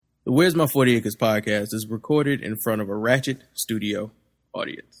The Where's My 40 Acres podcast is recorded in front of a Ratchet Studio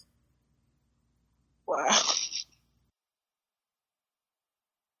audience. Wow.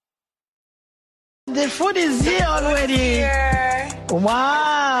 The food is here already. Here.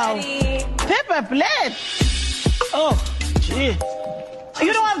 Wow. Ready. Paper plate. Oh, gee.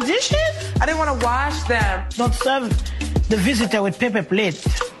 You don't have dishes? I didn't want to wash them. Don't serve the visitor with paper plate.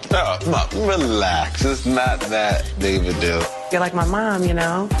 Oh, Mom, relax. It's not that big of a deal. You're like my mom, you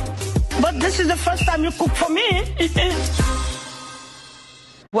know? But this is the first time you cook for me.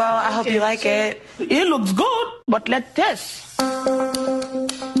 Well, I hope you like it. It looks good, but let's taste.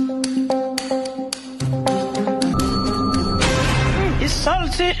 It's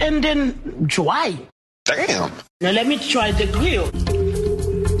salty and then dry. Damn. Now let me try the grill.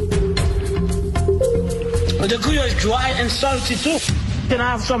 The grill is dry and salty too. Can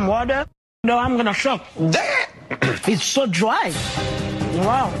I have some water? No, I'm gonna shock. Damn. It's so dry.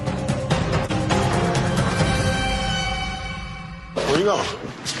 Wow. Where you going?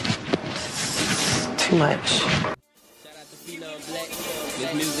 Too much. Shout out to Phenom Black,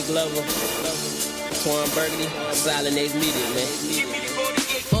 Miss Music Lover, Twan Burgundy, Silent Ace Media, man.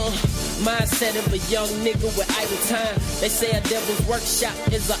 Mindset of a young nigga with idle time. They say a devil's workshop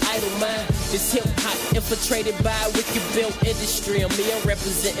is an idle mind. This hip hop infiltrated by a wicked built industry. I'm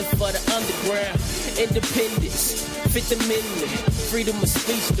representing for the underground. Independence, Fifth Amendment, freedom of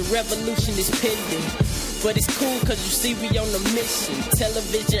speech. The revolution is pending. But it's cool cause you see we on a mission.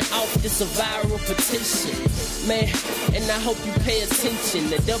 Television off, this a viral petition. Man, and I hope you pay attention.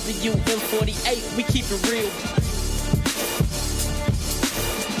 The WM48, we keep it real.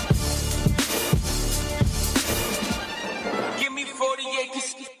 Give me 40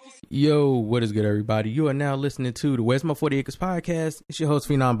 acres. Yo, what is good, everybody? You are now listening to the Where's My 40 Acres podcast. It's your host,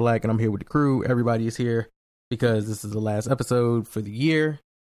 Phenom Black, and I'm here with the crew. Everybody is here because this is the last episode for the year.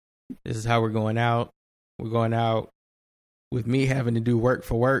 This is how we're going out. We're going out with me having to do work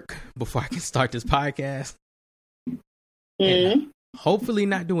for work before I can start this podcast. And hopefully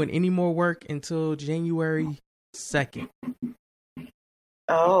not doing any more work until January 2nd.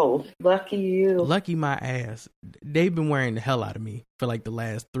 Oh, lucky you. Lucky my ass. They've been wearing the hell out of me for like the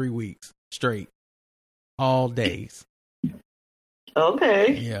last 3 weeks straight. All days.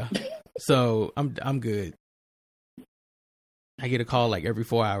 Okay. Yeah. So I'm good. I get a call like every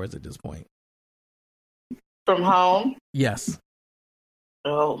 4 hours at this point. From home? Yes.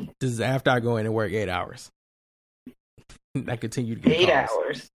 Oh. This is after I go in and work 8 hours. I continue to get 8 calls.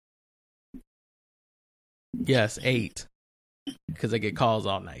 hours. Yes, 8. Because I get calls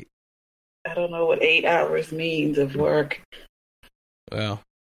all night. I don't know what 8 hours means of work. Well,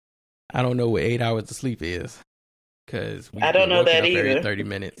 I don't know what 8 hours of sleep is. Because I don't know that every either. 30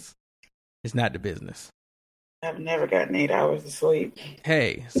 minutes. It's not the business. I've never gotten 8 hours of sleep.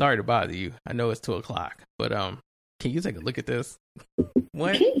 Hey, sorry to bother you. I know it's 2:00, but can you take a look at this?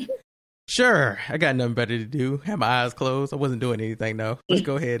 What? Sure, I got nothing better to do. Had my eyes closed. I wasn't doing anything though. Let's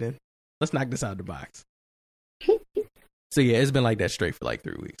go ahead and let's knock this out of the box. So yeah, it's been like that straight for like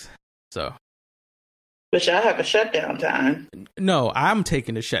 3 weeks. So, But y'all have a shutdown time. no, I'm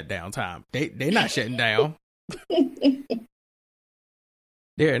taking the shutdown time. They're not shutting down.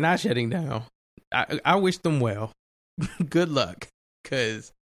 They're not shutting down. I wish them well. Good luck,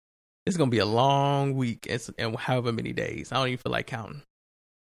 because it's gonna be a long week and however many days. I don't even feel like counting.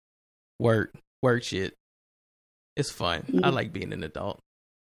 Work shit. It's fun. I like being an adult.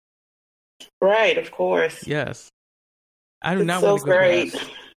 Right, of course. Yes. I do It's not so want to go great. back.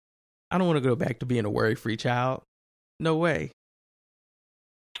 I don't want to go back to being a worry-free child. No way.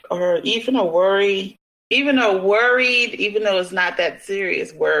 Or even a worried, even though it's not that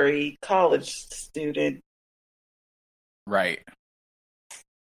serious worry, college student. Right.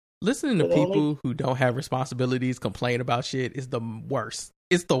 Listening to But only- people who don't have responsibilities complain about shit is the worst.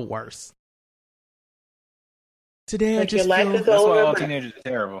 It's the worst. Today Like I just your life feel is That's why over. all teenagers are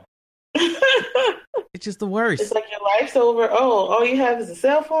terrible. it's just the worst. It's like your life's over. Oh, all you have is a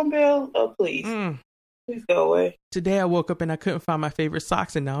cell phone bill? Oh, please. Please go away. Today I woke up and I couldn't find my favorite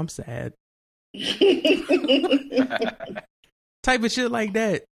socks and now I'm sad. Type of shit like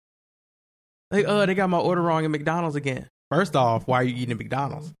that. Like, they got my order wrong at McDonald's again. First off, why are you eating at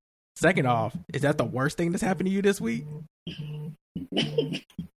McDonald's? Second off, is that the worst thing that's happened to you this week? It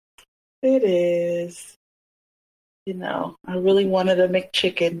is. You know, I really wanted a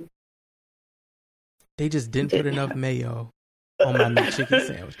McChicken. They just didn't put enough mayo on my McChicken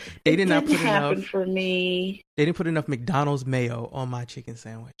sandwich. They did not Didn't put happen enough. for me. They didn't put enough McDonald's mayo on my chicken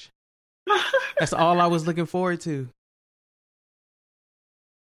sandwich. That's all I was looking forward to.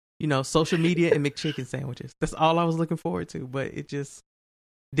 You know, social media and McChicken sandwiches. That's all I was looking forward to. But it just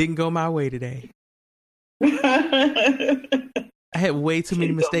Didn't go my way today. I had way too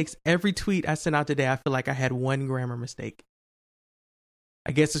many mistakes. Every tweet I sent out today, I feel like I had one grammar mistake.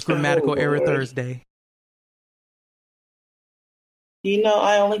 I guess it's grammatical error Thursday. You know,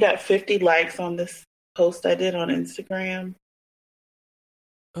 I only got 50 likes on this post I did on Instagram.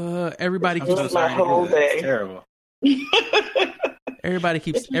 Everybody I'm keeps so sorry to hear that. It's terrible.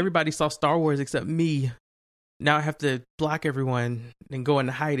 Everybody saw Star Wars except me. Now I have to block everyone and go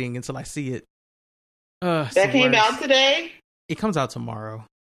into hiding until I see it. That came out today? It comes out tomorrow.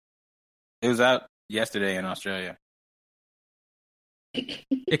 It was out yesterday in Australia.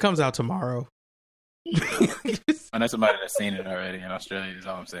 It comes out tomorrow. I know somebody that's seen it already in Australia, is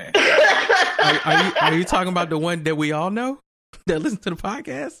all I'm saying. Are you talking about the one that we all know that listens to the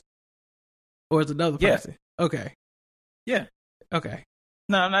podcast? Or is it another person? Okay. Yeah. Okay.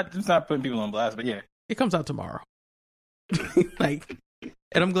 No, I'm not putting people on blast, but yeah. It comes out tomorrow.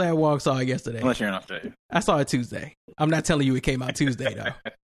 And I'm glad Wong saw it yesterday. Unless you're in Australia. I saw it Tuesday. I'm not telling you it came out Tuesday, though.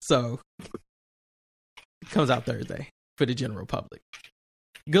 So, it comes out Thursday for the general public.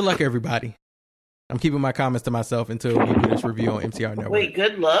 Good luck, everybody. I'm keeping my comments to myself until we do this review on MCR Network. Wait,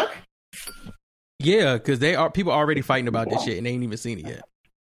 good luck? Yeah, because people already fighting about this shit and they ain't even seen it yet.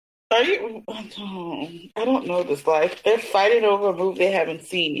 Are you? I don't know this life. They're fighting over a movie they haven't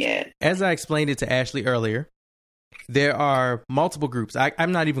seen yet. As I explained it to Ashley earlier, there are multiple groups.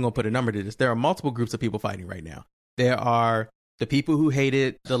 I'm not even going to put a number to this. There are multiple groups of people fighting right now. There are the people who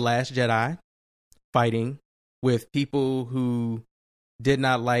hated The Last Jedi fighting with people who did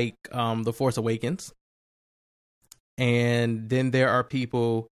not like The Force Awakens. And then there are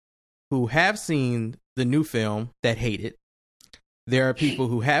people who have seen the new film that hate it. There are people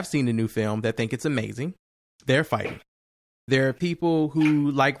who have seen the new film that think it's amazing. They're fighting. There are people who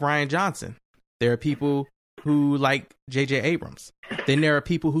like Rian Johnson. There are people who like J.J. Abrams. Then there are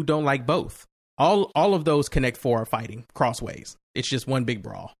people who don't like both. All of those Connect Four are fighting crossways. It's just one big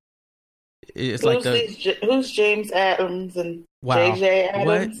brawl. It's who's James Adams and J.J. Adams?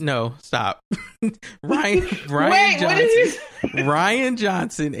 What? No, stop. Rian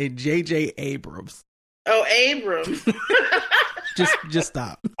Johnson and J.J. Abrams. Oh, Abrams. Just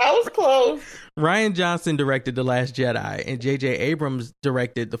stop. I was close. Rian Johnson directed The Last Jedi, and J.J. Abrams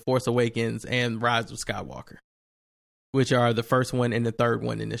directed The Force Awakens and Rise of Skywalker, which are the first one and the third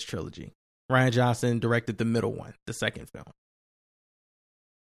one in this trilogy. Rian Johnson directed the middle one, the second film.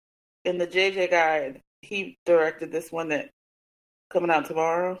 And the J.J. guy, he directed this one that coming out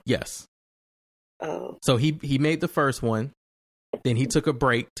tomorrow? Yes. Oh. So he made the first one. Then he took a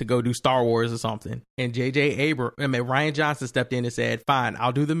break to go do Star Wars or something. And Rian Johnson stepped in and said, fine,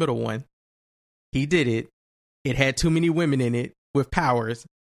 I'll do the middle one. He did it. It had too many women in it with powers.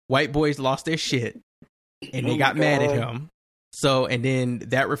 White boys lost their shit. And they got mad at him. So, and then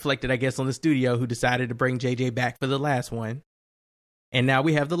that reflected, I guess, on the studio who decided to bring JJ back for the last one. And now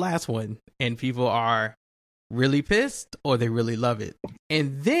we have the last one. And people are really pissed or they really love it.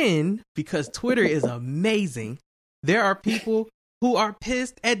 And then, because Twitter is amazing, there are people who are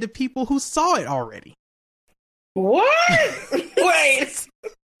pissed at the people who saw it already. What? Wait.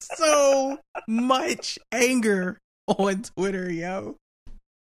 So much anger on Twitter, yo.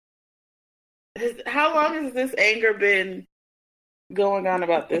 How long has this anger been going on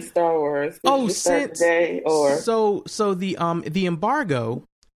about this Star Wars? Since today, or so the embargo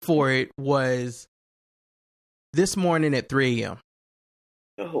for it was this morning at 3 a.m.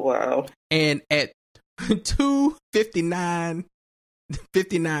 Oh wow. And at 2:59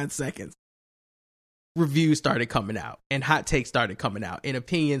 seconds, reviews started coming out and hot takes started coming out and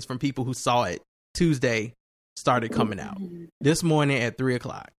opinions from people who saw it Tuesday started coming out this morning at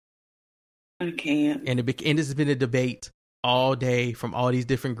 3:00. I can't. And this has been a debate all day from all these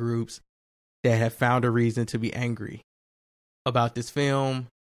different groups that have found a reason to be angry about this film.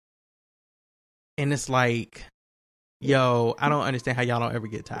 And it's like, yo, I don't understand how y'all don't ever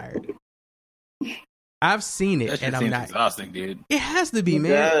get tired. I've seen it and I'm not exhausting, dude. It has to be,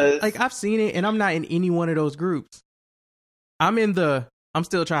 man. Does. Like I've seen it and I'm not in any one of those groups. I'm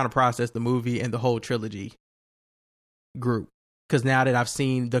still trying to process the movie and the whole trilogy group. Because now that I've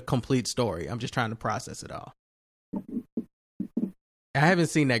seen the complete story, I'm just trying to process it all. I haven't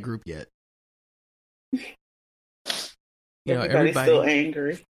seen that group yet. Everybody's still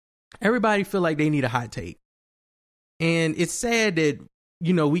angry. Everybody feel like they need a hot take. And it's sad that,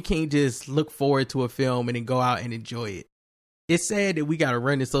 we can't just look forward to a film and then go out and enjoy it. It's sad that we got to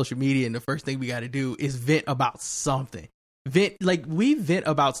run to social media and the first thing we got to do is vent about something. We vent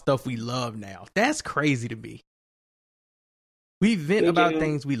about stuff we love now. That's crazy to me. We vent about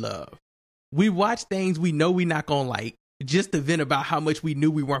things we love. We watch things we know we're not going to like. just to vent about how much we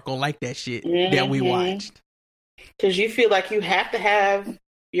knew we weren't gonna like that shit that we watched. Because you feel like you have to have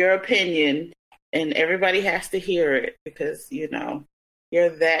your opinion and everybody has to hear it because, you know, you're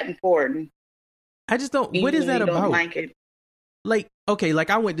that important. I just don't. What is that about? Like it. Like, okay, like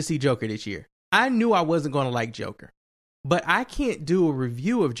I went to see Joker this year. I knew I wasn't going to like Joker, but I can't do a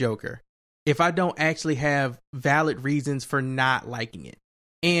review of Joker if I don't actually have valid reasons for not liking it.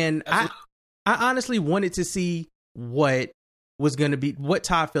 And I honestly wanted to see what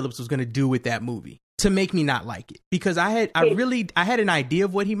Todd Phillips was going to do with that movie to make me not like it, because I had an idea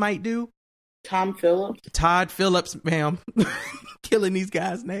of what he might do. Todd Phillips, ma'am. Killing these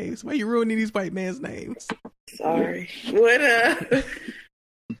guys' names. Why are you ruining these white man's names? Sorry. What?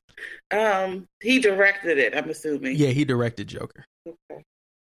 He directed it, I'm assuming. Yeah, he directed Joker. Okay.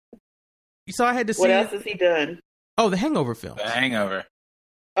 So I had to see. What else has he done? Oh, the Hangover film. The Hangover.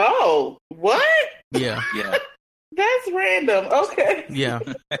 Oh, what? Yeah. Yeah. That's random. Okay. Yeah.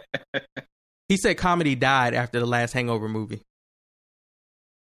 He said comedy died after the last Hangover movie.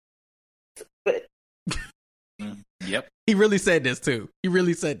 But yep. He really said this too. He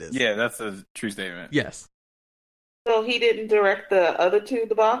really said this. Yeah, that's a true statement. Yes. So he didn't direct the other two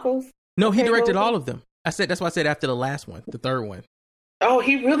debacles? No, he directed all of them. That's why I said after the last one, the third one. Oh,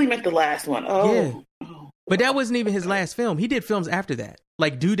 he really meant the last one. Oh. Yeah. But that wasn't even his last film. He did films after that.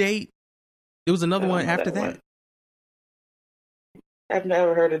 Like Due Date. There was another one after that. I've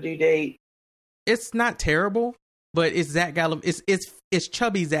never heard of Due Date. It's not terrible, but it's Zach it's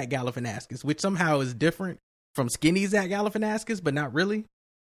chubby Zach Galifianakis, which somehow is different from skinny Zach Galifianakis, but not really.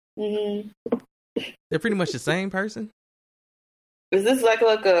 Mm-hmm. They're pretty much the same person. Is this like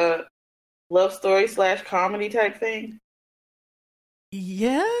a love story / comedy type thing?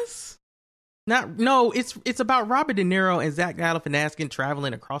 Yes. No, it's about Robert De Niro and Zach Galifianakis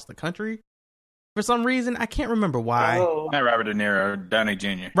traveling across the country. For some reason, I can't remember why. Oh. Not Robert De Niro, Downey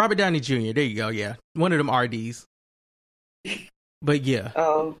Jr. Robert Downey Jr. There you go. Yeah, one of them RDs. But yeah.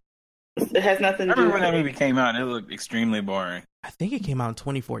 Oh, it has nothing to do. I remember when that movie came out. It looked extremely boring. I think it came out in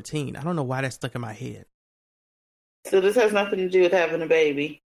 2014. I don't know why that stuck in my head. So this has nothing to do with having a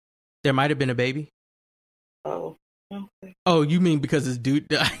baby. There might have been a baby. Oh. Okay. Oh, you mean because it's due?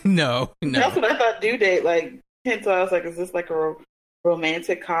 No. That's what I thought. Due Date. Like, hence I was like, is this like a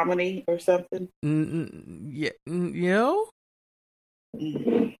romantic comedy or something? Yeah. Yo.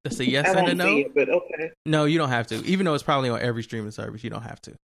 That's a yes I and a no. See it, but okay. No, you don't have to. Even though it's probably on every streaming service, you don't have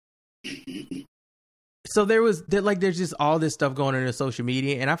to. So there's just all this stuff going on in social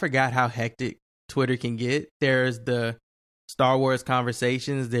media, and I forgot how hectic Twitter can get. There's the Star Wars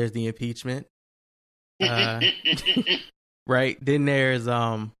conversations. There's the impeachment. Right. Then there's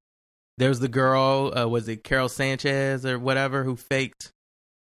the girl. Was it Carol Sanchez or whatever who faked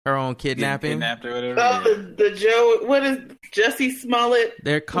her own kidnapping? Kidnapped or whatever. Oh, yeah. the Joe. What is Jussie Smollett?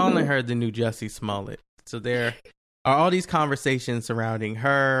 They're calling her the new Jussie Smollett. So there are all these conversations surrounding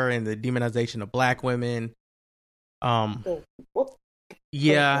her and the demonization of black women.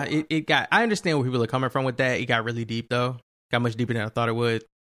 Yeah, it got. I understand where people are coming from with that. It got really deep though. Got much deeper than I thought it would.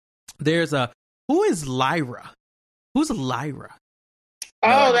 There's who is Lyra? Who's Lyra?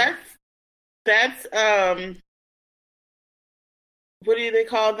 Oh, that's what do they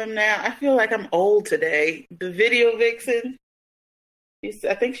call them now? I feel like I'm old today. The video vixen.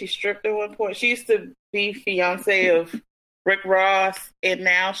 I think she stripped at one point. She used to be fiance of Rick Ross, and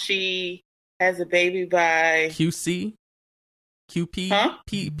now she has a baby by QC, QP, huh?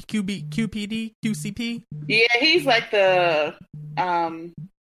 QPD, QCP. Yeah, he's like the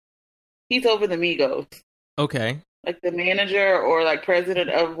he's over the Migos. Okay. Like the manager or like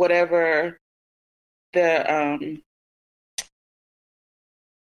president of whatever the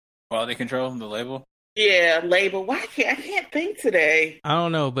quality control, the label. Yeah, label. Why I can't think today. I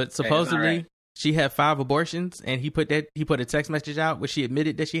don't know, but supposedly she had 5 abortions, and he put a text message out where she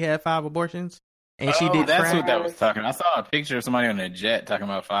admitted that she had 5 abortions, and she did. That's what that was talking. I saw a picture of somebody on a jet talking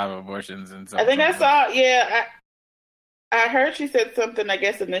about 5 abortions and stuff. I think I saw. Yeah, I heard she said something. I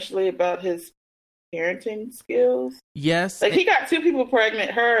guess initially about his parenting skills. Yes, like he got 2 people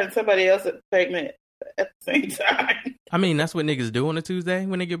pregnant, her and somebody else pregnant at the same time. I mean, that's what niggas do on a Tuesday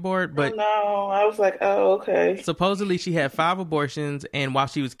when they get bored. But no, I was like, oh, okay. Supposedly she had 5 abortions, and while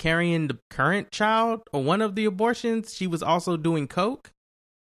she was carrying the current child or one of the abortions, she was also doing coke.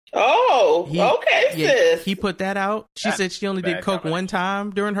 Oh, okay, sis. He put that out. She said she only did coke one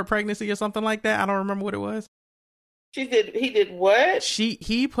time during her pregnancy or something like that. I don't remember what it was. He did what?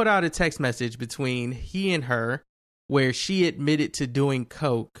 He put out a text message between he and her where she admitted to doing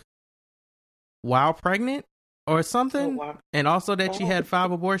coke while pregnant or something, and also that she had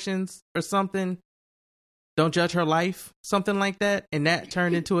 5 abortions or something. Don't Judge Her Life, something like that. And that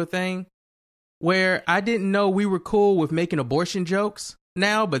turned into a thing where I didn't know we were cool with making abortion jokes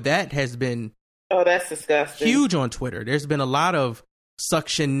now, but that has been that's disgusting. huge on Twitter. There's been a lot of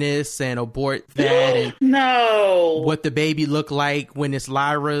suction this and abort that and no, what the baby look like when it's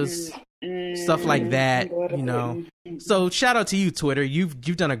Lyra's, stuff like that, you know. So shout out to you, Twitter. You've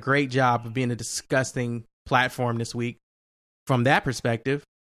done a great job of being a disgusting platform this week from that perspective.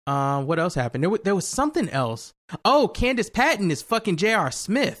 What else happened? There was something else. Oh, Candace Patton is fucking J.R.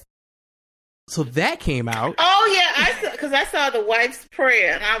 Smith. So that came out. Oh yeah, because I saw the wife's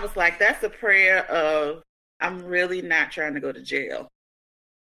prayer and I was like, that's a prayer of I'm really not trying to go to jail.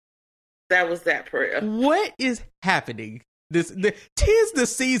 That was that prayer. What is happening? Tis the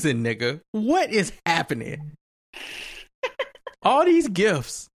season, nigga. What is happening? All these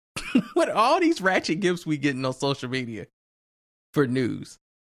gifts. All these ratchet gifts we getting on social media for news.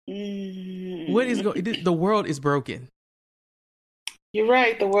 What is going? The world is broken. You're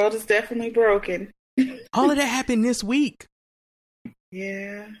right. The world is definitely broken. All of that happened this week.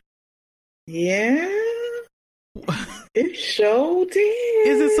 Yeah. It sure did.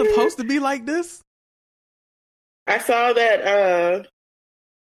 Is it supposed to be like this? I saw that,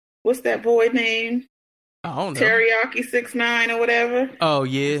 what's that boy name? I don't know. Teriyaki 6ix9ine or whatever. Oh,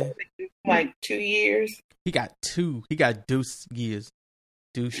 yeah. Like 2 years. He got 2. He got deuce years.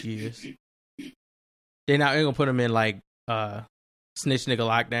 Deuce years. They're not going to put him in, like, snitch nigga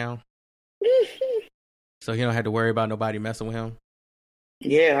lockdown. So he don't have to worry about nobody messing with him.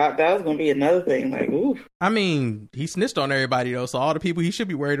 Yeah, that was going to be another thing. Like, ooh. I mean, he snitched on everybody, though, so all the people he should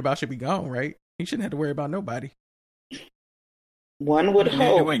be worried about should be gone, right? He shouldn't have to worry about nobody. One would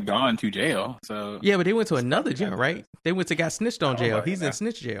hope. They went gone to jail, so... Yeah, but they went to another jail, right? They went to got snitched on jail. He's in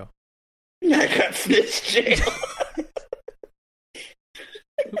snitch jail. I got snitch jail.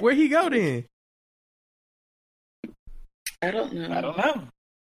 Where he go then? I don't know.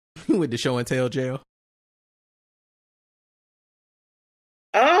 He went to show and tell jail.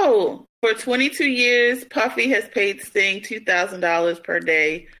 Oh, for 22 years, Puffy has paid Sting $2,000 per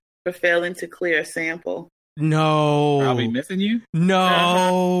day for failing to clear a sample. No. I'll be missing you?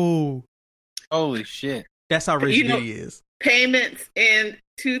 No. Holy shit. That's how rich Diddy is. Payments in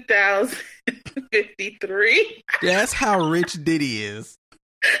 2053. That's how rich Diddy is.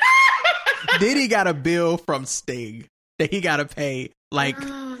 Diddy got a bill from Sting that he got to pay like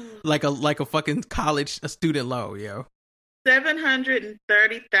a fucking a student loan, yo.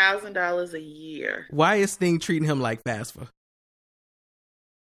 $730,000 a year. Why is Sting treating him like FAFSA?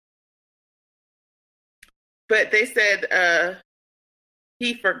 But they said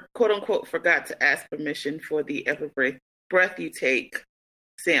he quote unquote forgot to ask permission for the Every Breath You Take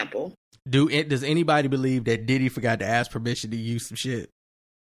sample. Does anybody believe that Diddy forgot to ask permission to use some shit?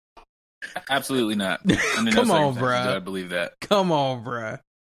 Absolutely not. Come on, bruh. I believe that. Come on, bruh.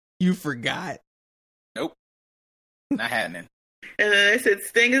 You forgot. Nope. Not happening. And then they said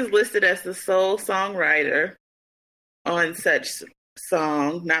Sting is listed as the sole songwriter on such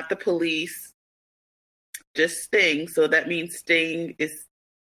song, not the Police, just Sting. So that means Sting is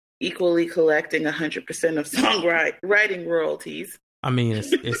equally collecting 100% of songwriting royalties. I mean,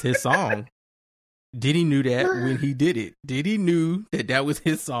 it's his song. Diddy knew that when he did it. Diddy knew that was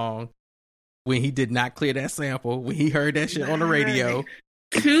his song when he did not clear that sample, when he heard that shit on the radio.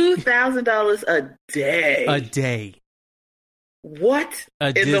 $2,000 a day. A day. What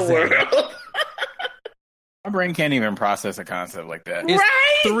in the world? My brain can't even process a concept like that. It's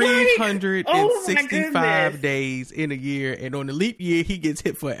right? 365 days in a year, and on the leap year, he gets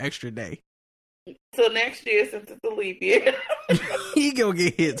hit for an extra day. So next year, since it's a leap year, he gonna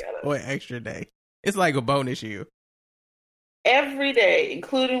get hit for an extra day. It's like a bonus year. Every day,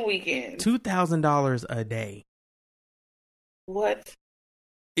 including weekends. $2,000 a day. What?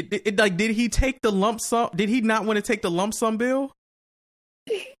 It like, did he take the lump sum? Did he not want to take the lump sum bill?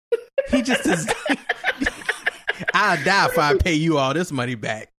 He just is. I'll die if I pay you all this money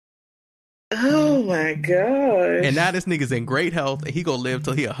back. Oh my gosh. And now this nigga's in great health and he gonna live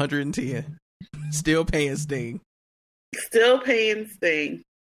till he 110. Still paying Sting. Still paying Sting.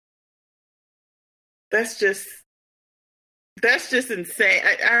 That's just insane.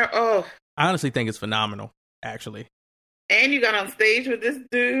 I honestly think it's phenomenal, actually. And you got on stage with this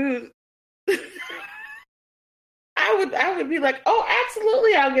dude. I would be like, oh,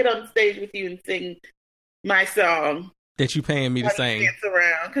 absolutely, I'll get on stage with you and sing my song that you paying me to sing. Dance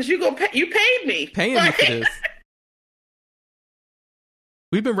around because you paid me, paying me for this.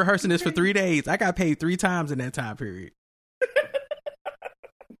 We've been rehearsing this for 3 days. I got paid 3 times in that time period.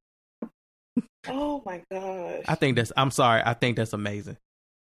 Oh my gosh! I'm sorry. I think that's amazing.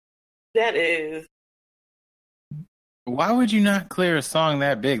 That is. Why would you not clear a song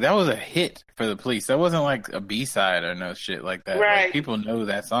that big? That was a hit for the Police. That wasn't like a B-side or no shit like that. Right. Like, people know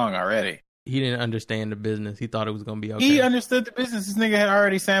that song already. He didn't understand the business. He thought it was gonna be okay. He understood the business. This nigga had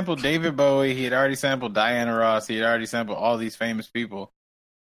already sampled David Bowie. He had already sampled Diana Ross. He had already sampled all these famous people.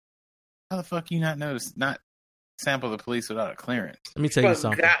 How the fuck you not notice? Not sample the Police without a clearance? Let me tell you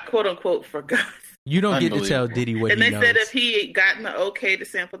something. Quote unquote forgot. You don't get to tell Diddy what and he they knows. said if he had gotten the okay to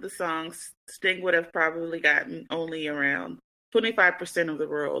sample the songs, Sting would have probably gotten only around 25% of the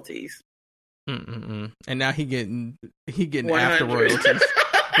royalties. And now he getting 100. after royalties.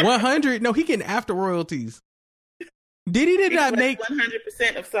 100? No, he getting after royalties. Diddy did not make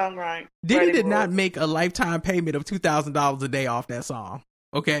 100% of songwriting. Diddy did not make a lifetime payment of $2,000 a day off that song.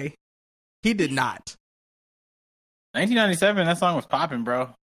 Okay, he did not. 1997, that song was popping,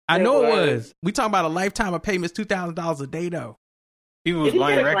 bro. I know it was. We talking about a lifetime of payments, $2,000 a day though. People was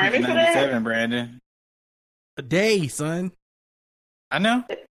buying records in 97, Brandon. A day, son. I know.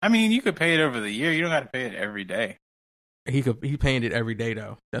 I mean, you could pay it over the year. You don't got to pay it every day. He paying it every day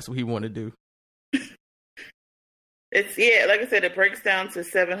though. That's what he want to do. It's like I said, it breaks down to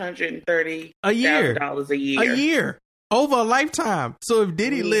 $730,000 a year. A year Over a lifetime. So if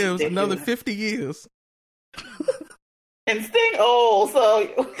Diddy lives another 50 years. And Sting old, so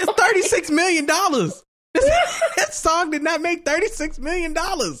it's $36 million. That song did not make $36 million.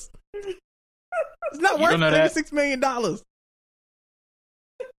 It's not worth $36 million.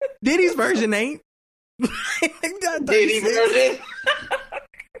 Diddy's version ain't. Diddy's version.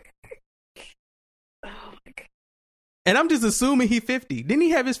 And I'm just assuming he 50. Didn't he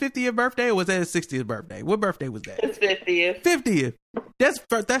have his 50th birthday, or was that his 60th birthday? What birthday was that? His 50th. 50th.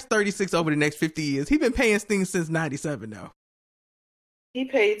 That's 36 over the next 50 years. He's been paying Sting since 97 though. He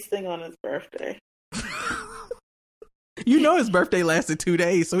paid Sting on his birthday. You know his birthday lasted 2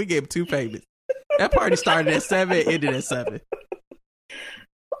 days, so he gave him 2 payments. That party started at 7, ended at 7.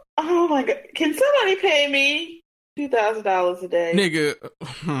 Oh my God. Can somebody pay me $2,000 a day? Nigga.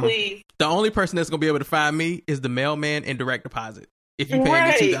 Please. The only person that's going to be able to find me is the mailman and direct deposit. If you pay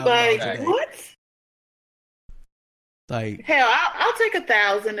me $2,000 like, a day. What? Like, hell, I'll take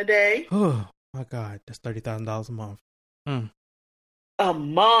 $1,000 a day. Oh my God. That's $30,000 a month. A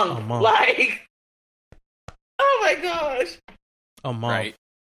month. Like, oh my gosh. A month. Right.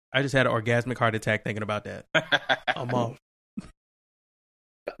 I just had an orgasmic heart attack thinking about that. A month.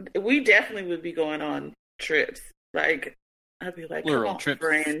 We definitely would be going on trips. Like, I'd be like, come on,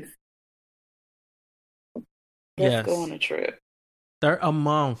 friends. Let's go on a trip. A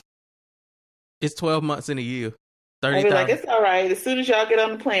month. It's 12 months in a year. I'd be like, it's all right. As soon as y'all get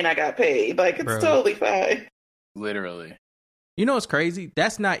on the plane, I got paid. Like, it's totally fine. Literally. You know what's crazy?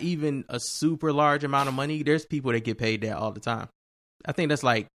 That's not even a super large amount of money. There's people that get paid that all the time. I think that's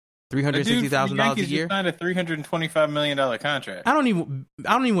like $360,000 a year. Signed a $325 million contract. I don't even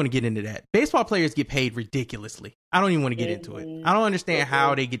want to get into that. Baseball players get paid ridiculously. I don't even want to get into it. I don't understand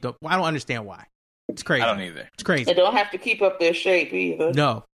how they get I don't understand why. It's crazy. I don't either. It's crazy. They don't have to keep up their shape either.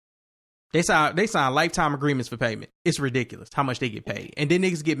 No. They sign lifetime agreements for payment. It's ridiculous how much they get paid. And then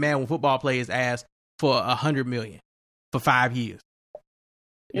niggas get mad when football players ask for $100 million for 5 years.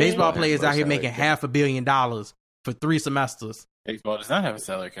 Baseball players out here making $500 million for 3 semesters. Baseball does not have a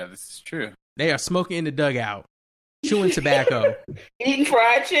salary cap. This is true. They are smoking in the dugout, chewing tobacco, eating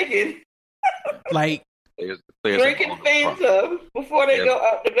fried chicken, like drinking Fanta before they go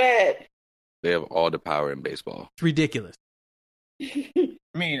up to bed. They have all the power in baseball. It's ridiculous. I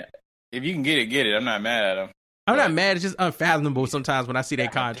mean, if you can get it. I'm not mad at them. I'm not mad. It's just unfathomable sometimes when I see their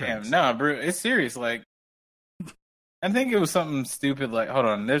contracts. No, bro, it's serious. Like, I think it was something stupid. Like, hold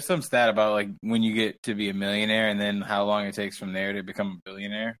on, there's some stat about like when you get to be a millionaire and then how long it takes from there to become a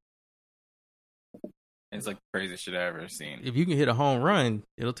billionaire. It's like the craziest shit I've ever seen. If you can hit a home run,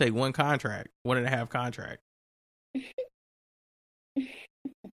 it'll take 1.5 contract.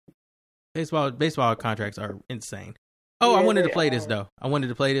 Baseball contracts are insane. Oh, I wanted to play this though. I wanted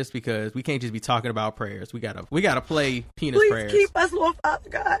to play this because we can't just be talking about prayers. We gotta play penis prayers. Please keep us, Lord Father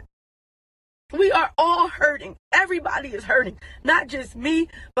God. We are all hurting. Everybody is hurting. Not just me,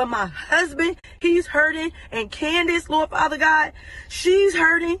 but my husband. He's hurting. And Candace, Lord Father God, she's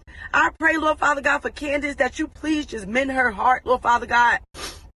hurting. I pray, Lord Father God, for Candace that you please just mend her heart, Lord Father God.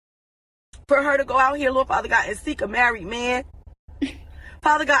 For her to go out here, Lord Father God, and seek a married man.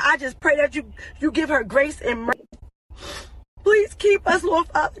 Father God, I just pray that you give her grace and mercy. Please keep us, Lord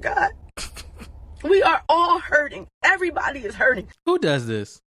Father God. We are all hurting. Everybody is hurting. Who does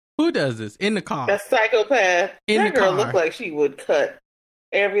this? In the car? A psychopath. In that the girl car. looked like she would cut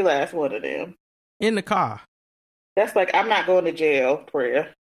every last one of them. In the car. That's like, I'm not going to jail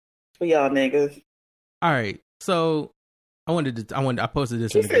prayer for y'all niggas. All right. So I posted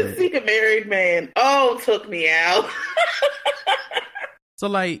this He in the said, group. "Seek a married man." Oh, took me out. So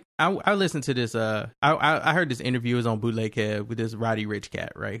like I listened to this. I heard this interview. It was on Bootleg Kev with this Roddy Ricch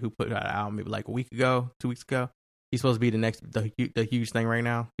cat, right? Who put out an album maybe like 2 weeks ago. He's supposed to be the huge thing right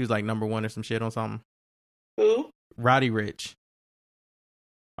now. He was like #1 or some shit on something. Who? Roddy Ricch.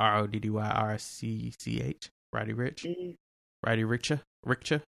 RODDYRCCH. Roddy Ricch. Mm, Roddy Riccha.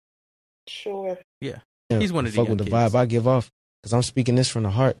 sure. Yeah. He's one of the fuck young with the kids. vibe I give off, because I'm speaking this from the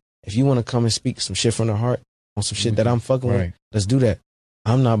heart. If you want to come and speak some shit from the heart on some shit that I'm fucking with, Right. let's do that.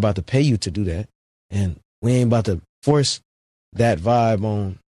 I'm not about to pay you to do that, and we ain't about to force that vibe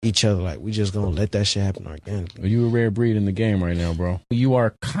on each other. Like, we just gonna let that shit happen organically. You a rare breed in the game right now, bro. You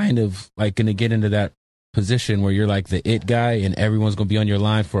are kind of like going to get into that position where you're like the it guy and everyone's going to be on your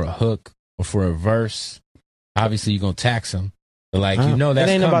line for a hook or for a verse. Obviously, you're going to tax them. But like, you know that's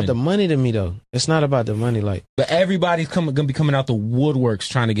it ain't coming. about the money to me though. It's not about the money. Like, But everybody's going to be coming out the woodworks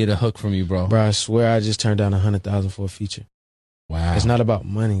trying to get a hook from you, bro. bro, I swear I just turned down 100,000 for a feature. Wow. It's not about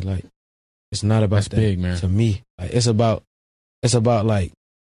money. Like, it's not about That's that big, man. to me. Like, it's about like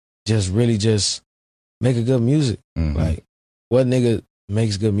just really just make a good music. Mm-hmm. Like, what nigga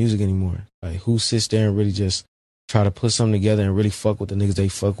makes good music anymore? Like, who sits there and really just try to put something together and really fuck with the niggas they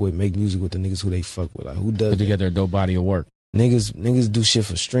fuck with, make music with the niggas who they fuck with? Like, who does Put that? together a dope body of work. Niggas do shit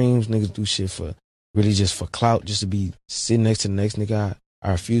for streams. Niggas do shit for really just for clout, just to be sitting next to the next nigga.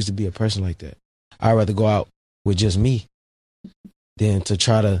 I refuse to be a person like that. I'd rather go out with just me than to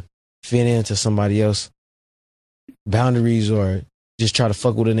try to fit into somebody else boundaries or just try to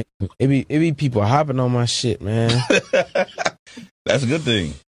fuck with a nigga. It be people hopping on my shit, man. That's a good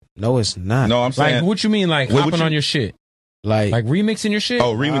thing. No, it's not. No, I'm saying. Like, what you mean, like What hopping you- on your shit? Like remixing your shit?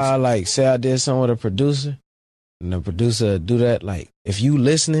 Oh, remix. like, say I did something with a producer, and the producer do that. Like, if you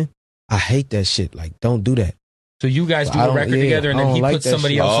listening, I hate that shit. Like, don't do that. So you guys do I a don't- record yeah, together and I then don't he like puts that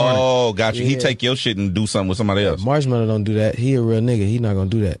somebody shit. else on it. Oh, got you. He Yeah. take your shit and do something with somebody else. Marshmallow don't do that. He a real nigga. He not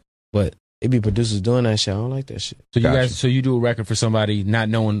gonna do that. But it be producers doing that shit. I don't like that shit. So you Gotcha. guys, so you do a record for somebody, not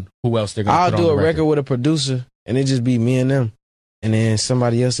knowing who else they're gonna I'll put on do the a record with a producer, and it just be me and them, and then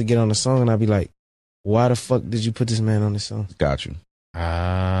somebody else to get on the song, and I'll be like, "Why the fuck did you put this man on this song? Got you.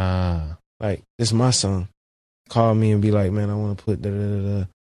 Ah, Like, this is my song. Call me and be like, man, I want to put da da da da."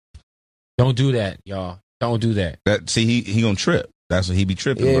 don't do that, y'all. Don't do that. That see, he gonna trip. That's what he be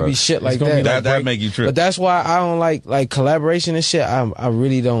tripping. Yeah, it bro. be shit like gonna be that. that make you trip. But that's why I don't like collaboration and shit. I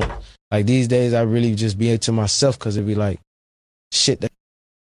really don't like these days. I really just be to myself because it be like shit that.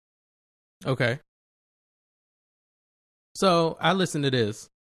 Okay. So I listened to this.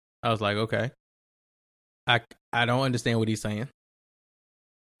 I was like, okay. I don't understand what he's saying.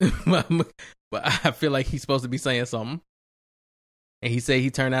 but I feel like he's supposed to be saying something. And he said he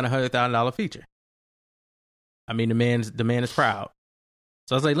turned down $100,000 feature. I mean, the man is proud.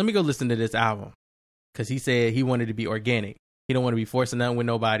 So I was like, let me go listen to this album. Because he said he wanted to be organic. He don't want to be forcing nothing with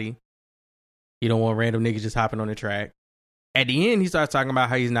nobody. He don't want random niggas just hopping on the track. At the end, he starts talking about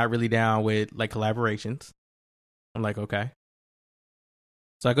how he's not really down with like collaborations. I'm like, okay.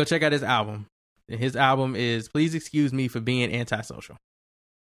 So I go check out his album. And his album is Please Excuse Me for Being Antisocial.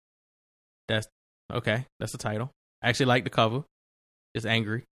 That's okay. That's the title. I actually like the cover. It's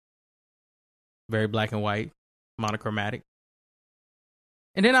angry. Very black and white. Monochromatic.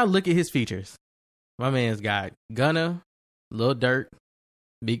 And then I look at his features. My man's got Gunna, Lil Durk,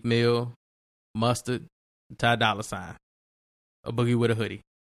 Meek Mill, Mustard, Ty Dolla $ign. A Boogie with a Hoodie.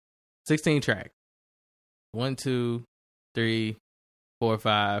 16 track. 1, 2, 3, 4,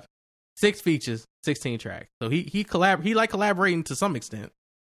 5, 6 features, 16 tracks. So he like collaborating to some extent.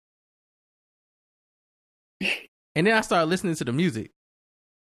 And then I started listening to the music.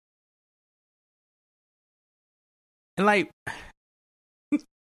 And like,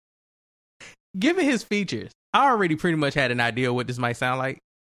 given his features, I already pretty much had an idea what this might sound like.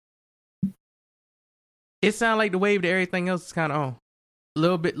 It sounded like the wave that everything else is kind of on.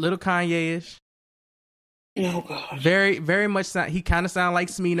 Little Kanye-ish. Oh God. Very, very much. He kind of sound like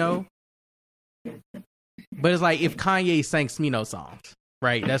Smino. But it's like if Kanye sang Smino songs,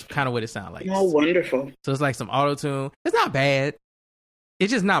 right? That's kind of what it sounds like. Oh, wonderful. So it's like some auto-tune. It's not bad.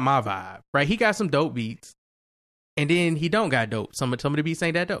 It's just not my vibe, right? He got some dope beats. And then he don't got dope. Some of the beats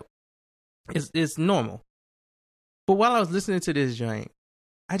ain't that dope. It's normal. But while I was listening to this joint,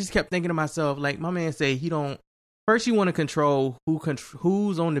 I just kept thinking to myself, like my man said, he don't. First, you want to control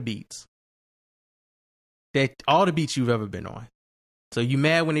who's on the beats. That all the beats you've ever been on. So you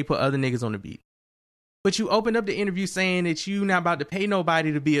mad when they put other niggas on the beat. But you opened up the interview saying that you not about to pay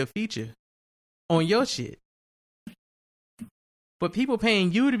nobody to be a feature on your shit. But people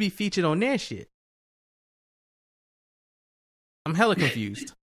paying you to be featured on their shit. I'm hella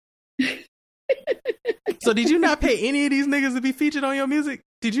confused. So did you not pay any of these niggas to be featured on your music?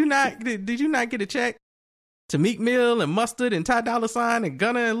 Did you not get a check to Meek Mill and Mustard and Ty Dolla $ign and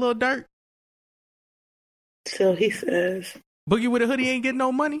Gunna and Lil Durk? So he says. Boogie with a Hoodie ain't getting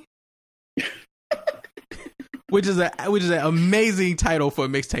no money. which is an amazing title for a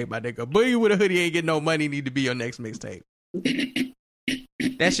mixtape, my nigga. Boogie with a Hoodie ain't getting no money need to be your next mixtape.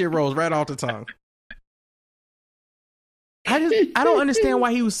 That shit rolls right off the tongue. I don't understand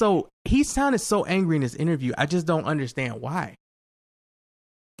why he sounded so angry in this interview. I just don't understand why.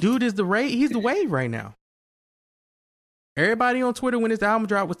 Dude is he's the wave right now. Everybody on Twitter when this album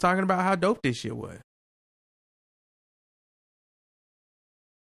dropped was talking about how dope this shit was.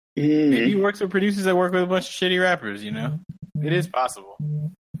 Maybe he works with producers that work with a bunch of shitty rappers, you know? It is possible.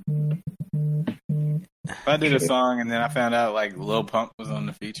 If I did a song and then I found out like Lil Pump was on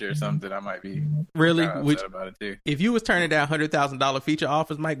the feature or something, I might be really upset about it too. If you was turning down $100,000 feature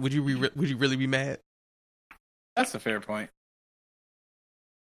offers, Mike, would you really be mad? That's a fair point.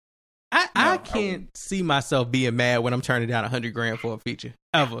 I can't see myself being mad when I'm turning down $100,000 for a feature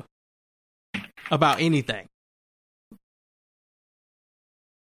ever about anything.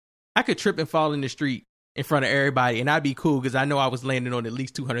 I could trip and fall in the street in front of everybody, and I'd be cool because I know I was landing on at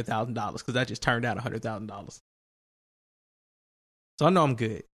least $200,000 because I just turned down $100,000. So I know I'm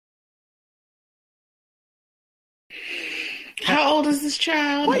good. How old is this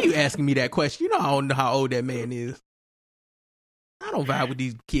child? Why are you asking me that question? You know I don't know how old that man is. I don't vibe with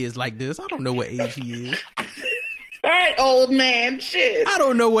these kids like this. I don't know what age he is. All right, old man. Shit. I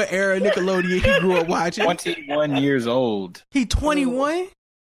don't know what era Nickelodeon he grew up watching. 21 years old. He 21?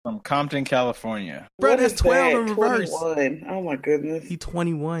 From Compton, California. Bro, that's 12 in reverse. 21. Oh my goodness. He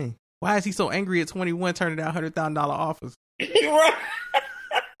 21. Why is he so angry at 21 turning down $100,000 offers?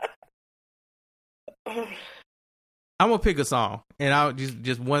 I'm gonna pick a song, and I'll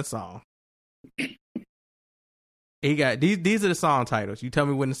just one song. He got these are the song titles. You tell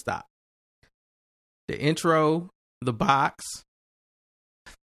me when to stop. The intro, the box.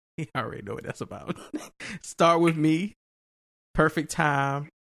 You already know what that's about. Start With Me, Perfect Time,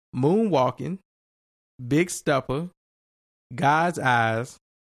 Moonwalking, Big Stepper, God's Eyes,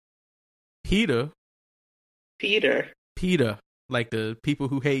 Peter, like the people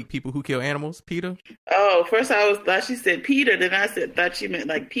who hate people who kill animals. Peter. Oh, first I thought she said Peter, then I thought she meant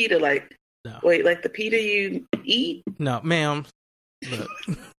like Peter, like no. Wait, like the Peter you eat? No, ma'am. Look.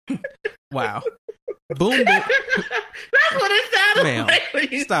 Wow. Boom boom. That's what it sounded ma'am, like when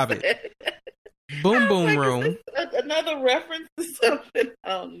you stop said it. Boom Boom like, Room. Another reference to something.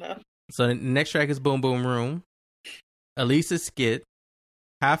 Oh no. So the next track is Boom Boom Room. Elisa's Skit.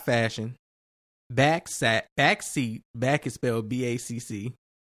 High Fashion. Backseat. Back is spelled BACC.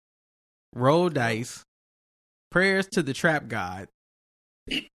 Roll Dice. Prayers to the Trap God.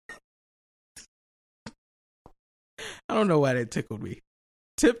 I don't know why that tickled me.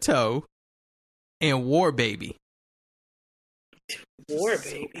 Tiptoe. And War Baby. War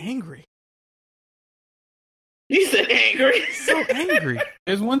so Baby. Angry. You said angry. So angry.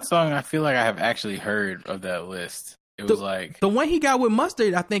 There's one song I feel like I have actually heard of that list. It was like the one he got with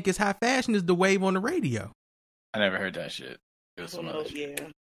Mustard, I think is High Fashion, is The Wave on the Radio. I never heard that shit. It was some other shit. Yeah.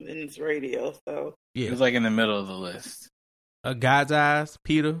 And it's radio, so yeah. It was like in the middle of the list. God's Eyes,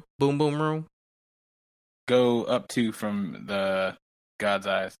 Peter, Boom Boom Room. Go up to from the God's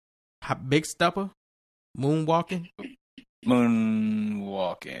Eyes. Big Stepper, Moonwalking.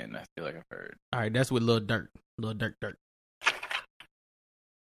 Moonwalking, I feel like I've heard. All right, that's with Lil Durk. Lil Durk.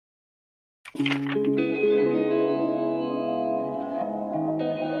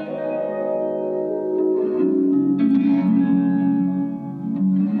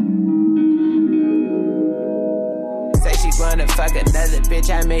 Say she wanna fuck another bitch,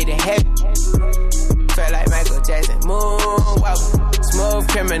 I made it heavy. Felt like Michael Jackson, moonwalking. Smooth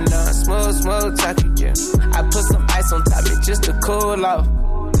criminal, smooth talking, yeah. I put some ice on top of just to cool off.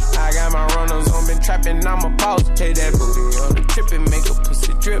 I got my runners on, been trapping, I'm a boss. Take that booty on the trip and make a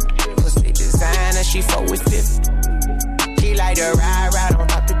pussy drip. Pussy designer, she fuck with 50. She like to ride on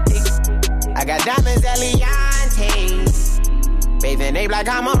top the dick. I got diamonds, Eliantes. Bathing Ape like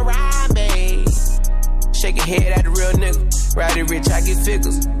I'm a ride, babe. Shake your head at the real nigga. Rowdy rich, I get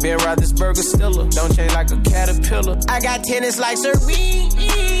figures. Ben Roethlisberger stiller. Don't change like a caterpillar. I got tennis like Serene.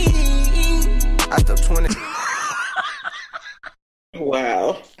 I still 20.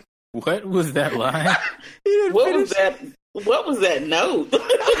 Wow. What was that line? What was that note?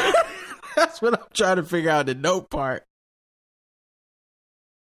 That's what I'm trying to figure out, the note part.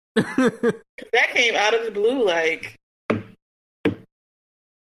 That came out of the blue, like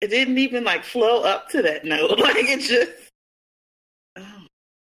it didn't even like flow up to that note. Like it just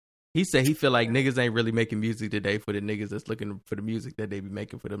He said he feel like niggas ain't really making music today for the niggas that's looking for the music that they be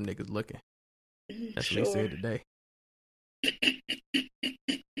making for them niggas looking. That's what he said today.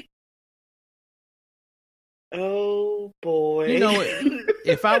 Oh boy! You know,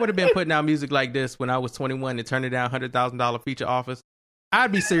 if I would have been putting out music like this when I was 21 and turning down $100,000 feature offers,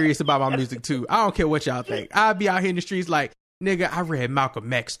 I'd be serious about my music too. I don't care what y'all think. I'd be out here in the streets like, nigga, I read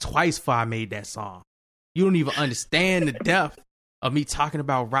Malcolm X twice before I made that song. You don't even understand the depth of me talking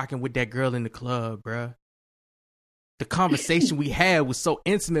about rocking with that girl in the club, bruh. The conversation we had was so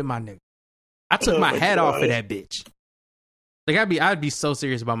intimate, my nigga. I took my hat off for that bitch. Like I'd be so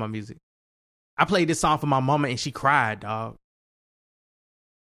serious about my music. I played this song for my mama and she cried, dog.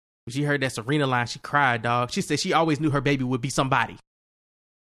 When she heard that Serena line, she cried, dog. She said she always knew her baby would be somebody.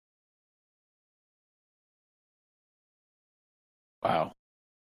 Wow.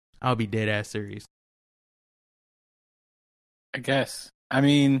 I'll be dead ass serious. I guess. I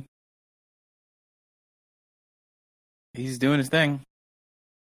mean, he's doing his thing.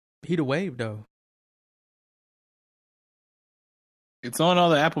 He the wave, though. It's on all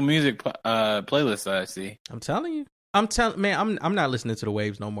the Apple Music playlists I see. I'm telling you. Man, I'm not listening to the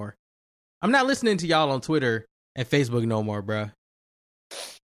waves no more. I'm not listening to y'all on Twitter and Facebook no more, bruh.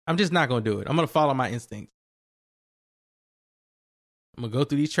 I'm just not going to do it. I'm going to follow my instincts. I'm going to go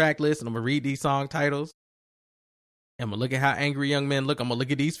through these track lists and I'm going to read these song titles. And I'm going to look at how angry young men look. I'm going to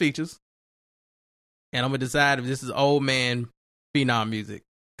look at these features. And I'm going to decide if this is old man phenom music.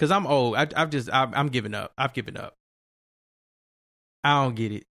 Because I'm old. I'm giving up. I've given up. I don't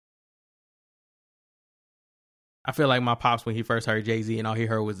get it. I feel like my pops when he first heard Jay-Z and all he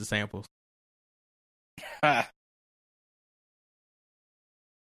heard was the samples. I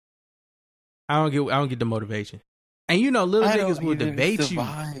don't get the motivation. And you know, little niggas will debate you.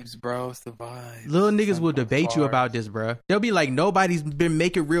 Vibes, bro. It's the vibes. Little niggas will debate you about this, bro. They'll be like, nobody's been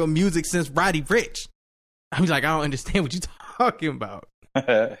making real music since Roddy Ricch. I'm like, I don't understand what you're talking about.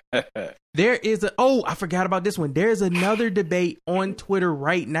 There is I forgot about this one. There's another debate on Twitter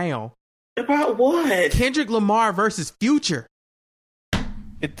right now. About what? Kendrick Lamar versus Future.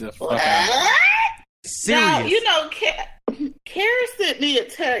 Get the fuck out. Serious. Now, you know, Kara sent me a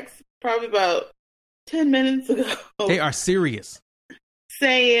text probably about 10 minutes ago. They are serious.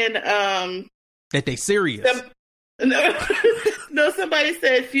 Saying that they serious. No, somebody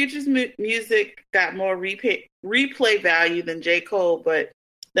said Future's music got more replay value than J. Cole, but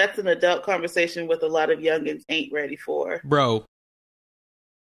that's an adult conversation with a lot of youngins ain't ready for. Bro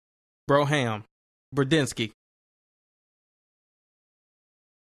Ham. Brodinsky.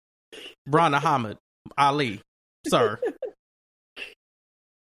 Bron Muhammad Ali. Sir.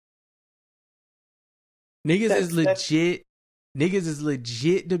 Niggas is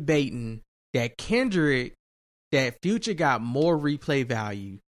legit debating that Future got more replay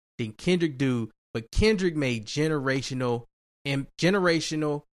value than Kendrick do, but Kendrick made generational,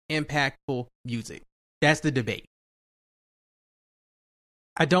 impactful music. That's the debate.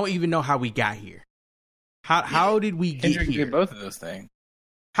 I don't even know how we got here. How did we get Kendrick here? did both of those things.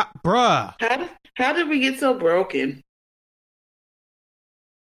 Bruh. How did we get so broken?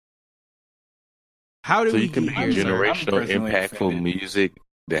 How did so we you can get make here? generational, impactful music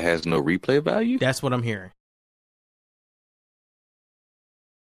that has no replay value? That's what I'm hearing.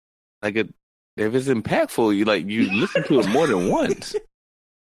 Like, if it's impactful, you listen to it more than once.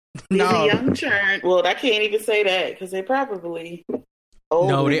 No, young churn. Well, I can't even say that because they probably old.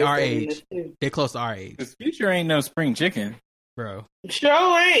 No, they our age. They're close to our age. This Future ain't no spring chicken, bro.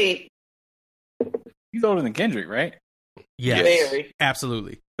 Sure ain't. He's older than Kendrick, right? Yes. Very.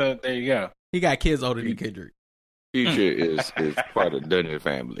 Absolutely. So there you go. He got kids older than Kendrick. Future is part of the Dungeon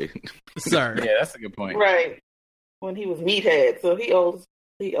family. Sir. Yeah, that's a good point. Right. When he was meathead, so he old.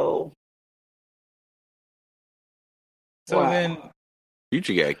 He old. So then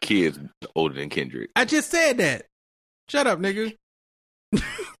Future got kids older than Kendrick. I just said that. Shut up, nigga.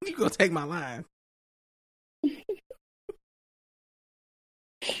 You gonna take my line.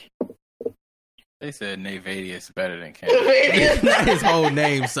 They said Nayvadius better than Kendrick. Not his whole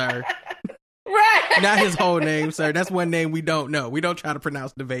name, sir. Right. Not his whole name, sir. That's one name we don't know. We don't try to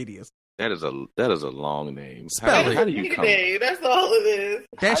pronounce Nayvadius. That is a long name. Spell it. How do you come? That's all it is.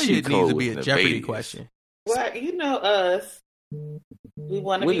 That shit needs to be a Jeopardy question. Well, you know us. We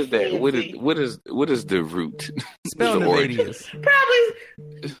want to What be is that? fancy. What is the root? Spell The Nayvadius.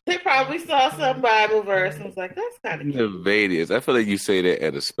 They probably saw some Bible verse and was like, "That's kind of cute." Nayvadius. I feel like you say that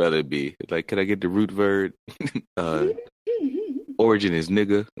at a spelling bee. Like, can I get the root word? Origin is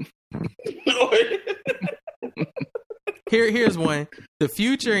nigga. Here's one. The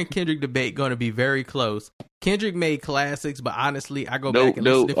Future and Kendrick debate going to be very close. Kendrick made classics, but honestly, I go back and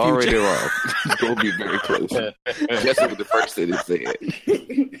listen to Future. Already wrong. It's going to be very close. That's what the first sentence said.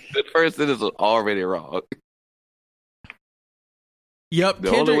 The first sentence was already wrong. Yep. The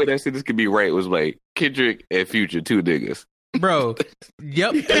only way that sentence could be right was like Kendrick and Future, two niggas. Bro,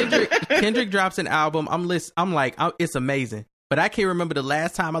 yep. Kendrick drops an album. It's amazing. But I can't remember the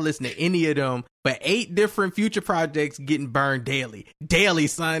last time I listened to any of them. But 8 different Future projects getting burned daily. Daily,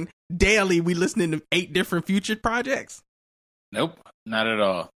 son. Daily, we listening to 8 different Future projects. Nope, not at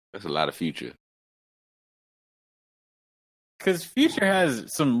all. That's a lot of Future. Because Future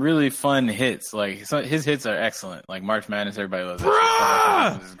has some really fun hits. Like his hits are excellent. Like March Madness, everybody loves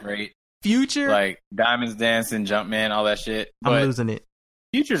that shit. This is great. Future, like Diamonds Dancing, Jumpman, all that shit. I'm losing it.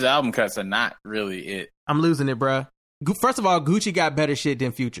 Future's album cuts are not really it. I'm losing it, bruh. First of all, Gucci got better shit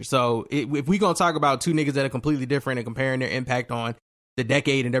than Future. So if we gonna talk about two niggas that are completely different and comparing their impact on the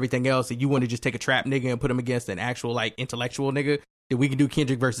decade and everything else, and you want to just take a trap nigga and put him against an actual like intellectual nigga, then we can do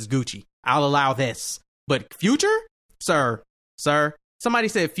Kendrick versus Gucci. I'll allow this. But Future, sir. Somebody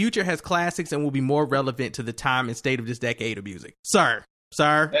said Future has classics and will be more relevant to the time and state of this decade of music. Sir.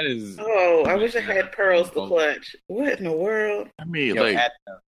 That is. Oh, I wish I had pearls to clutch. What in the world? I mean,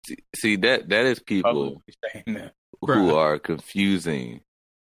 see that is people who are confusing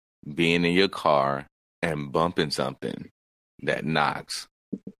being in your car and bumping something that knocks,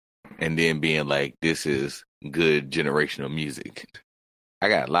 and then being like, "This is good generational music." I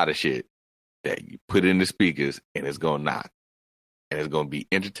got a lot of shit that you put in the speakers and it's gonna knock, and it's gonna be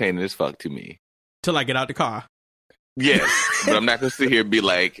entertaining as fuck to me till I get out the car. Yes, but I'm not gonna sit here and be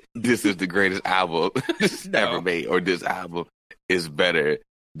like, "This is the greatest album ever made," or "This album is better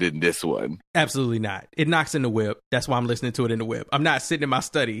than this one." Absolutely not. It knocks in the whip. That's why I'm listening to it in the whip. I'm not sitting in my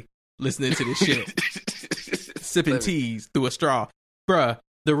study listening to this shit, sipping teas through a straw, bruh.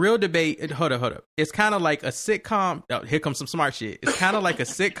 The real debate. Hold up. It's kind of like a sitcom. Oh, here comes some smart shit. It's kind of like a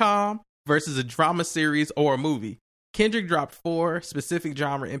sitcom versus a drama series or a movie. Kendrick dropped 4 specific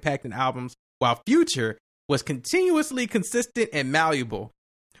genre impacting albums, while Future was continuously consistent and malleable.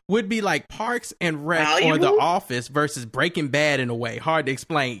 Would be like Parks and Rec or The Office versus Breaking Bad in a way. Hard to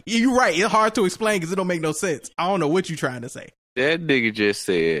explain. You're right. It's hard to explain because it don't make no sense. I don't know what you're trying to say. That nigga just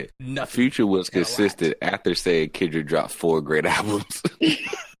said nothing. Future was consistent after saying Kendrick dropped 4 great albums.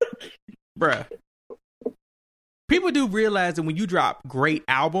 Bruh. People do realize that when you drop great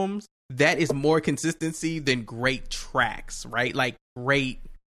albums, that is more consistency than great tracks, right? Like great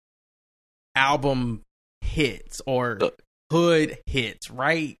album hits or hood hits,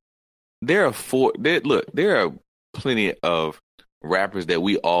 right? There are plenty of rappers that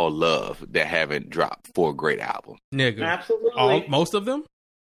we all love that haven't dropped 4 great albums. Nigga. Absolutely. Most of them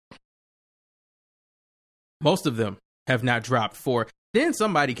have not dropped 4. Then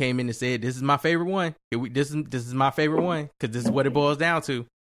somebody came in and said, "This is my favorite one. This is my favorite one because this is what it boils down to.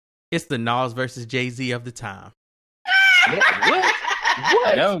 It's the Nas versus Jay-Z of the time."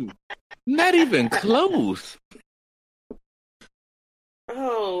 What? No, not even close.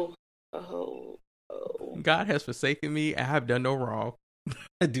 Oh. God has forsaken me. I have done no wrong.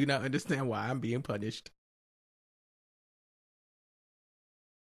 I do not understand why I'm being punished.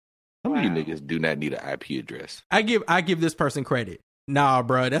 Some of you niggas do not need an IP address. I give this person credit. Nah,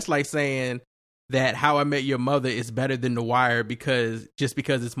 bro, that's like saying that How I Met Your Mother is better than The Wire because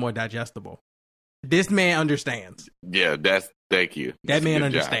it's more digestible. This man understands. Yeah, thank you. That man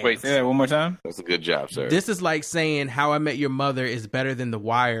understands. Job. Wait, say that one more time. That's a good job, sir. This is like saying How I Met Your Mother is better than The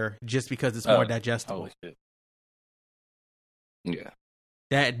Wire just because it's more digestible. Holy shit. Yeah.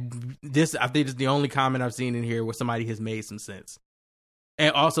 I think is the only comment I've seen in here where somebody has made some sense.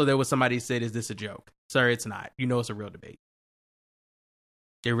 And also there was somebody who said, "Is this a joke?" Sir, it's not. You know it's a real debate.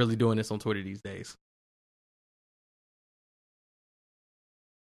 They're really doing this on Twitter these days.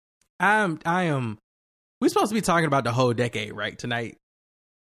 We're supposed to be talking about the whole decade, right, tonight?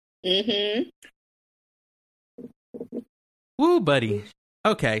 Mm-hmm. Woo, buddy.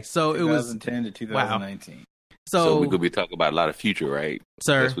 Okay, so it was 2010 to 2019. Wow. So we could be talking about a lot of Future, right?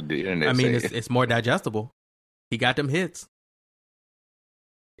 Sir, that's what the internet I mean, it's more digestible. He got them hits.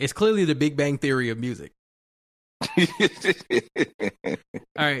 It's clearly the Big Bang Theory of music. All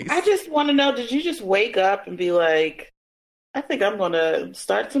right. I just want to know, did you just wake up and be like, I think I'm going to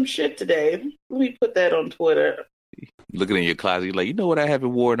start some shit today. Let me put that on Twitter. Looking in your closet, you're like, you know what I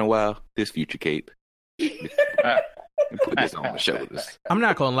haven't worn in a while? This Future cape. Put this on my shoulders. I'm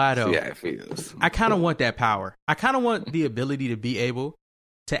not going to lie, though. See how it feels. I kind of want that power. I kind of want the ability to be able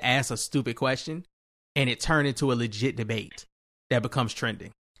to ask a stupid question and it turn into a legit debate that becomes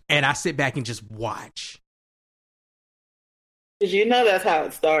trending. And I sit back and just watch. Because you know that's how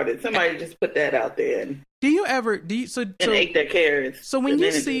it started. Somebody just put that out there and ate their carrots. So when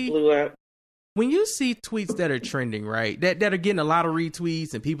you see blew up. When you see tweets that are trending, right, that are getting a lot of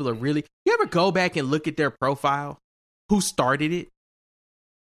retweets and people are really, you ever go back and look at their profile? Who started it?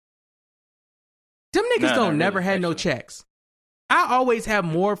 Them niggas don't never really had no checks. I always have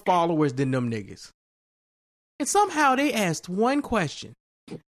more followers than them niggas. And somehow they asked one question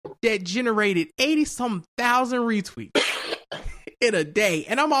that generated 80-some thousand retweets in a day.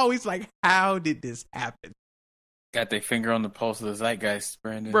 And I'm always like, how did this happen? Got their finger on the pulse of the zeitgeist,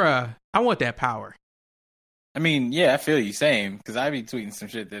 Brandon. Bruh, I want that power. I mean, yeah, I feel you, same. Because I be tweeting some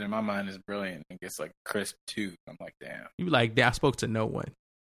shit that in my mind is brilliant and gets like crisp too. I'm like, damn. You be like, I spoke to no one.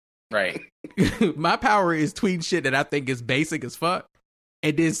 Right. My power is tweeting shit that I think is basic as fuck.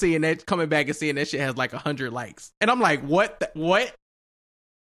 And then seeing that, coming back and seeing that shit has like 100 likes. And I'm like, what? What?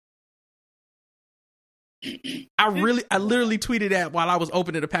 I literally tweeted that while I was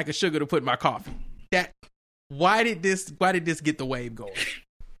opening a pack of sugar to put in my coffee. Why did this get the wave going?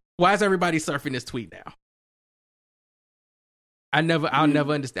 Why is everybody surfing this tweet now? I'll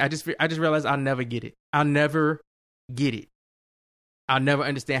never understand. I just realized I'll never get it. I'll never get it. I'll never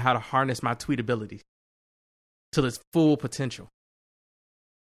understand how to harness my tweet ability to its full potential.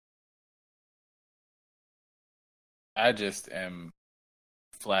 I just am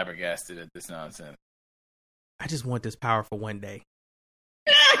flabbergasted at this nonsense. I just want this power for one day.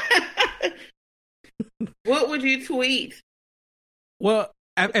 What would you tweet? Well,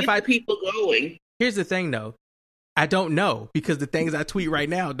 if people going. Here's the thing, though. I don't know because the things I tweet right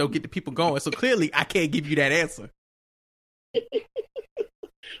now don't get the people going. So clearly, I can't give you that answer.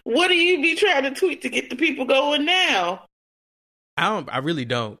 What do you be trying to tweet to get the people going now? I really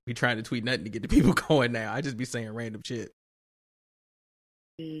don't be trying to tweet nothing to get the people going now. I just be saying random shit.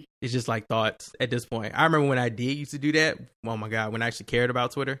 It's just like thoughts at this point. I remember when I used to do that. Oh my God, when I actually cared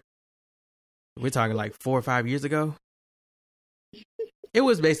about Twitter. We're talking like 4 or 5 years ago. It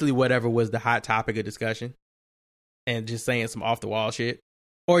was basically whatever was the hot topic of discussion. And just saying some off the wall shit.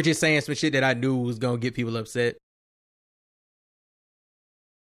 Or just saying some shit that I knew was going to get people upset.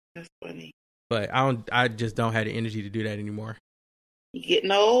 That's funny. But I just don't have the energy to do that anymore. You're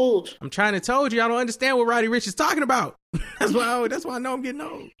getting old. I'm trying to told you I don't understand what Roddy Ricch is talking about. That's why I know I'm getting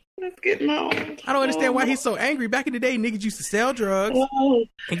old. That's getting old. I don't understand why he's so angry. Back in the day, niggas used to sell drugs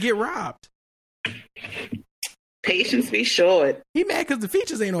and get robbed. Patience be short. He mad because the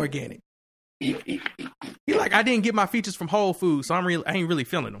features ain't organic. He like, I didn't get my features from Whole Foods, so I ain't really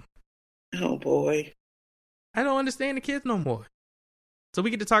feeling them. Oh boy. I don't understand the kids no more. So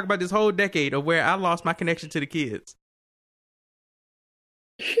we get to talk about this whole decade of where I lost my connection to the kids.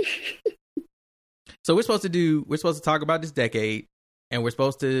 So we're supposed to talk about this decade, and we're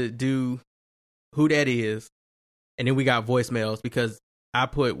supposed to do who that is, and then we got voicemails because I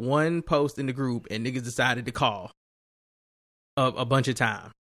put one post in the group and niggas decided to call a bunch of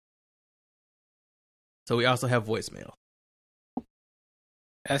time. So we also have voicemail.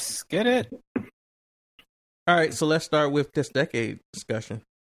 Let's get it. All right, so let's start with this decade discussion.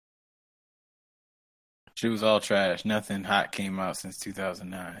 She was all trash. Nothing hot came out since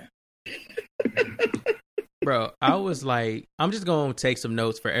 2009. Bro, I was like, I'm just going to take some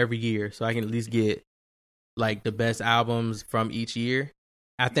notes for every year so I can at least get like the best albums from each year.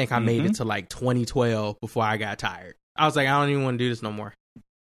 I think I made it to like 2012 before I got tired. I was like, I don't even want to do this no more.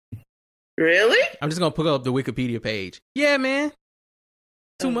 Really? I'm just going to put up the Wikipedia page. Yeah, man.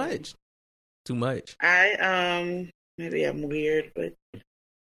 Too much. Maybe I'm weird, but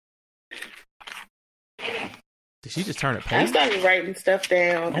did she just turn a page? I started writing stuff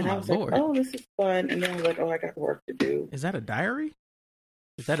down, and I was Lord. like, "Oh, this is fun." And then I was like, "Oh, I got work to do." Is that a diary?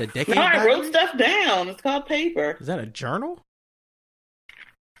 Is that a decade? No, I diary? wrote stuff down. It's called paper. Is that a journal?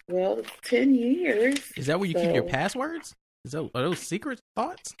 Well, it's 10 years. Is that where you keep your passwords? Are those secret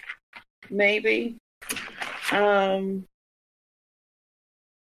thoughts? Maybe.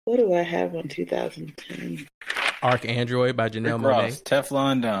 What do I have on 2010? Arc Android by Janelle Monáe.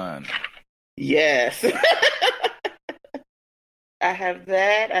 Teflon Don. Yes. I have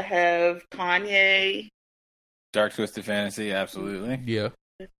that. I have Kanye. Dark Twisted Fantasy, absolutely. Yeah.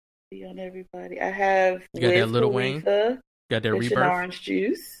 Let's see on everybody. I have you got that Lil Wayne. Got that Rebirth. Orange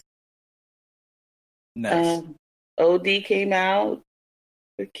Juice. Nice. OD came out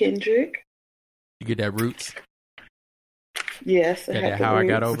with Kendrick. You get that Roots. Yes, I got have that How Roots.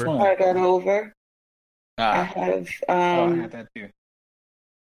 I Got Over. How I Got Over. I have. I had that too.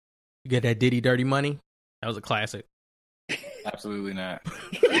 You get that Diddy Dirty Money. That was a classic. Absolutely not.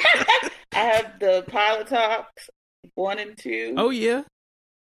 I have the Pilot Talks 1 and 2. Oh yeah.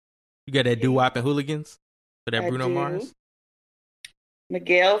 You got that Doo Wop and Hooligans for that I Bruno do. Mars.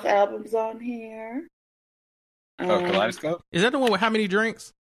 Miguel's album's on here. Kaleidoscope? Is that the one with How Many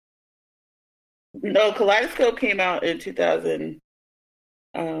Drinks? No, Kaleidoscope came out in 2000.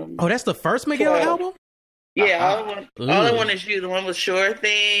 Oh, that's the first Miguel 12. album? Yeah, all I want is you. The one with Sure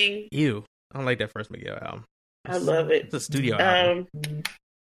Thing. Ew. I don't like that first Miguel album. I love it. It's a studio album.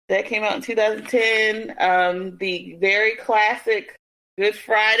 That came out in 2010. The very classic Good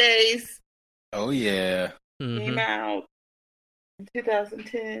Fridays. Oh, yeah. Came out in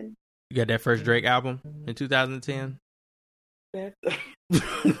 2010. You got that first Drake album in 2010?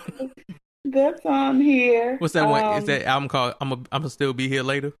 That's on here. What's that one? Is that album called I'ma Still Be Here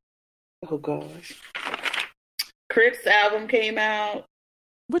Later? Oh, gosh. Crip's album came out.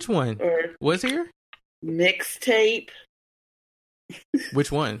 Which one? Or was here? Mixtape.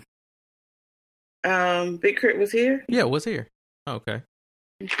 Which one? Big Crit was here. Yeah, was here. Oh, okay.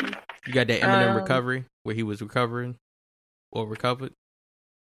 You got that Eminem Recovery where he was recovering or recovered.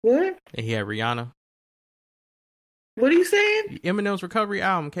 What? And he had Rihanna. What are you saying? Eminem's Recovery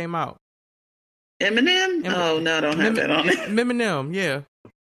album came out. Eminem? Oh no, I don't have that on it. Eminem, yeah.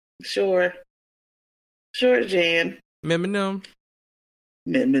 Sure, Jan. Eminem.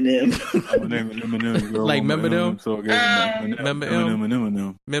 Like Eminem.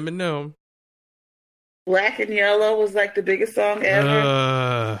 Black and Yellow was like the biggest song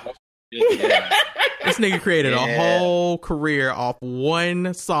ever. This nigga created a whole career off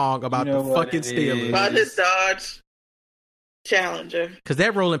one song about the fucking Steelers. About his Dodge Challenger. Because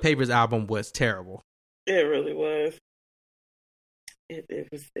that Rolling Papers album was terrible. It really was. It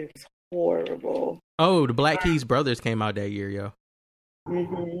was horrible. Oh, the Black Keys Brothers came out that year, yo.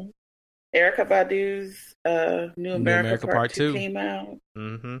 Mm-hmm. Erykah Badu's New America Part 2 came out.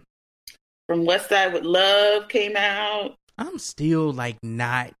 Mm-hmm. From West Side with Love came out. I'm still like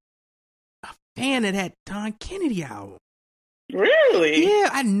not a fan of that Don Kennedy album. Really? Yeah,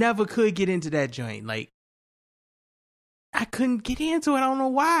 I never could get into that joint. Like, I couldn't get into it. I don't know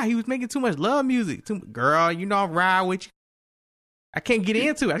why. He was making too much love music. Girl, you know I'm riding with you. I can't get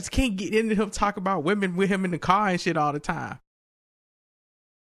into it. I just can't get into him talking about women with him in the car and shit all the time.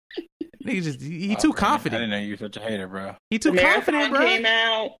 He too confident. I didn't know you were such a hater, bro. He too confident, bro. Came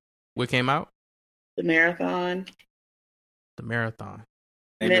out. What came out? The Marathon. The Marathon.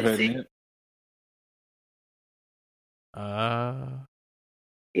 Neighborhood.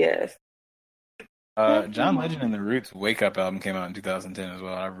 Yes. John Legend and the Roots Wake Up album came out in 2010 as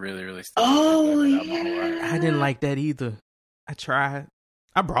well. I really I didn't like that either. I tried.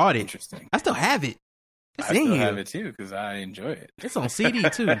 I brought it. Interesting. I still have it. It's I in still here. have it too because I enjoy it. It's on CD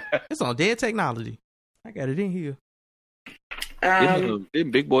too. It's on Dead Technology. I got it in here.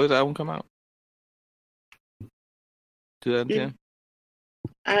 Did Big Boy's album come out? 2010?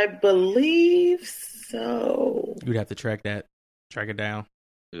 I believe so. You'd have to track it down.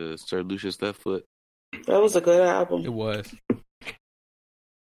 Sir Lucius Left Foot. That was a good album. It was.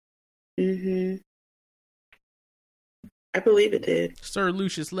 Mm-hmm. I believe it did. Sir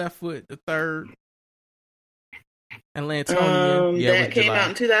Lucius Left Foot the third. And Lantonian. That came out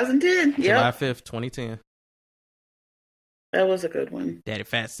in 2010. July 5th, 2010. That was a good one. Daddy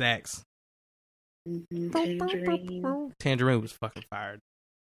Fat Sax. Mm-hmm. Tangerine was fucking fired.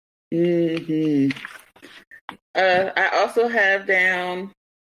 Mm-hmm. I also have down,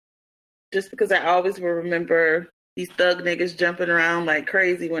 just because I always will remember these thug niggas jumping around like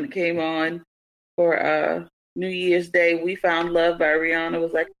crazy when it came on for New Year's Day. We Found Love by Rihanna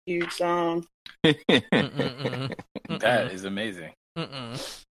was like a huge song. That is amazing.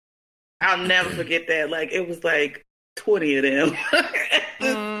 I'll never forget that. Like, it was like 20 of them.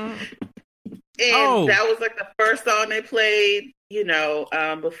 And that was like the first song they played,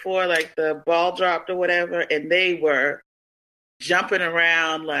 before like the ball dropped or whatever. And they were jumping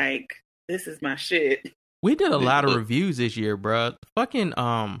around like, this is my shit. We did a lot of reviews this year, bro. Fucking,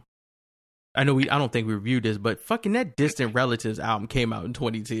 I don't think we reviewed this, but fucking that Distant Relatives album came out in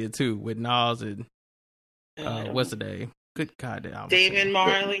 2010 too with Nas and what's the name? Good God, that album. Damian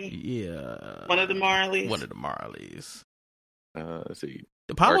Marley. Yeah. One of the Marleys. Let's see.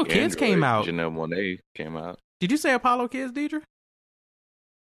 Apollo Kids came out. Janelle Monáe came out. Did you say Apollo Kids, Deidre?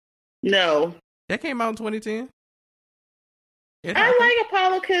 No. That came out in 2010. I like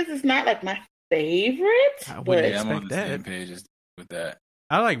Apollo Kids. It's not like my favorite. I wouldn't I'm on expect the that. same page with that.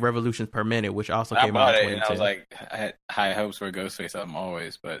 I like Revolutions Per Minute, which also I came out in 2010. and I was like, I had high hopes for a Ghostface album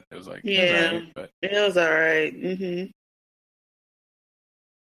always, but it was like, yeah, but it was all right. Mm-hmm.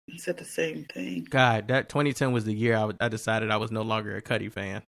 He said the same thing. God, that 2010 was the year I decided I was no longer a Cudi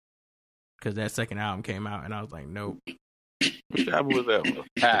fan because that second album came out, and I was like, nope. Which album was that one?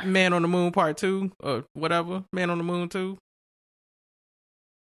 Man on the Moon Part 2 or whatever. Man on the Moon 2.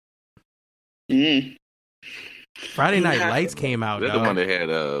 Friday Night Lights came out. They're the one that had.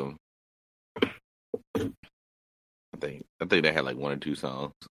 I think they had like 1 or 2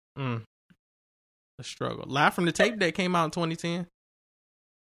 songs. A struggle. Live from the Tape Deck came out in 2010.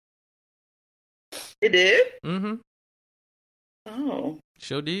 It did? Mm-hmm. Oh.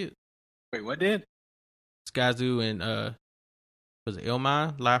 Sure did. Wait, what did? Skyzoo and was it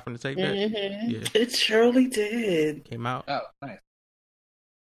Illmind Live from the Tape Deck? Mm-hmm. Yeah. It surely did. Came out. Oh, nice.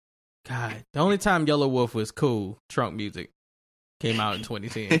 God, the only time Yellow Wolf was cool, trunk music, came out in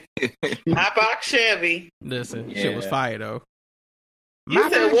 2010. My box Chevy. Listen, shit was fire though. You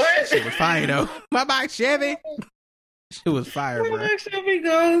said what? Shit was fire though. My box Chevy. Shit was fire, bro. My box Chevy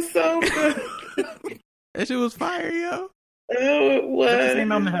goes so good. That shit was fire, yo. Oh, it was. What's the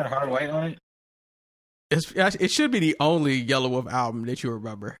same album that had Hard White on it? It should be the only Yellow Wolf album that you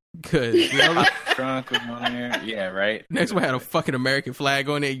remember. Because Drunk was on there. Yeah, right. Next one had a fucking American flag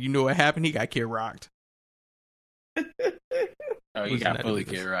on it. You know what happened? He got Kid Rocked. Oh, you got fully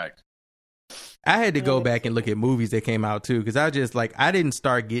Kid Rocked. I had to go back and look at movies that came out too, because I just I didn't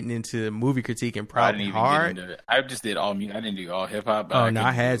start getting into movie critique and probably hard. I just did all music. I didn't do all hip hop. Oh no,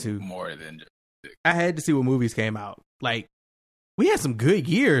 I had to more than just music. I had to see what movies came out. Like we had some good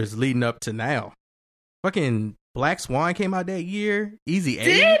years leading up to now. Fucking Black Swan came out that year. Easy A.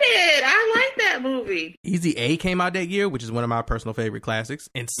 Did it? I like that movie. Easy A came out that year, which is one of my personal favorite classics.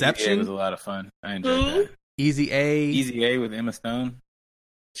 Inception. Yeah, it was a lot of fun. I enjoyed that. Easy A with Emma Stone.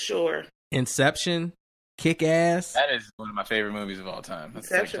 Sure. Inception. Kick Ass. That is one of my favorite movies of all time.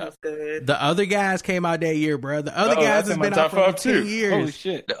 That's Inception was good. The Other Guys came out that year, bro. The Other Guys has been out for 10 years. Holy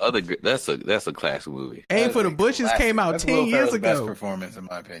shit! The other that's a classic movie. Aim for the Bushes classic. came out That's 10 Will years Ferrell's ago. Best performance, in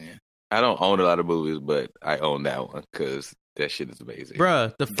my opinion. I don't own a lot of movies, but I own that one because that shit is amazing.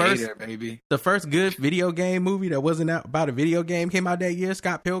 Bruh, the first good video game movie that wasn't out about a video game came out that year,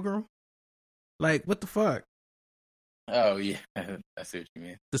 Scott Pilgrim. Like, what the fuck? Oh yeah, I see what you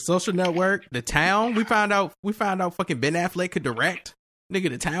mean. The Social Network, The Town. We found out fucking Ben Affleck could direct. Nigga,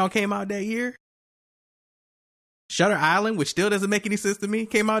 The Town came out that year. Shutter Island, which still doesn't make any sense to me,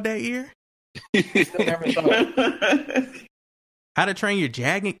 came out that year. Still never saw it. How to Train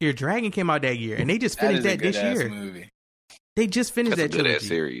Your Dragon came out that year, and they just finished that this year. Movie. They just finished That's that a good trilogy. ass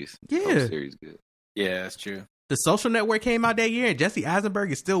series. Yeah, series good. Yeah, that's true. The Social Network came out that year, and Jesse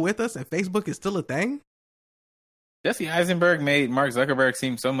Eisenberg is still with us, and Facebook is still a thing. Jesse Eisenberg made Mark Zuckerberg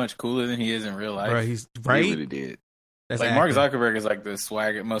seem so much cooler than he is in real life. Bro, he's right. He really did. That's like Mark Zuckerberg is like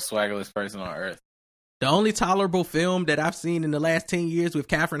the most swaggerless person on earth. The only tolerable film that I've seen in the last 10 years with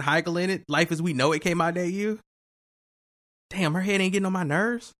Katherine Heigl in it, Life as We Know It, came out that year. Damn, her head ain't getting on my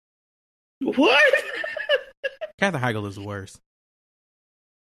nerves. What? Katherine Heigl is the worst.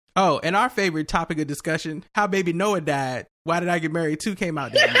 Oh, and our favorite topic of discussion, How Baby Noah Died. Why Did I Get Married 2 came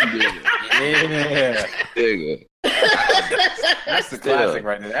out that year. Yeah. That's the classic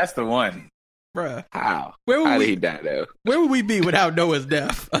right there. That's the one. Bruh. How? Where would How we, did he die though? Where would we be without Noah's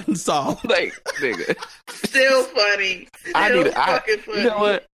death unsolved? Like, nigga. Still funny. Funny. You know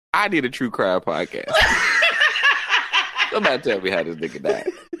what? I need a true crime podcast. Somebody tell me how this nigga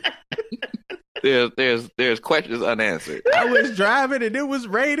died. There's questions unanswered. I was driving and it was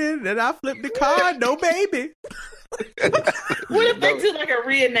raining and I flipped the car. No baby. What if they do like a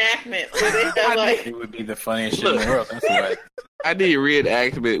reenactment where they have like it would be the funniest shit in the world. That's what I need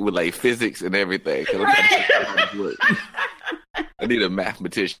reenactment with like physics and everything. Right. I need a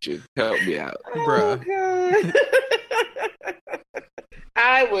mathematician. Help me out. Bruh. God.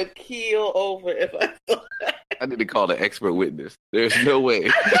 I would keel over if I saw that. I need to call an expert witness. There's no way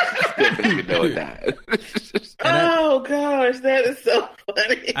that know that. Oh gosh, that is so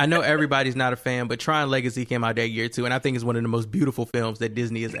funny. I know everybody's not a fan, but Tron Legacy came out that year too, and I think it's one of the most beautiful films that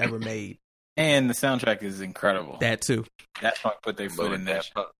Disney has ever made. And the soundtrack is incredible. That too. That funk put their foot in that.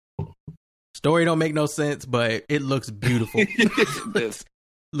 Story don't make no sense, but it looks beautiful.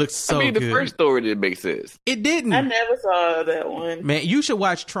 Looks so good. the first story didn't make sense. It didn't. I never saw that one. Man, you should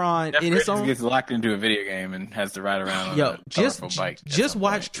watch Tron. Jeff in its own. Gets locked into a video game and has to ride around on a just bike. Just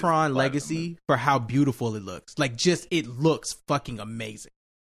watch Tron Legacy for how beautiful it looks. Like, just it looks fucking amazing.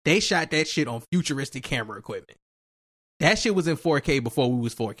 They shot that shit on futuristic camera equipment. That shit was in 4K before we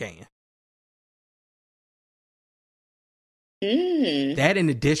was 4K. That and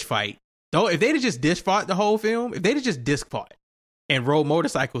the dish fight. Though, if they'd have just dish fought the whole film, if they'd have just disc fought and rode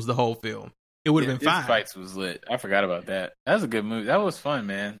motorcycles the whole film, it would have been fine. Fights was lit. I forgot about that. That was a good movie. That was fun,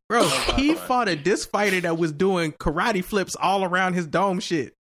 man. Bro, he fought a disc fighter that was doing karate flips all around his dome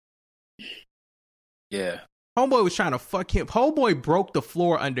shit. Yeah. Homeboy was trying to fuck him. Homeboy broke the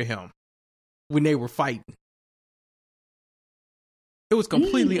floor under him when they were fighting. It was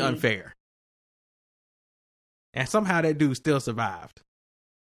completely unfair. And somehow that dude still survived.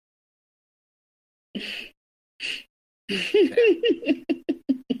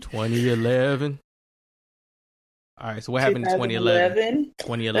 2011. All right, so what happened in 2011?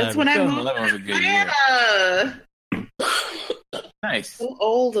 2011. That's when I moved. 2011 was a good year. Nice. So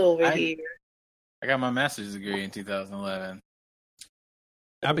old over here. I got my master's degree in 2011.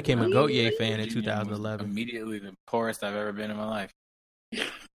 I became a Gautier fan in 2011. Immediately the poorest I've ever been in my life.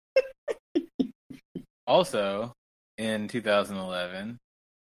 Also, in 2011,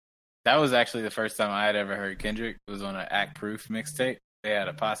 that was actually the first time I had ever heard Kendrick. It was on an Act Proof mixtape. They had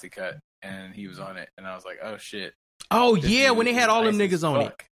a posse cut, and he was on it. And I was like, oh, shit. Oh, yeah, when they had all them niggas on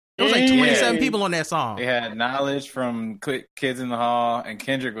it. There was like 27 people on that song. They had Knowledge from Kids in the Hall, and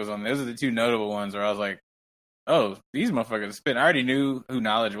Kendrick was on. Those are the two notable ones where I was like, oh, these motherfuckers are spitting. I already knew who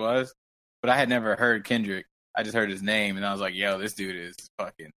Knowledge was, but I had never heard Kendrick. I just heard his name, and I was like, yo, this dude is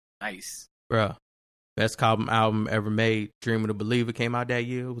fucking nice. Bruh, best album ever made. Dream of the Believer came out that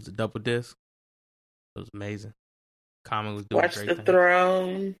year. It was a double disc. It was amazing. Common was doing Watch great the things.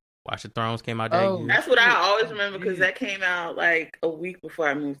 Throne. Watch the Thrones came out that year. That's what I always remember because that came out like a week before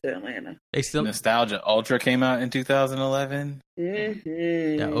I moved to Atlanta. They still Nostalgia Ultra came out in 2011.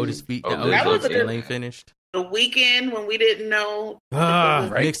 Mm-hmm. That Otis beat. That that was Otis a still good- ain't finished. The weekend when we didn't know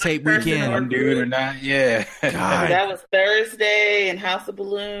Mixtape weekend. One dude or not? Yeah. That was Thursday and House of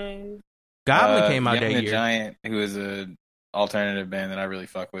Balloons. Goblin came out Young that the year. Giant, who is a alternative band that I really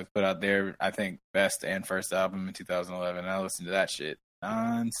fuck with, put out their, I think, best and first album in 2011. And I listened to that shit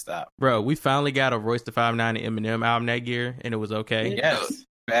nonstop. Bro, we finally got a Royce the 5'9" and Eminem album that year, and it was okay. Yes.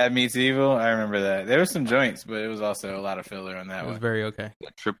 Bad Meets Evil. I remember that. There were some joints, but it was also a lot of filler on that It was one. very okay.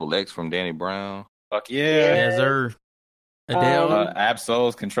 Triple X from Danny Brown. Fuck yeah. Yes, sir. Adele.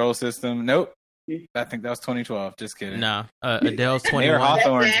 Absol's Control System. Nope. I think that was 2012. Just kidding. Nah. Adele's 21. Mayor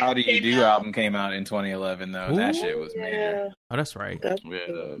Hawthorne's How Do You Do album came out in 2011, though. That shit was major. Oh, that's right.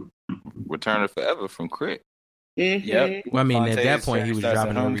 Yeah, Return of Forever from Crit. Yep. Well, I mean, at that Fontaine point, he was Starts at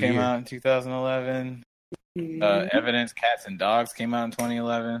dropping Home every came year. out in 2011. Evidence, Cats and Dogs came out in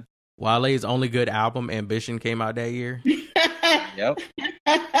 2011. Wale's only good album, Ambition, came out that year. Yep.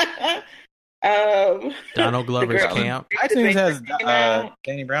 Donald Glover's Camp. iTunes has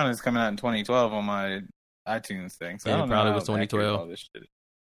Danny Brown is coming out in 2012 on my iTunes thing. So Yeah, I it don't know probably how was accurate 2012. all this shit is.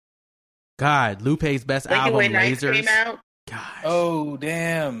 God, Lupe's best Breakaway album, Nights Lasers. came out. Oh,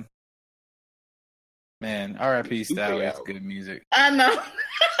 damn. Man, R.I.P. Style is good music. I know.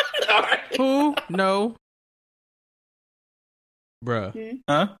 Who? No. Bruh.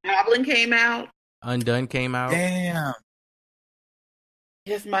 Huh? Goblin came out. Undone came out. Damn.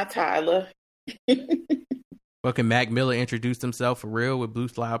 Here's my Tyler. Fucking Mac Miller introduced himself for real with Blue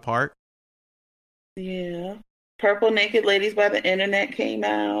Slide Park. Yeah. Purple Naked Ladies by the Internet came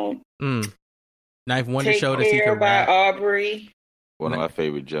out. Knife Wonder Take showed us he Care could by rap. Aubrey. One of my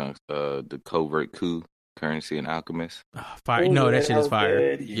favorite junks, the Covert Coup, Currency and Alchemist. Fire. Ooh, No, yeah, that shit that is was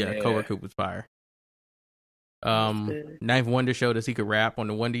fire. good. Yeah, Yeah. Cobra Coop was fire. good. Knife Wonder showed us he could rap on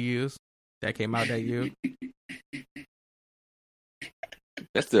the Wonder Years. That came out that year.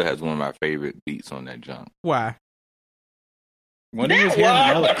 That still has one of my favorite beats on that junk. Why? When he was hearing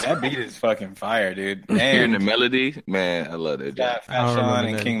the melody, that beat is fucking fire, dude. Hearing the And melody, man, I love that junk. got Fat Sean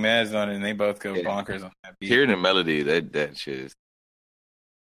and King Maz on it, and they both go bonkers on that beat. Hearing the melody, that shit is.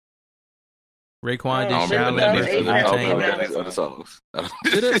 Raekwon I did don't Shaolin remember versus the Entertainment. other songs.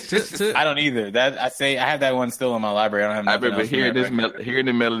 I don't either. That I have that one still in my library. I don't have. I nothing remember else in hearing that this record. hearing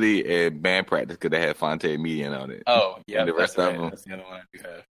the melody at band practice because they had Fontaine Median on it. Oh, yeah. And the rest that's of right. them, That's the other one I do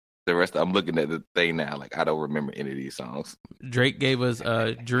have. the rest. I'm looking at the thing now. Like I don't remember any of these songs. Drake gave us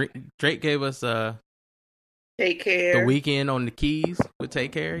Drake gave us Take Care. The Weeknd on the keys with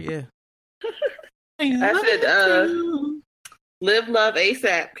Take Care. Yeah. I said Live Love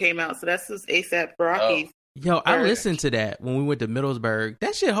ASAP came out, so that's just ASAP Rockies. Yo, I listened to that when we went to Middlesburg.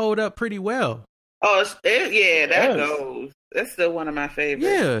 That shit hold up pretty well. Oh, yeah, that Yes. goes. That's still one of my favorites.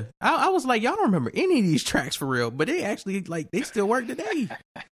 Yeah. I was like, y'all don't remember any of these tracks for real, but they actually they still work today.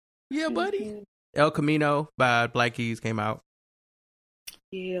 Yeah, buddy. El Camino by Black Keys came out.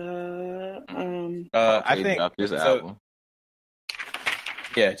 Yeah. I think Off this so. album.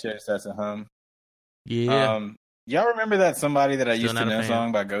 Yeah, cheers. That's a hum. Yeah. Y'all remember that Somebody That I Still Used to not a Know fan.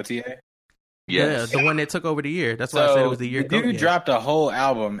 song by Gautier? Yeah, the one that took over the year. That's why I So, said it was the year. the dude Gautier. dropped a whole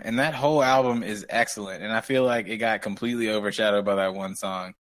album, and that whole album is excellent. And I feel like it got completely overshadowed by that one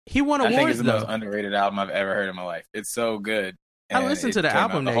song. He won I think awards it's the most though. underrated album I've ever heard in my life. It's so good. I And listened it to the came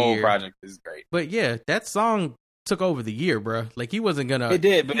out- album The that whole year. project is great. But yeah, that song took over the year, bro. Like he wasn't gonna. It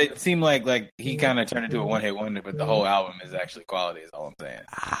did, but it seemed like he kind of turned into a one hit wonder. But the whole album is actually quality. Is all I'm saying.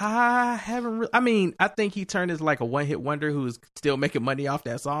 I haven't. I mean, I think he turned into like a one hit wonder who's still making money off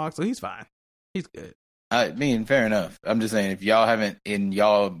that song, so he's fine. He's good. I mean, fair enough. I'm just saying, if y'all haven't, in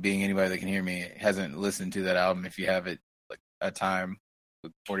y'all being anybody that can hear me, hasn't listened to that album, if you have it like a time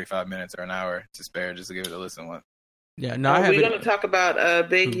with 45 minutes or an hour to spare, just to give it a listen once. Yeah, no, Are we going to talk about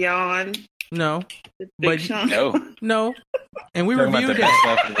Big Yawn? No, Big Sean? No. And we Talking about reviewed the best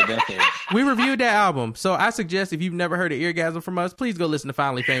that. stuff of the decade. We reviewed that album. So I suggest if you've never heard of Eargasm from us, please go listen to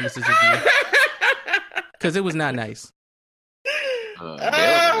Finally Famous' review. Because it was not nice.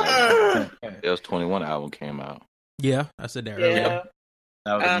 Dale's 21 album came out. Yeah, I said that Yeah. earlier.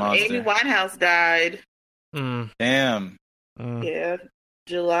 That was a monster. Amy Winehouse died. Damn. Yeah,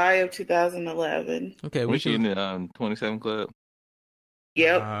 July of 2011. Okay, Was she in the 27 Club?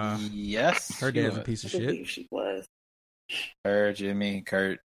 Yep. Yes. Her dad's a piece of I shit. believe she was. Her, Jimmy,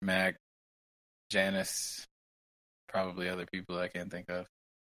 Kurt, Mac, Janice, probably other people I can't think of.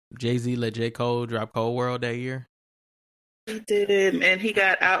 Jay-Z let J. Cole drop Cold World that year. He did, and he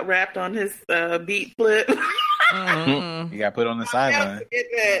got out rapped on his beat flip. You got put on the sideline. Never forget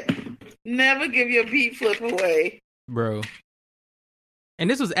that. Never give your beat flip away. Bro. And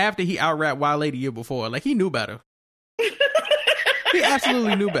this was after he out-rapped Wale the year before. Like, he knew better. He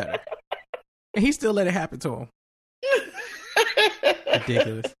absolutely knew better. And he still let it happen to him.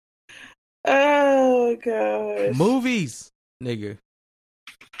 Ridiculous. Oh, gosh. Movies, nigga.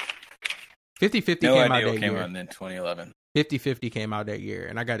 50-50 No came idea out what that came year. out in 2011. 50-50 came out that year,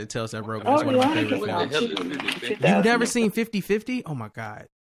 and I got to tell Seth Rogen Oh, it's one of my yeah. favorite films. You've never seen 50-50? Oh my god.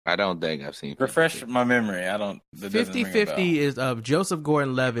 I don't think I've seen 50-50. Refresh my memory. I don't. that doesn't ring a bell. 50-50 is of Joseph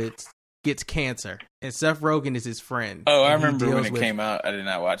Gordon-Levitt gets cancer, and Seth Rogen is his friend. Oh, I and he remember when deals it with- came out. I did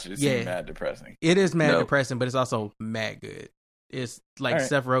not watch it. It Yeah. seemed mad depressing. It is mad No. depressing, but it's also mad good. It's like All right.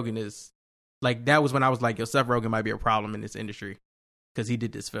 Seth Rogen is like that was when I was like, yo, Seth Rogen might be a problem in this industry because he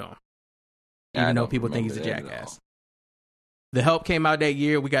did this film, I even though don't people think he's a remember that at jackass. The Help came out that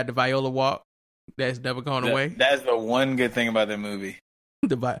year. We got the Viola Walk. That's never gone away. That's the one good thing about that movie.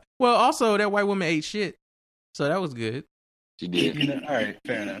 Well, also that white woman ate shit, so that was good. She did. All right,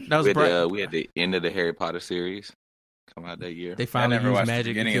 fair enough. That was we had the end of the Harry Potter series come out that year. They I finally never used watched the magic to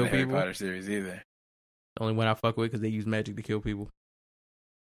beginning kill of the Harry people. Potter series either. The only one I fuck with because they use magic to kill people.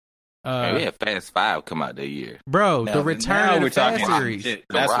 Man, we had Fast 5 come out that year. Bro, Now- the return now of we're the Fast talking series. shit.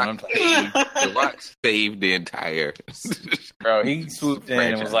 The That's what Rock I'm talking The Rock saved the entire. Bro, he swooped in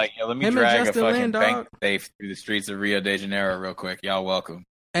and was like, yo, let me Him and drag a Justin fucking Lin, bank dog. safe through the streets of Rio de Janeiro real quick. Y'all welcome.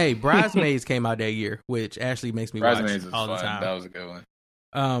 Hey, Bridesmaids came out that year, which actually makes me watch Bridesmaids was all the fun. time. That was a good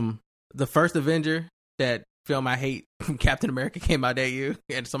one. The first Avenger, that film I hate, Captain America, came out that year,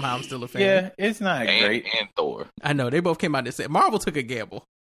 and somehow I'm still a fan. Yeah, it's not great. And Thor. I know they both came out the same. Marvel took a gamble.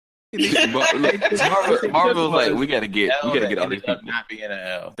 Marvel was like, we gotta get all these ended up people. not being an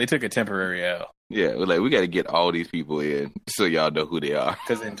L. They took a temporary L. Yeah, we're like, we gotta get all these people in so y'all know who they are.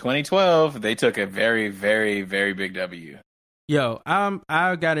 Because in 2012, they took a very, very, very big W. Yo,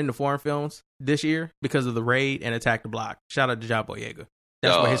 I got into foreign films this year because of The Raid and Attack the Block. Shout out to John Boyega.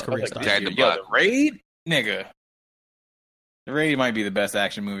 That's where his career started. Attack the Yo, Block. The Raid? Nigga. The Raid might be the best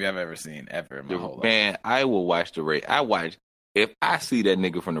action movie I've ever seen, ever in my whole life. Man, I will watch the Raid. If I see that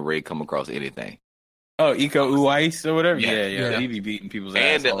nigga from the Raid come across anything. Oh, Iko Uwais or whatever? Yeah. Yeah. He be beating people's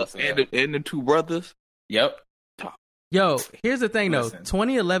And ass. the two brothers. Yep. Yo, here's the thing though. Listen.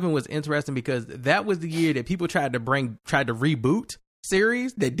 2011 was interesting because that was the year that people tried to reboot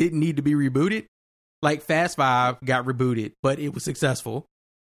series that didn't need to be rebooted. Like Fast 5 got rebooted, but it was successful.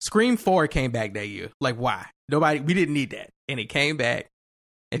 Scream 4 came back that year. Like why? We didn't need that. And it came back.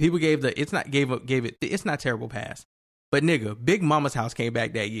 And people gave it's not terrible pass. But nigga, Big Mama's House came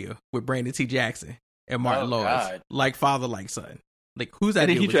back that year with Brandon T. Jackson and Martin Lawrence. God. Like father, like son. Like who's And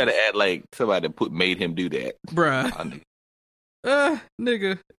idea then he was tried this? to act like somebody made him do that. Bruh.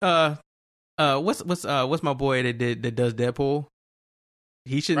 Nigga. What's my boy that does Deadpool?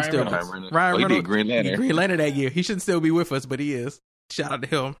 He shouldn't Ryan still Reynolds. Ryan Oh, he did Reynolds. Green Lantern. He did Green Lantern that year. He shouldn't still be with us, but he is. Shout out to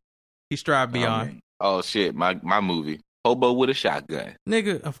him. He strived beyond. Oh shit, my movie. Hobo with a shotgun.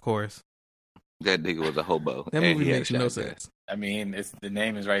 Nigga, of course. That nigga was a hobo. That and movie he had a makes no shotgun. sense. I mean, the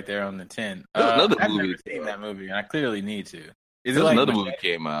name is right there on the tin. There's another I've movie. never seen that movie, and I clearly need to. Is There's it like another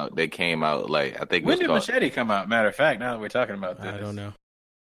Machete? movie came out like I think it When was did called, Machete come out? Matter of fact, now that we're talking about this, I don't know.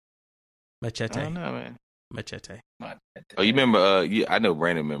 I Machete. don't know, man. Machete. Oh, you remember? I know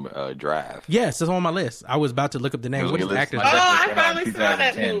Brandon remember Drive. Yes, it's on my list. I was about to look up the name. What is the actor's name? I finally saw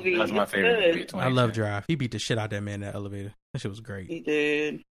that movie. That's my It's favorite good. movie. I love Drive. He beat the shit out of that man in that elevator. That shit was great. He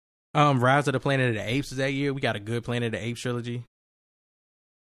did. Rise of the Planet of the Apes is that year. We got a good Planet of the Apes trilogy.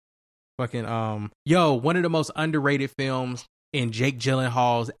 Fucking one of the most underrated films in Jake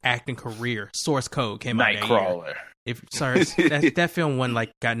Gyllenhaal's acting career, Source Code, came out that Nightcrawler. year. That film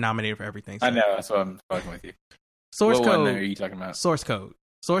got nominated for everything. So. I know, that's why I'm fucking with you. Source what Code. One are you talking about? Source Code.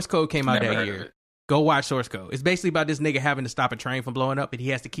 Source Code came out that year. Go watch Source Code. It's basically about this nigga having to stop a train from blowing up, and he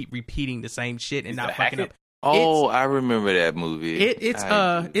has to keep repeating the same shit and not fucking up. Oh, I remember that movie. It's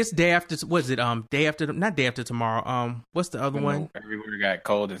Day After. Was it Day After? Not Day After Tomorrow. What's the other one? Everywhere got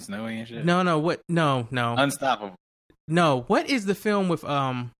cold and snowy and shit. No. What? No. Unstoppable. No. What is the film with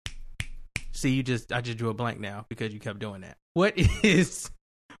See, I just drew a blank now because you kept doing that. What is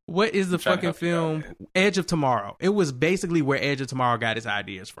the fucking film? Edge of Tomorrow. It was basically where Edge of Tomorrow got his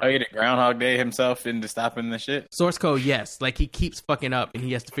ideas from. Oh, he did Groundhog Day himself into stopping the shit? Source Code, yes. Like, he keeps fucking up, and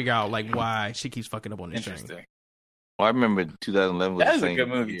he has to figure out, like, why she keeps fucking up on this string. Well, I remember 2011 was that the was a same good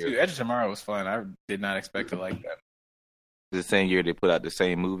movie, year. too. Edge of Tomorrow was fun. I did not expect to like that. The same year they put out the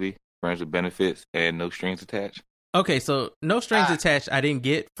same movie, Friends with Benefits and No Strings Attached. Okay, so No Strings Attached, I didn't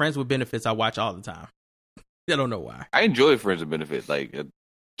get. Friends with Benefits, I watch all the time. I don't know why. I enjoy Friends with Benefits. Like,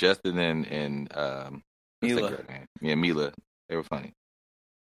 Justin and Mila. Yeah, Mila. They were funny.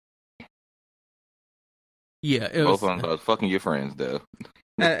 Yeah, it both was, of them was fucking your friends though.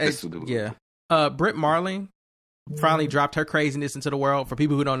 Yeah. Britt Marling finally dropped her craziness into the world. For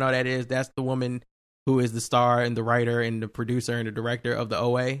people who don't know who that's the woman who is the star and the writer and the producer and the director of the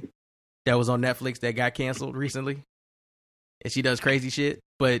OA that was on Netflix that got canceled recently. And she does crazy shit.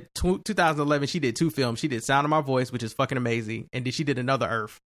 But 2011, she did 2 films. She did Sound of My Voice, which is fucking amazing. And then she did Another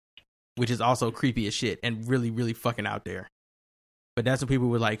Earth, which is also creepy as shit and really, really fucking out there. But that's when people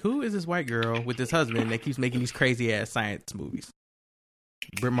were like, who is this white girl with this husband that keeps making these crazy ass science movies?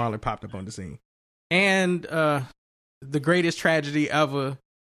 Britt Marling popped up on the scene. And the greatest tragedy ever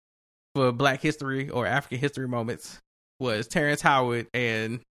for Black history or African history moments was Terrence Howard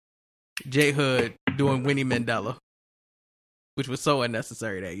and J Hood doing Winnie Mandela, which was so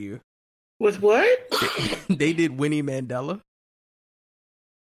unnecessary that year. With what? They did Winnie Mandela.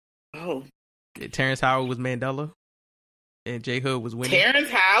 Oh. Terrence Howard was Mandela. And J Hood was Winnie. Terrence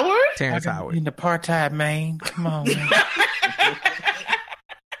Howard? Terrence Howard. In the apartheid, man. Come on, man.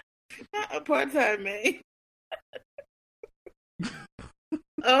 Not apartheid, man.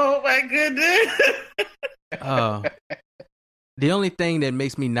 Oh my goodness. The only thing that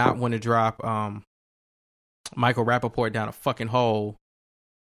makes me not want to drop Michael Rappaport down a fucking hole,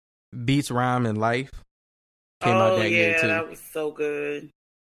 Beats, Rhyme, and Life came out that year too. That was so good.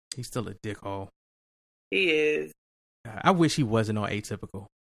 He's still a dickhole. He is. I wish he wasn't on Atypical.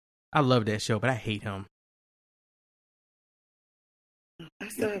 I love that show, but I hate him. I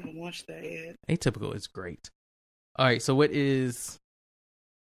still haven't watched that yet. Atypical is great. All right, so what is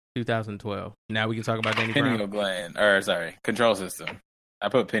 2012? Now we can talk about Danny Pineal Brown. Gland, Control System. I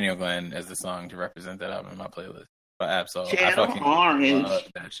put Pineal Gland as the song to represent that album in my playlist by Absol. Channel I fucking Orange. love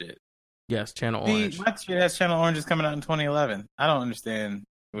that shit. Yes, Channel Orange. My shit has Channel Orange is coming out in 2011. I don't understand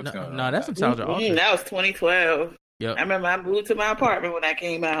what's going on. No, that's Nostalgia Ultra. That was 2012. Yep. I remember I moved to my apartment when that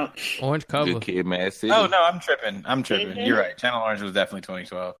came out. Orange cover. Good Kid, Mad City. Oh no, I'm tripping. Mhm. You're right. Channel Orange was definitely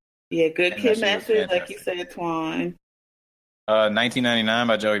 2012. Yeah, Good And Kid, that shit Mad was City, like fantastic. you said, Twine. 1999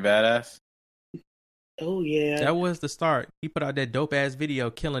 by Joey Badass. Oh yeah, That was the start. He put out that dope ass video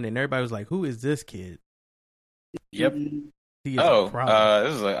killing it, and everybody was like, who is this kid? Yep. He is a problem.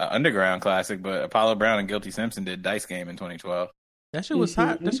 This is an underground classic, but Apollo Brown and Guilty Simpson did Dice Game in 2012. That shit was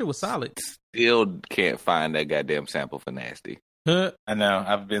hot. That shit was solid. Still can't find that goddamn sample for Nasty. Huh? I know.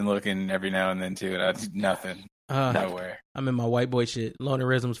 I've been looking every now and then too, and nothing. Nowhere. I'm in my white boy shit.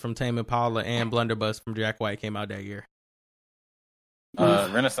 Lonerisms from Tame Impala and Blunderbuss from Jack White came out that year.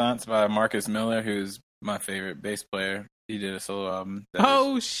 Renaissance by Marcus Miller, who's my favorite bass player. He did a solo album.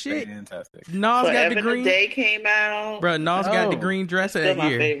 Oh shit! Fantastic. Nas got Forever the green. Day came out. Bro, Nas got the green dress Still that my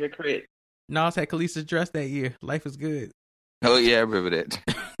year. favorite crit. Nas had Khaleesi's dress that year. Life is good. Oh yeah, I remember that.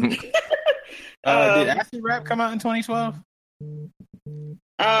 Did Acid Rap come out in 2012?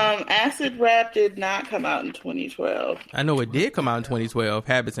 Acid Rap did not come out in 2012. I know it did come out in 2012.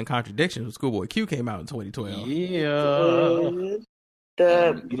 Habits and Contradictions with Schoolboy Q came out in 2012. Yeah.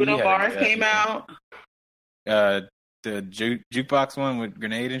 The Bruno yeah, Mars yeah, came yeah. out. The jukebox one with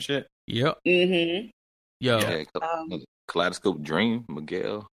Grenade and shit. Yep. Mm-hmm. Yo. Yeah, Kaleidoscope Dream,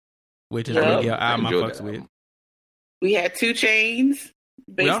 Miguel. Which is Yep. Miguel I enjoyed fucks that with. album. We had 2 Chains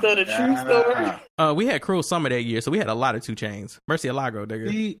based on a true story. We had Cruel Summer that year, so we had a lot of 2 Chains. Mercy Alago,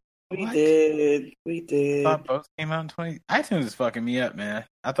 nigga. We did. I thought both came out in 20. iTunes is fucking me up, man.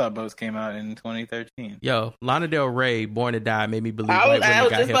 I thought both came out in 2013. Yo, Lana Del Rey, Born to Die, made me believe I white women was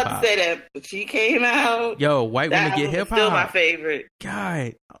got just hip about hop. to say that, but she came out. Yo, white women get hip hop. Still my favorite.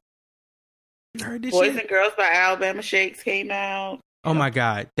 God, you heard this Boys shit? and Girls by Alabama Shakes came out. Oh my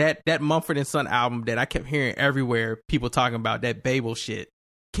God, that Mumford and Son album that I kept hearing everywhere, people talking about, that Babel shit,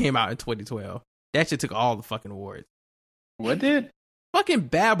 came out in 2012. That shit took all the fucking awards. What did? Fucking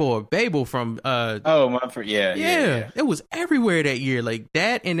Babel or Babel from Mumford, yeah. It was everywhere that year. Like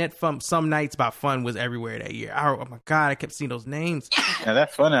that and that Some Nights by Fun was everywhere that year. Oh my God, I kept seeing those names. Yeah,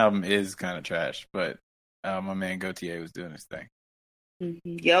 that Fun album is kind of trash, but my man Gautier was doing his thing.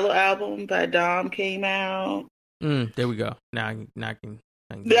 Mm-hmm. Yellow Album by Dom came out. There we go. Now I can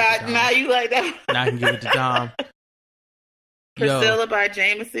Now you like that? Now I can give it to Dom. Priscilla by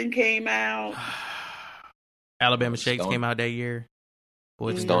Jameson came out. Alabama Shakes came out that year.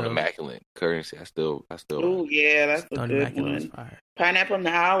 Stone Immaculate Currency. I still. Oh yeah, that's a Stone good Immaculate one. Fire. Pineapple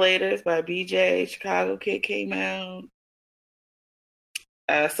Annihilators by BJ. Chicago Kid came out.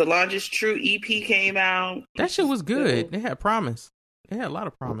 Solange's True EP came out. That shit was good. They had promise. They had a lot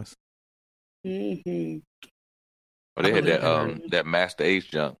of promise. Mm-hmm. Oh, they had that Master Ace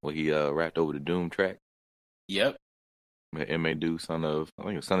jump where he rapped over the Doom track. Yep. M.A. Do, son of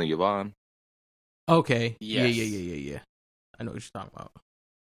Yvonne. Okay. Yes. Yeah. I know what you're talking about.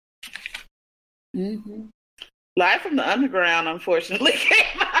 Mm-hmm. Live from the Underground, unfortunately,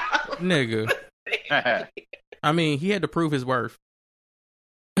 came out. Nigga. I mean, he had to prove his worth.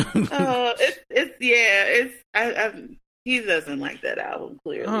 He doesn't like that album,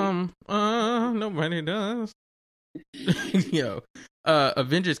 clearly. Nobody does. Yo,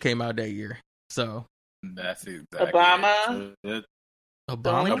 Avengers came out that year, so that's exactly Obama. it. The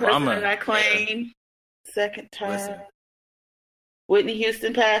only person that I claim second term. Listen. Whitney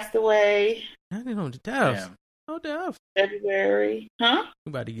Houston passed away. I didn't know the deaths. No deaths. February, huh?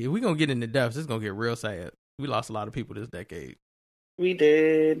 We gonna get into deaths. It's gonna get real sad. We lost a lot of people this decade. We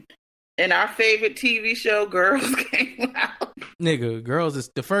did. And our favorite TV show, Girls, came out. Nigga, Girls is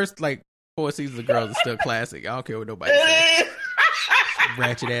the first 4 seasons of Girls is still classic. I don't care what nobody says.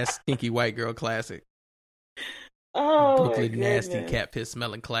 Ratchet ass stinky white girl classic. Oh, Brooklyn nasty cat piss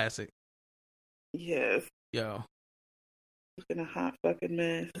smelling classic. Yes. Yo. It's been a hot fucking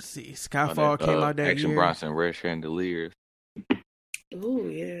mess. Let's see. Skyfall came out that Action year. Bronson, Red Chandeliers. Oh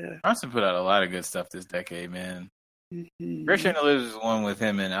yeah. Bronson put out a lot of good stuff this decade, man. Mm-hmm. Red Chandeliers was the one with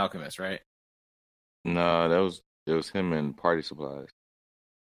him and Alchemist, right? No, that was him and Party Supplies.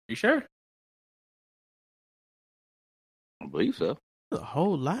 You sure? I believe so. A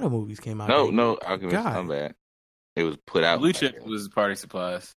whole lot of movies came out. No, Alchemist. I'm bad. It was put out. Blue Chips was Party